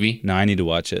Barbie movie? No, I need to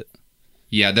watch it.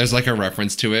 Yeah, there's like a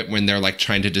reference to it when they're like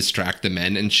trying to distract the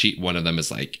men, and one of them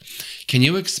is like, "Can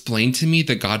you explain to me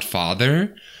The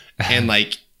Godfather?" And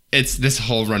like, it's this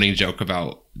whole running joke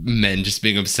about men just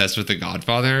being obsessed with The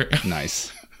Godfather.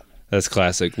 Nice. That's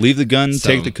classic. Leave the gun, So-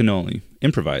 take the cannoli.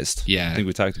 Improvised. Yeah. I think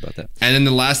we talked about that. And then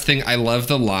the last thing, I love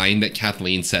the line that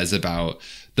Kathleen says about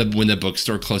when the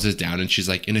bookstore closes down, and she's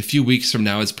like, in a few weeks from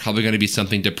now, it's probably going to be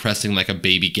something depressing like a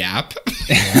baby gap.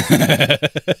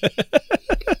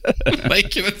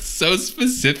 Like, it's so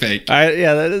specific. That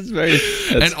is very...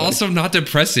 And also not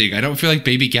depressing. I don't feel like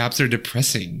baby gaps are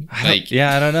depressing. I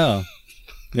don't know.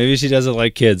 Maybe she doesn't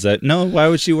like kids. No, why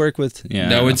would she work with... Yeah,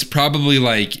 No, it's probably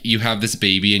like you have this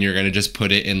baby and you're going to just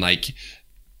put it in like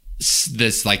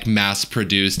this like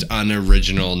mass-produced,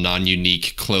 unoriginal,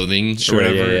 non-unique clothing or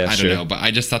whatever. I don't know, but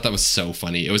I just thought that was so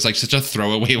funny. It was like such a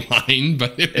throwaway line,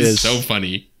 but it was so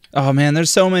funny. Oh man, there's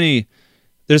so many.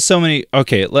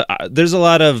 Okay, there's a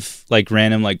lot of like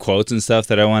random like quotes and stuff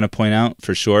that I want to point out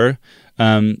for sure.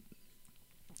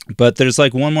 But there's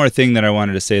like one more thing that I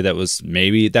wanted to say that was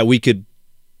that we could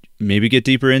maybe get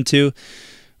deeper into,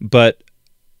 but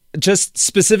just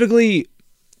specifically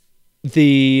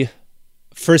the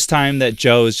first time that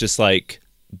Joe is just like,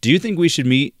 do you think we should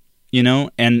meet,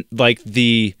 and like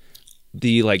the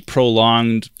like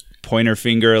prolonged pointer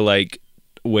finger, like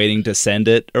waiting to send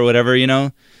it or whatever,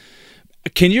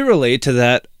 can you relate to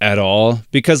that at all?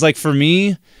 Because like for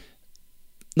me,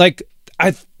 like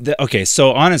okay,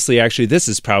 so honestly, actually, this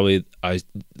is probably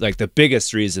like the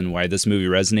biggest reason why this movie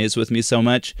resonates with me so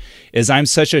much is I'm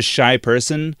such a shy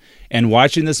person, and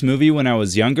watching this movie when I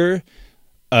was younger,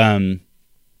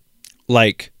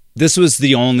 like this was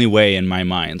the only way in my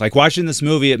mind. Like watching this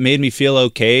movie, it made me feel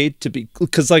okay to be,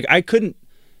 because like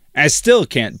I still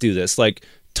can't do this. Like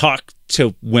talk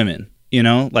to women,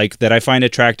 like that I find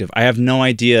attractive. I have no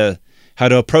idea how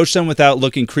to approach them without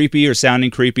looking creepy or sounding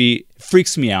creepy. It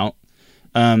freaks me out.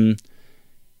 And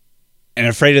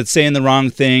afraid of saying the wrong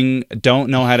thing. Don't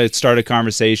know how to start a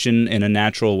conversation in a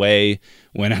natural way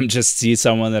when I'm just see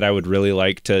someone that I would really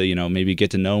like to, maybe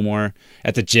get to know more.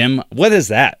 At the gym, what is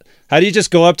that? How do you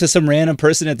just go up to some random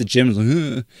person at the gym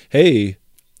and like, hey,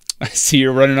 I see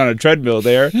you're running on a treadmill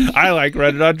there. I like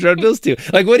running on treadmills too.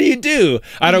 Like, what do you do?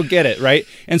 I don't get it, right?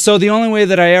 And so the only way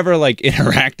that I ever like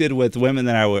interacted with women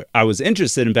that I was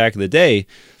interested in back in the day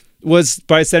was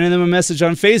by sending them a message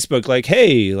on Facebook, like,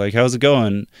 hey, like, how's it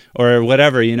going? Or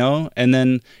whatever, and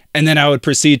then I would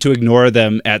proceed to ignore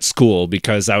them at school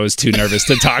because I was too nervous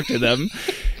to talk to them.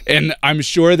 And I'm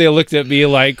sure they looked at me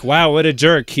like, wow, what a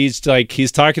jerk. He's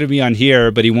talking to me on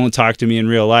here, but he won't talk to me in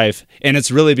real life. And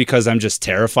it's really because I'm just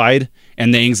terrified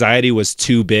and the anxiety was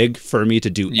too big for me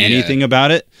to do anything about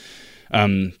it.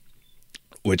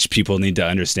 Which people need to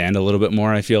understand a little bit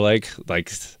more, I feel like.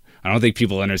 Like, I don't think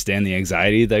people understand the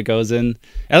anxiety that goes in.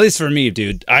 At least for me,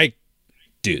 dude.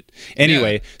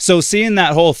 Anyway, so seeing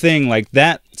that whole thing, like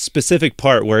that specific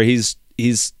part where he's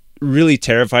really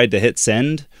terrified to hit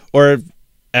send or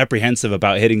apprehensive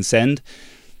about hitting send,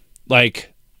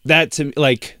 like that to me,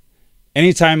 like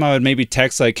anytime I would maybe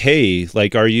text like, hey,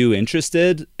 like, are you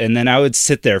interested? And then I would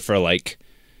sit there for like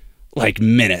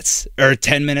minutes or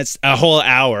 10 minutes, a whole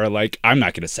hour. Like, I'm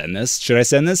not going to send this. Should I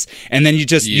send this? And then you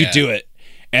do it.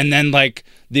 And then like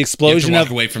the explosion walk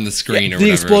away from the screen or the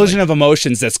whatever, explosion of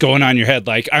emotions that's going on in your head.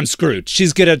 Like, I'm screwed.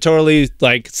 She's going to totally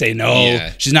like say no.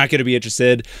 Yeah. She's not going to be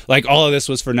interested. Like, all of this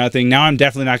was for nothing. Now I'm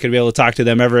definitely not going to be able to talk to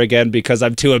them ever again because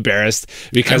I'm too embarrassed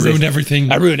because I ruined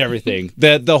everything.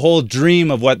 The whole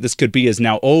dream of what this could be is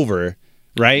now over.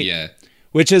 Right. Yeah.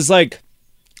 Which is like,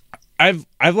 I've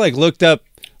like looked up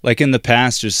like in the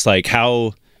past, just like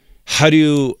how do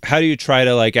you try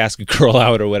to like ask a girl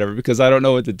out or whatever, because I don't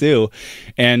know what to do.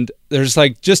 And there's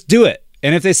like, just do it.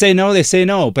 And if they say no, they say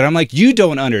no. But I'm like, you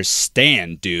don't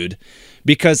understand, dude,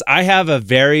 because I have a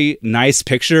very nice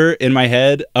picture in my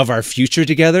head of our future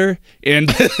together. And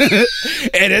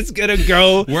and it's going to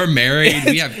go. We're married.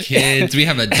 We have kids. We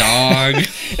have a dog.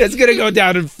 It's going to go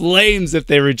down in flames if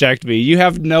they reject me. You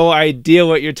have no idea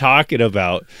what you're talking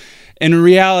about. In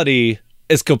reality,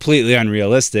 it's completely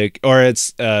unrealistic, or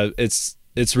it's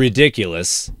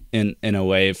ridiculous in a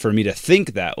way for me to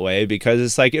think that way, because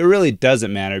it's like, it really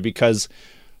doesn't matter because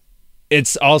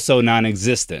it's also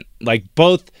non-existent. Like,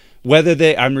 both, whether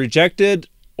I'm rejected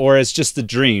or it's just a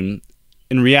dream,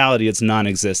 in reality it's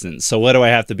non-existent. So what do I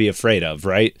have to be afraid of,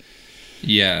 right?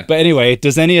 Yeah. But anyway,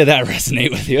 does any of that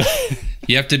resonate with you?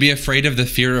 You have to be afraid of the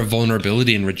fear of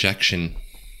vulnerability and rejection.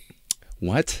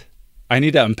 What? I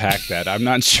need to unpack that. I'm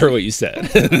not sure what you said.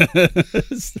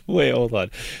 Wait, hold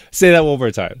on. Say that one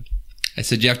more time. I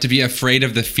said you have to be afraid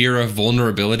of the fear of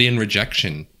vulnerability and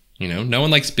rejection. No one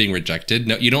likes being rejected.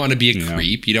 No, you don't want to be a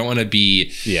creep. You don't want to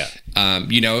be,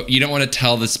 you don't want to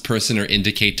tell this person or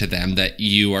indicate to them that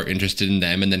you are interested in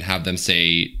them and then have them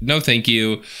say, no, thank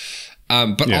you.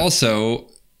 But also,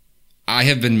 I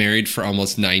have been married for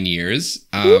almost 9 years.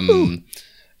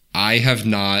 I have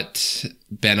not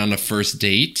been on a first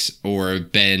date or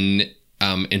been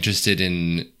interested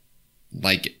in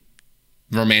like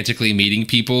romantically meeting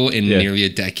people in nearly a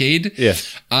decade. Yeah.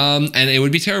 And it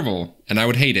would be terrible and I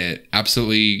would hate it.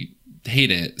 Absolutely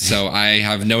hate it. So I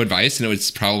have no advice and it was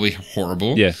probably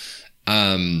horrible. Yeah.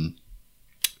 And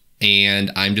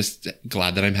I'm just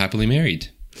glad that I'm happily married.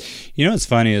 You know what's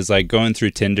funny is like going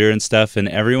through Tinder and stuff, and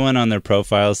everyone on their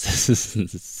profiles, this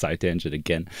is a side tangent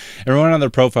again. Everyone on their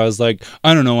profiles like,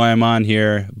 I don't know why I'm on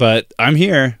here, but I'm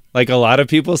here. Like a lot of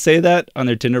people say that on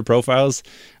their Tinder profiles.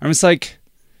 I'm just like,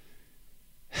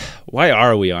 why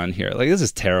are we on here? Like, this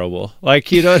is terrible. Like,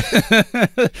 you know,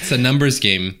 it's a numbers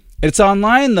game. It's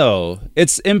online though.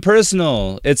 It's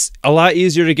impersonal. It's a lot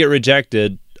easier to get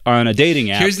rejected on a dating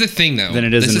app. Here's the thing though. Than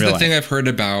it is in real life. This is the thing I've heard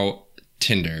about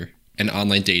Tinder and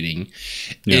online dating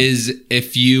is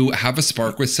if you have a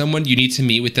spark with someone, you need to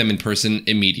meet with them in person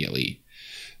immediately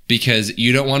because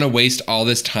you don't want to waste all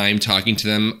this time talking to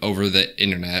them over the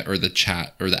internet or the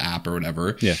chat or the app or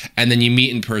whatever. Yeah. And then you meet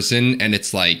in person and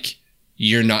it's like,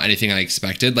 you're not anything I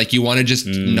expected. Like you want to just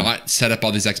not set up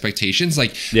all these expectations,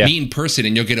 like meet in person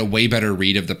and you'll get a way better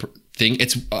read of the thing.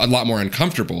 It's a lot more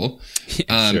uncomfortable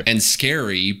and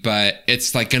scary, but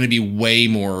it's like going to be way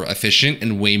more efficient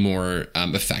and way more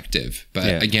effective.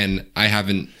 But again, I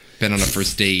haven't been on a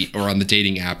first date or on the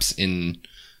dating apps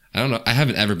I don't know. I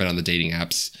haven't ever been on the dating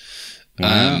apps.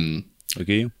 Look at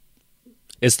you.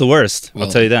 It's the worst.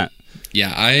 I'll tell you that.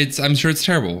 Yeah, I'm sure it's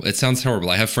terrible. It sounds horrible.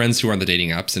 I have friends who are on the dating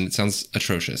apps, and it sounds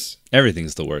atrocious.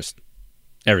 Everything's the worst.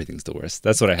 Everything's the worst.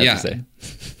 That's what I have to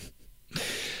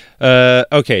say.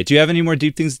 Okay, do you have any more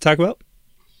deep things to talk about?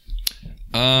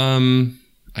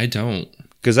 I don't.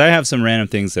 Because I have some random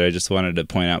things that I just wanted to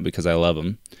point out because I love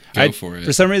them. Go for it.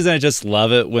 For some reason, I just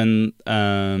love it when...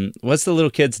 what's the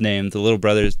little kid's name? The little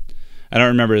brother's... I don't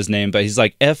remember his name, but he's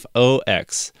like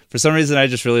F-O-X. For some reason, I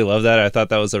just really love that. I thought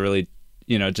that was a really...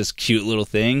 just cute little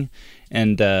thing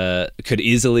and could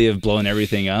easily have blown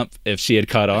everything up if she had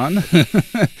caught on.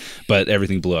 But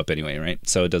everything blew up anyway, right?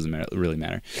 So it doesn't really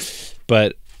matter.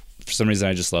 But for some reason,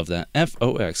 I just love that.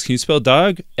 F-O-X. Can you spell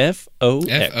dog?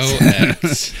 F-O-X.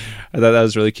 F-O-X. I thought that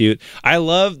was really cute.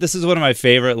 This is one of my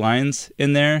favorite lines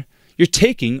in there. You're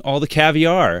taking all the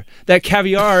caviar. That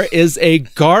caviar is a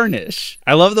garnish.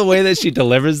 I love the way that she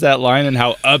delivers that line and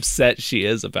how upset she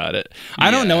is about it.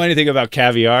 I don't know anything about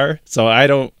caviar, so I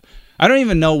don't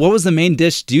even know what was the main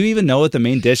dish. Do you even know what the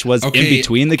main dish was in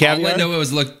between the caviar? All I know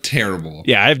looked terrible.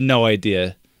 Yeah, I have no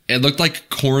idea. It looked like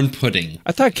corn pudding.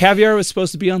 I thought caviar was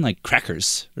supposed to be on like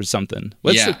crackers or something.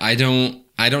 I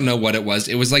don't know what it was.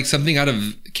 It was like something out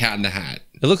of Cat in the Hat.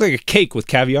 It looked like a cake with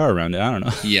caviar around it. I don't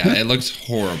know. Yeah, it looked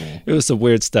horrible. It was some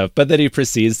weird stuff. But then he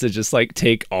proceeds to just like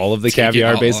take all of the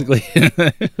caviar, basically.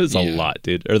 It was a lot,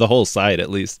 dude. Or the whole side,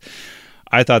 at least.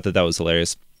 I thought that was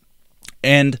hilarious.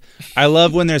 And I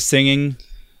love when they're singing,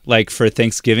 like for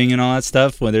Thanksgiving and all that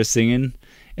stuff, when they're singing.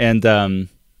 And,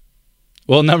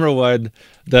 well, number one,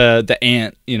 the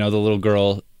aunt, the little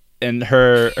girl, and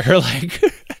her like...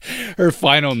 her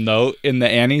final note in the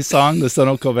Annie song, The Sun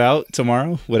Will Come Out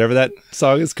Tomorrow, whatever that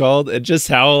song is called, and just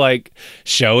how like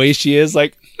showy she is,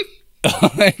 like,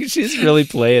 like she's really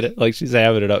playing it, like she's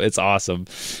having it up. It's awesome.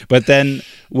 But then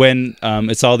when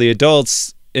it's all the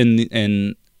adults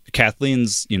in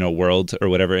Kathleen's world or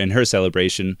whatever, in her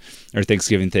celebration or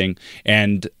Thanksgiving thing,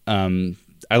 and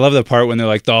I love the part when they're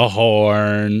like, the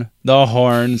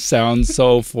horn sounds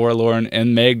so forlorn.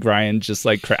 And Meg Ryan just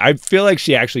like, I feel like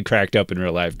she actually cracked up in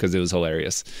real life because it was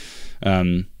hilarious.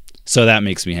 So that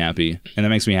makes me happy. And that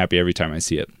makes me happy every time I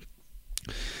see it.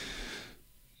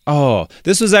 Oh,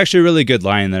 this was actually a really good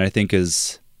line that I think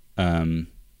is, I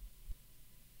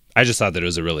just thought that it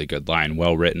was a really good line.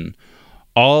 Well written.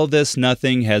 All this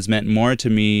nothing has meant more to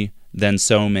me than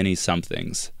so many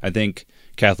somethings. I think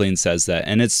Kathleen says that,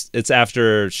 and it's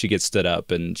after she gets stood up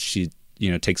and she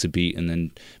takes a beat and then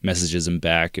messages him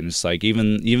back, and it's like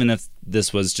even if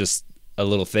this was just a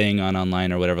little thing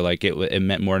online or whatever, like it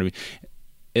meant more to me.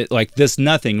 It like this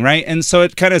nothing, right? And so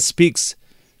it kind of speaks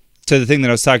to the thing that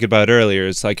I was talking about earlier.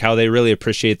 It's like how they really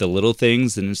appreciate the little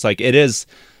things, and it's like it is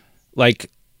like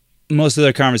most of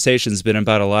their conversation's been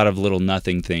about a lot of little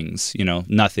nothing things,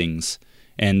 nothings.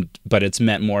 But it's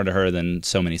meant more to her than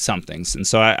so many somethings. And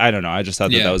so I don't know. I just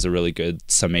thought that was a really good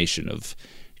summation of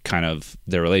kind of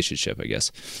their relationship, I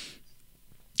guess.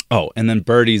 Oh, and then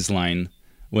Birdie's line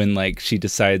when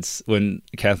when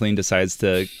Kathleen decides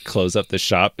to close up the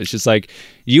shop, it's just like,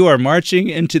 you are marching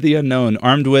into the unknown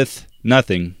armed with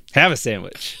nothing. Have a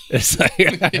sandwich. It's like,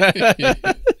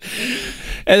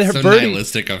 and And her So Birdie,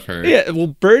 nihilistic of her. yeah, well,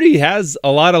 Birdie has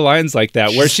a lot of lines like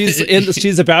that where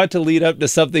she's about to lead up to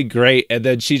something great, and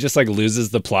then she just like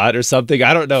loses the plot or something.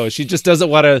 I don't know. She just doesn't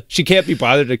want to. She can't be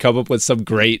bothered to come up with some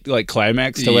great like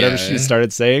climax to whatever she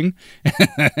started saying,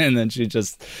 and then she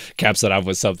just caps it off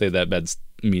with something that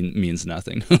means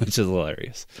nothing, which is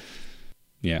hilarious.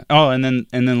 Yeah. Oh, and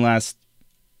then last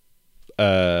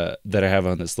that I have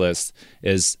on this list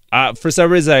is for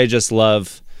some reason I just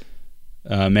love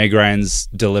Meg Ryan's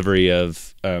delivery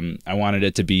of I wanted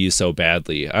it to be you so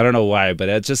badly. I don't know why, but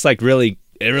it just like really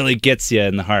gets you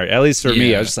in the heart. At least for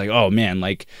me, I was just like, oh man,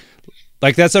 like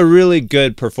that's a really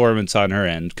good performance on her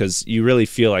end, because you really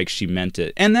feel like she meant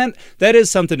it. And that is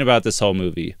something about this whole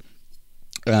movie.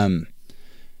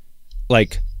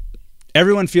 Like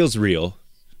everyone feels real.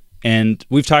 And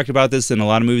we've talked about this in a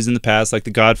lot of movies in the past, like The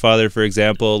Godfather, for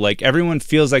example. Like everyone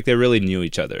feels like they really knew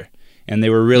each other. And they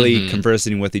were really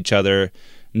conversing with each other,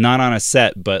 not on a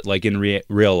set, but like in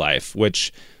real life,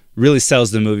 which really sells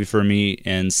the movie for me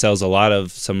and sells a lot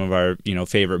of some of our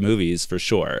favorite movies for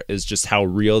sure. Is just how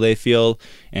real they feel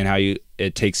and how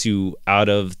it takes you out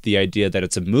of the idea that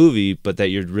it's a movie, but that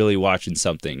you're really watching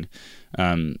something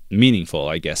meaningful,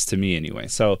 I guess, to me anyway.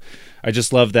 So I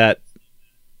just love that.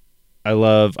 I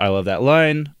love that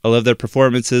line. I love their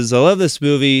performances. I love this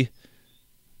movie.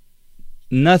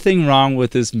 Nothing wrong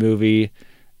with this movie.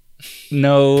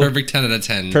 No. Perfect 10 out of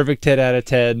 10. Perfect 10 out of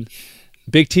 10.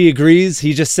 Big T agrees.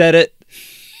 He just said it.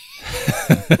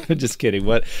 Just kidding.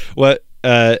 What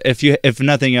if you have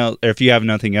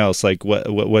nothing else, like what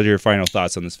are your final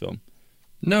thoughts on this film?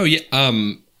 No, yeah.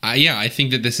 I think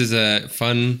that this is a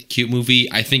fun, cute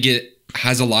movie. I think it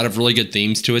has a lot of really good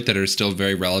themes to it that are still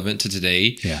very relevant to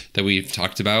today. That we've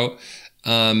talked about.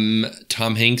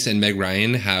 Tom Hanks and Meg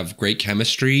Ryan have great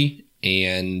chemistry.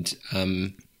 And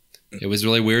it was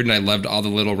really weird, and I loved all the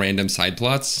little random side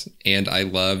plots, and I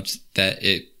loved that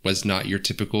it was not your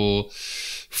typical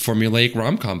formulaic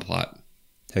rom-com plot.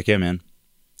 Heck yeah, man.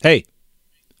 Hey,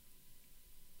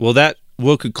 well, that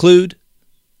will conclude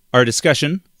our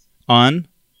discussion on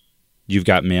You've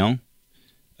Got Mail.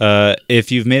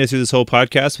 If you've made it through this whole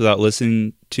podcast without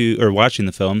listening to or watching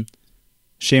the film,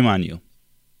 shame on you.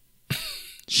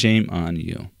 Shame on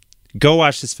you. Go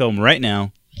watch this film right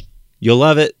now. You'll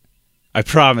love it. I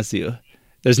promise you.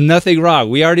 There's nothing wrong.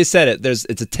 We already said it.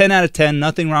 It's a 10 out of 10.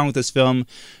 Nothing wrong with this film.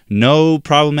 No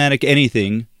problematic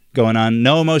anything going on.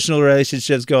 No emotional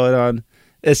relationships going on.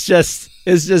 It's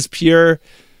just pure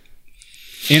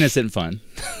innocent fun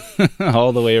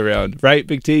all the way around. Right,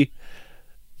 Big T?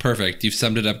 Perfect. You've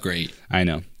summed it up great. I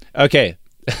know. Okay.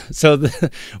 So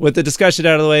with the discussion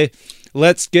out of the way,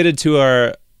 let's get into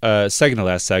our second to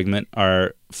last segment,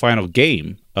 our final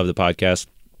game of the podcast.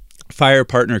 Fire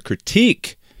Partner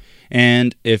Critique.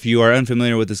 And if you are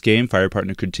unfamiliar with this game, Fire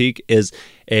Partner Critique is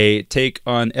a take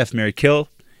on F, Marry, Kill,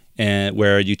 and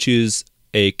where you choose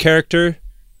a character,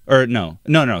 or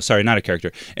sorry, not a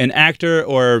character, an actor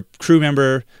or crew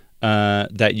member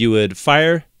that you would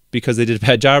fire because they did a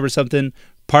bad job or something,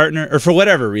 partner, or for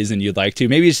whatever reason you'd like to.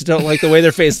 Maybe you just don't like the way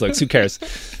their face looks. Who cares?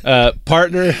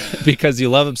 Partner because you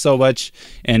love them so much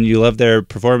and you love their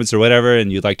performance or whatever,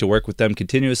 and you'd like to work with them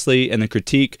continuously. And the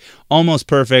critique, almost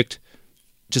perfect.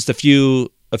 Just a few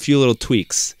little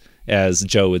tweaks, as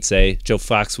Joe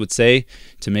Fox would say,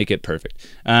 to make it perfect.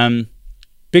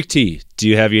 Big T, do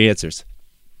you have your answers?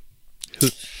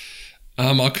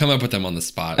 I'll come up with them on the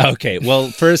spot. Okay. Well,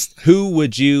 first, who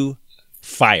would you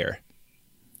fire?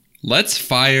 Let's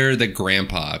fire the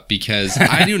grandpa, because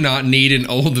I do not need an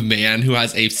old man who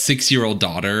has a 6-year-old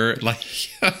daughter. Like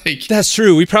that's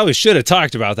true. We probably should have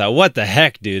talked about that. What the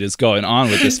heck, dude, is going on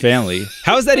with this family?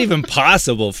 How is that even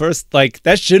possible? First, like,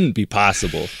 that shouldn't be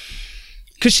possible.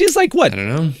 Because she's like, what? I don't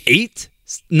know. 8?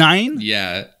 9?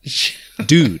 Yeah.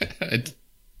 Dude.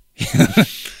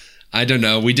 I don't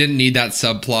know. We didn't need that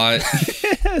subplot.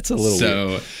 It's a little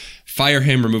weird. Fire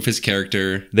him, remove his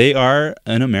character. They are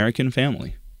an American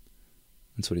family.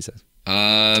 That's what he says.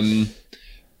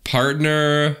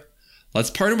 Partner.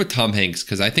 Let's partner with Tom Hanks,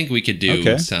 because I think we could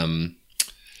do some.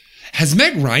 Has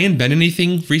Meg Ryan been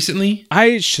anything recently?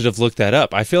 I should have looked that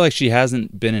up. I feel like she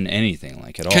hasn't been in anything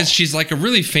like at all. Because she's like a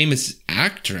really famous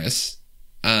actress.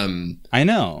 I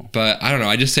know. But I don't know.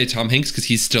 I just say Tom Hanks because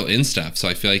he's still in stuff. So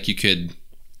I feel like you could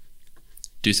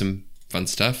do some fun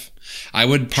stuff. I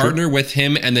would partner with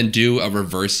him and then do a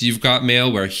reverse You've Got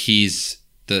Mail where he's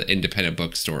the independent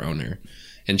bookstore owner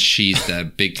and she's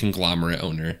the big conglomerate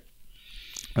owner.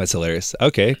 That's hilarious.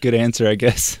 Okay, good answer, I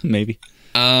guess. Maybe.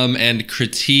 And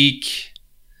critique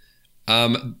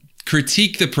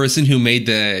the person who made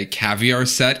the caviar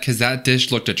set, because that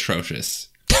dish looked atrocious.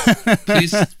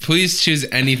 Please choose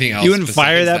anything else. You wouldn't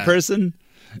fire that person?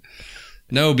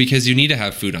 No, because you need to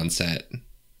have food on set.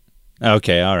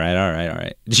 Okay, all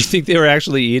right. Did you think they were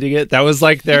actually eating it? That was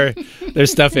like their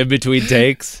stuff in between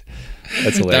takes.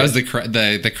 That's hilarious.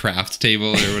 That was the craft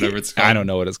table or whatever it's called. I don't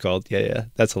know what it's called. Yeah,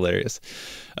 that's hilarious.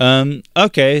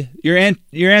 Okay, your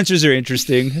answers are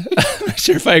interesting. I'm not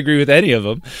sure if I agree with any of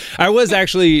them. I was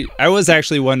actually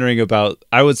wondering about.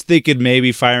 I was thinking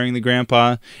maybe firing the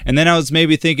grandpa, and then I was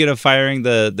maybe thinking of firing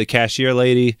the cashier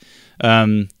lady.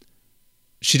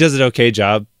 She does an okay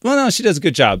job. Well, no, she does a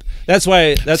good job. That's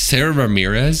Sarah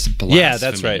Ramirez. Blasphemy. Yeah,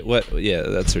 that's right. Yeah,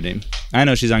 that's her name. I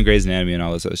know she's on Grey's Anatomy and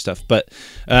all this other stuff, but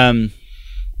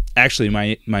actually,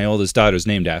 my oldest daughter's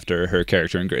named after her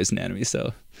character in Grey's Anatomy.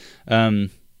 So, I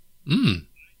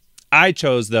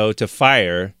chose though to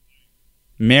fire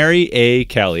Mary A.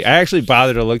 Kelly. I actually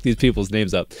bothered to look these people's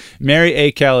names up. Mary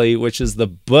A. Kelly, which is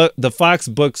the Fox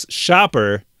Books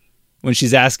shopper. When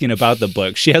she's asking about the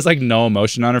book, she has like no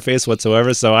emotion on her face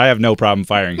whatsoever, so I have no problem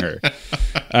firing her.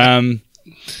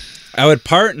 I would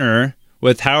partner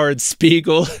with Howard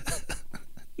Spiegel.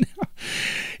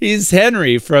 He's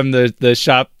Henry from the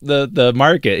shop, the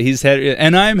market. He's Henry,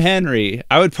 and I'm Henry.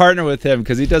 I would partner with him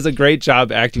because he does a great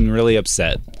job acting really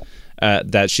upset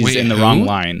that she's in the wrong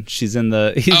line. He's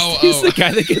the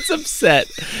guy that gets upset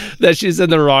that she's in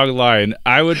the wrong line.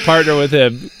 I would partner with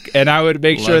him, and I would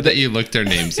make sure that you looked their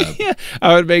names up. Yeah,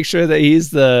 I would make sure that he's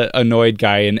the annoyed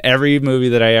guy in every movie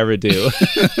that I ever do.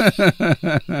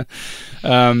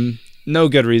 No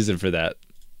good reason for that.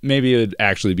 Maybe it would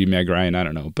actually be Meg Ryan. I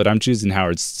don't know, but I'm choosing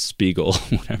Howard Spiegel,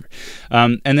 whatever.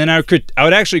 And then I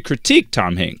would actually critique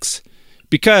Tom Hanks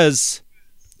because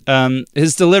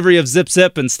his delivery of zip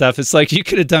zip and stuff. It's like you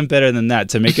could have done better than that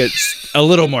to make it a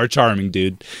little more charming,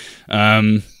 dude.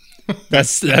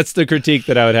 That's the critique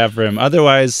that I would have for him.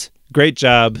 Otherwise, great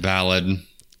job. Valid.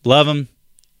 Love him.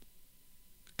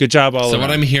 Good job all around. So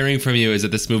what I'm hearing from you is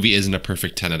that this movie isn't a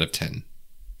perfect 10 out of 10.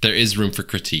 There is room for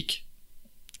critique.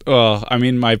 Well, I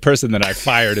mean, my person that I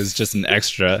fired is just an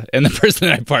extra, and the person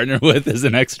that I partner with is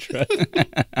an extra.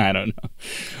 I don't know.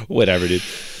 Whatever, dude.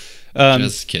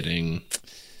 Just kidding.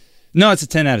 No, it's a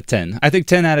 10 out of 10. I think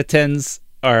 10 out of 10s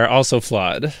are also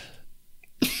flawed.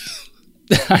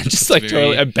 I'm just I'm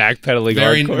backpedaling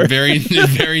hardcore. Very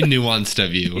nuanced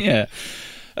of you. Yeah.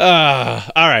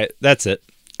 All right. That's it.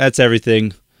 That's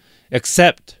everything.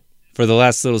 Except for the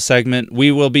last little segment,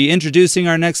 we will be introducing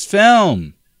our next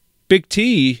film. Big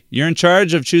T, you're in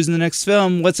charge of choosing the next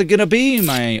film. What's it going to be,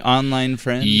 my online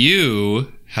friend?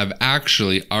 You have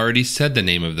actually already said the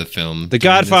name of the film. The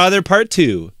Godfather Part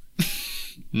 2.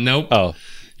 Nope. Oh.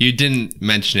 You didn't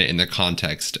mention it in the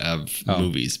context of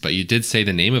movies, but you did say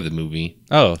the name of the movie.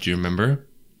 Oh. Do you remember?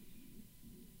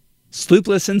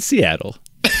 Sleepless in Seattle.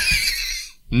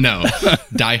 No.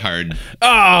 Die Hard.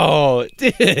 Oh,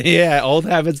 yeah. Old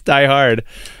habits die hard.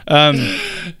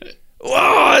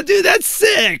 Whoa, dude, that's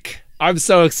sick. I'm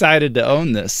so excited to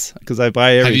own this because I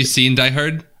buy everything. Have you seen Die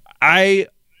Hard? I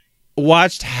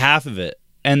watched half of it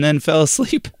and then fell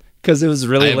asleep because it was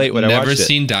really late when I watched it. I've never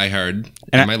seen Die Hard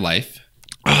in my life.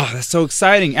 Oh, that's so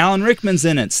exciting. Alan Rickman's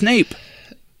in it. Snape.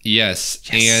 Yes.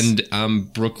 And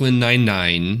Brooklyn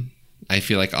Nine-Nine, I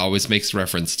feel like always makes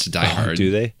reference to Die Hard.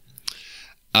 Do they?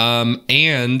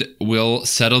 And we'll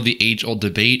settle the age-old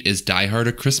debate, is Die Hard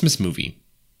a Christmas movie?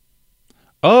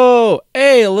 Oh,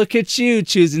 hey, look at you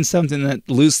choosing something that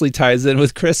loosely ties in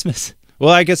with Christmas. Well,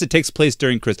 I guess it takes place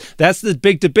during Christmas. That's the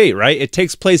big debate, right? It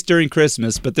takes place during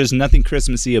Christmas, but there's nothing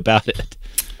Christmassy about it.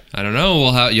 I don't know.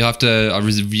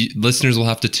 Listeners will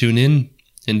have to tune in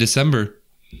December.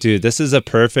 Dude, this is a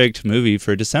perfect movie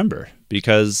for December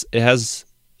because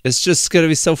it's just going to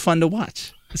be so fun to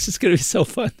watch. It's just going to be so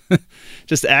fun.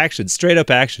 Just action, straight up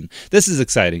action. This is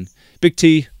exciting. Big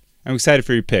T, I'm excited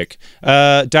for your pick.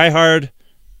 Die Hard,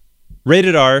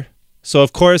 rated R. So,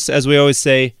 of course, as we always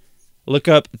say, look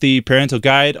up the parental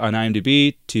guide on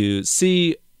IMDb to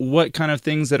see what kind of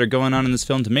things that are going on in this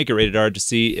film to make it rated R, to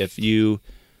see if you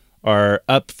are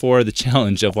up for the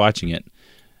challenge of watching it.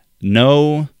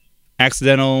 No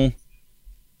accidental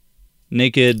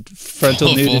naked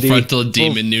frontal nudity. Full frontal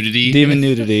demon nudity. Demon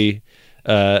nudity.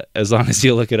 As long as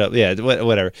you look it up. Yeah,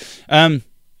 whatever.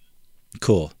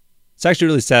 Cool. It's actually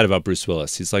really sad about Bruce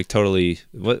Willis. He's like totally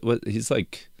he's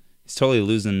totally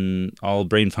losing all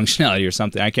brain functionality or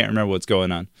something. I can't remember what's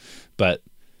going on. But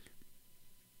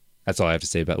that's all I have to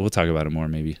say about it. We'll talk about it more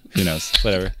maybe. Who knows?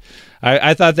 Whatever.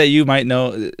 I thought that you might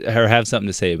know or have something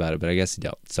to say about it, but I guess you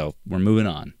don't. So we're moving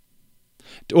on.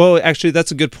 Well, actually,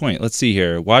 that's a good point. Let's see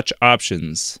here. Watch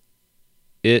options.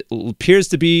 It appears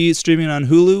to be streaming on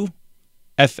Hulu,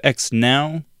 FX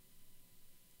Now,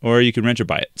 or you can rent or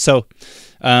buy it. So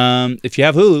if you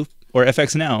have Hulu or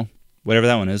FX Now, whatever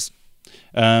that one is,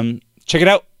 check it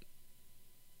out.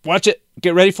 Watch it.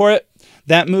 Get ready for it.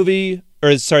 That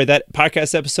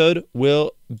podcast episode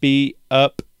will be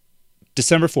up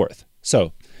December 4th.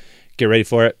 So get ready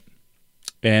for it.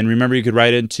 And remember, you could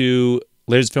write into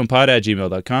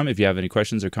lasersfilmpod@gmail.com if you have any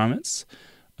questions or comments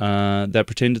that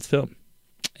pertain to the film.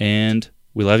 And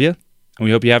we love you. And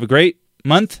we hope you have a great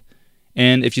month.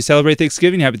 And if you celebrate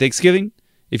Thanksgiving, happy Thanksgiving.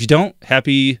 If you don't, I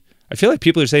feel like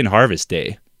people are saying Harvest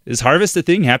Day. Is Harvest a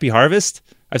thing? Happy Harvest?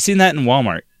 I've seen that in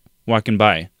Walmart walking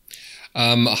by.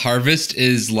 Harvest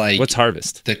is like... What's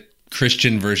Harvest? The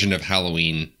Christian version of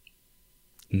Halloween.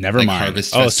 Never like mind.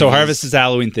 Harvest so festivals. Harvest is a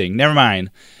Halloween thing. Never mind.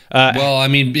 Well, I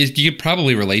mean, it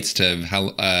probably relates to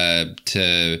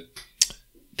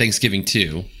Thanksgiving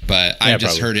too, but I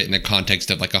just heard it in the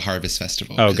context of like a harvest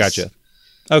festival. Oh, gotcha.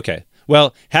 Okay.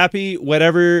 Well, happy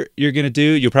whatever you're going to do.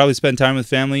 You'll probably spend time with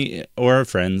family or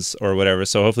friends or whatever.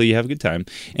 So hopefully you have a good time.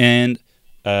 And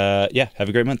have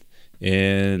a great month.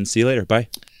 And see you later. Bye.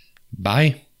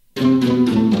 Bye.